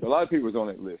on that list. A lot of people was on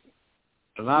that list.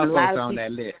 A lot of folks on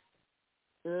that list.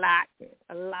 Lots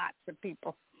of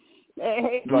people.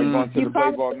 Like going to the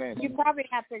Playboy Mansion. You probably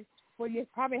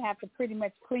have to pretty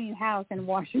much clean house in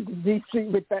Washington D.C.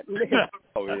 with that list.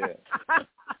 Oh yeah.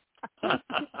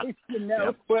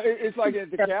 Yeah. Well, it's like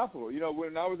at the Capitol.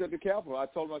 When I was at the Capitol, I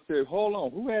told them, I said, hold on,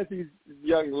 who has these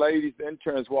young ladies,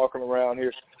 interns walking around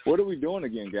here? What are we doing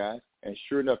again, guys? And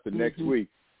sure enough, the next week,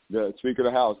 the Speaker of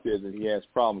the House said that he has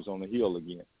problems on the Hill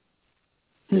again.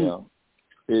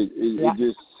 It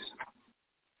just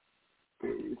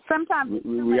sometimes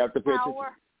we have to pay attention.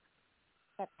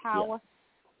 That power,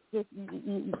 just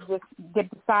get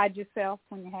beside yourself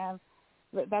when you have.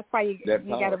 That's why you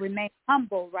got to remain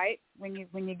humble, right? When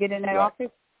you get in that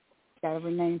office, you got to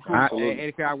remain humble.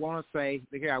 And I want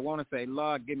to say,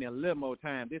 Lord, give me a little more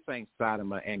time. This ain't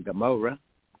Sodom and Gomorrah.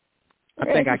 I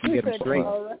think I can get them straight.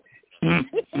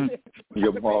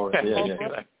 Gomorrah,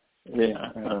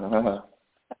 yeah.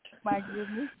 My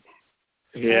goodness.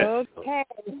 Yeah. Okay.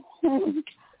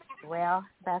 Well,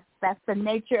 that's the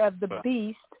nature of the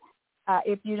beast.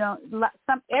 If you don't,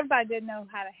 everybody didn't know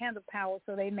how to handle power,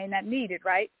 so they may not need it,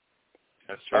 right?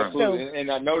 That's true. Absolutely, and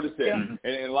I noticed that.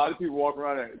 And a lot of people walk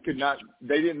around and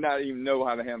they did not even know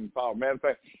how to handle power. Matter of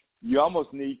fact, you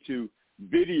almost need to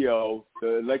video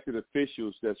the elected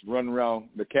officials that's running around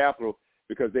the Capitol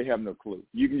because they have no clue.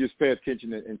 You can just pay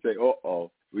attention and say,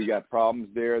 we got problems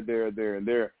there, and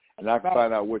there. And I can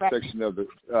find out what section of the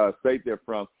state they're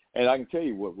from, and I can tell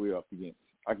you what we're up against.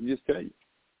 I can just tell you.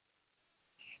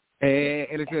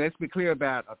 And let's be clear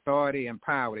about authority and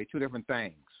power. They're two different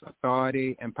things.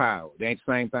 authority, and power. They ain't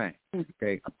the same thing.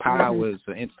 Okay, a power is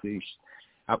an entity.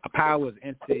 A power is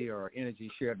entity or energy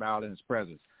shared by all in its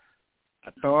presence.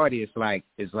 Authority is like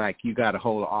you got to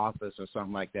hold an office or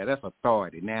something like that. That's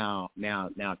authority. Now,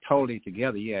 totally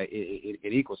together, yeah,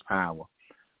 it equals power.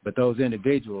 But those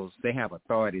individuals, they have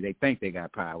authority. They think they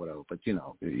got power, though. But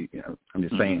I'm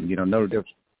just saying, no difference.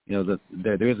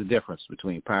 There is a difference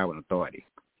between power and authority.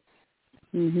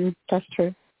 That's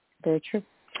true. Very true.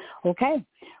 Okay.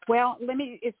 Well,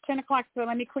 it's 10 o'clock, so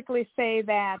let me quickly say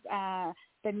that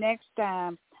the next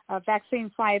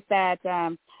vaccine flight that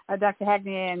Dr.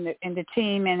 Hagney and the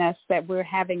team and us that we're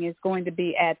having is going to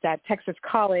be at Texas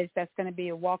College. That's going to be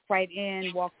a walk right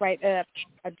in, walk right up,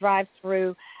 a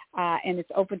drive-through, and it's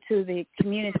open to the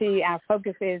community. Our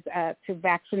focus is to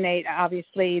vaccinate,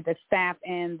 obviously, the staff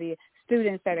and the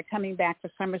students that are coming back for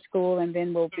summer school, and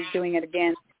then we'll be doing it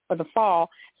again for the fall.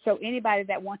 So anybody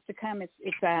that wants to come, it's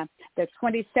the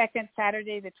 22nd,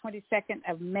 Saturday, the 22nd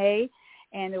of May,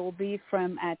 and it will be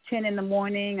from 10 in the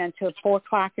morning until 4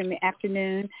 o'clock in the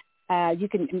afternoon. You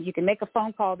can make a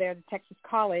phone call there to Texas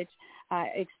College,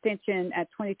 extension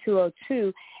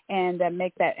 2202, and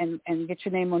make that and get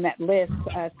your name on that list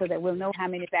so that we'll know how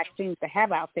many vaccines to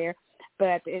have out there.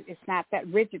 But it's not that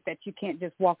rigid that you can't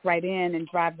just walk right in and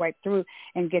drive right through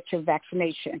and get your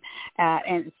vaccination.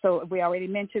 And so we already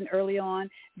mentioned early on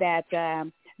that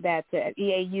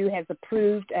EAU has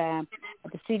approved, the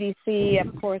CDC,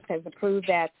 of course, has approved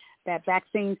that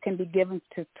vaccines can be given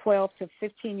to 12 to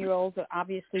 15-year-olds.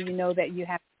 Obviously, you know that you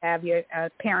have to have your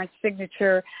parent's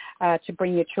signature to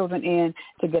bring your children in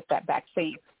to get that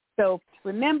vaccine. So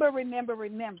remember,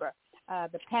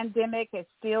 the pandemic, it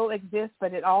still exists,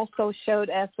 but it also showed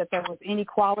us that there was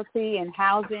inequality in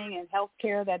housing and health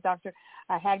care that Dr.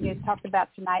 Hagney talked about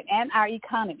tonight, and our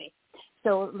economy.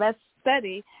 So let's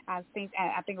study. I think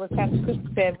it was Pastor Cooper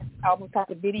said, almost got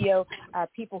the video,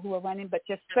 people who are running, but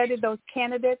just study those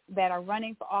candidates that are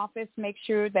running for office. Make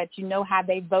sure that you know how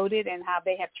they voted and how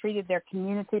they have treated their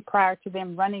community prior to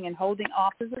them running and holding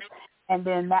offices. And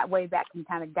then that way that can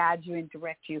kind of guide you and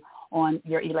direct you on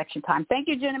your election time. Thank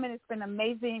you, gentlemen. It's been an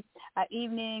amazing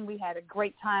evening. We had a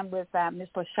great time with Ms.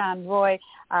 LaShawn Roy,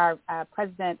 our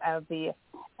president of the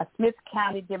Smith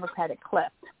County Democratic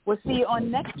Club. We'll see you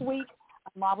on next week.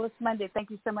 Marvelous Monday. Thank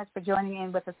you so much for joining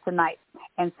in with us tonight.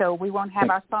 And so we won't have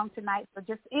our song tonight, so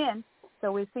just in.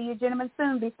 So we'll see you gentlemen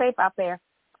soon. Be safe out there.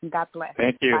 And God bless.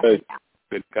 Thank you. Bye.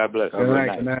 Good. God bless. Good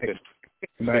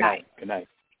night. Good night.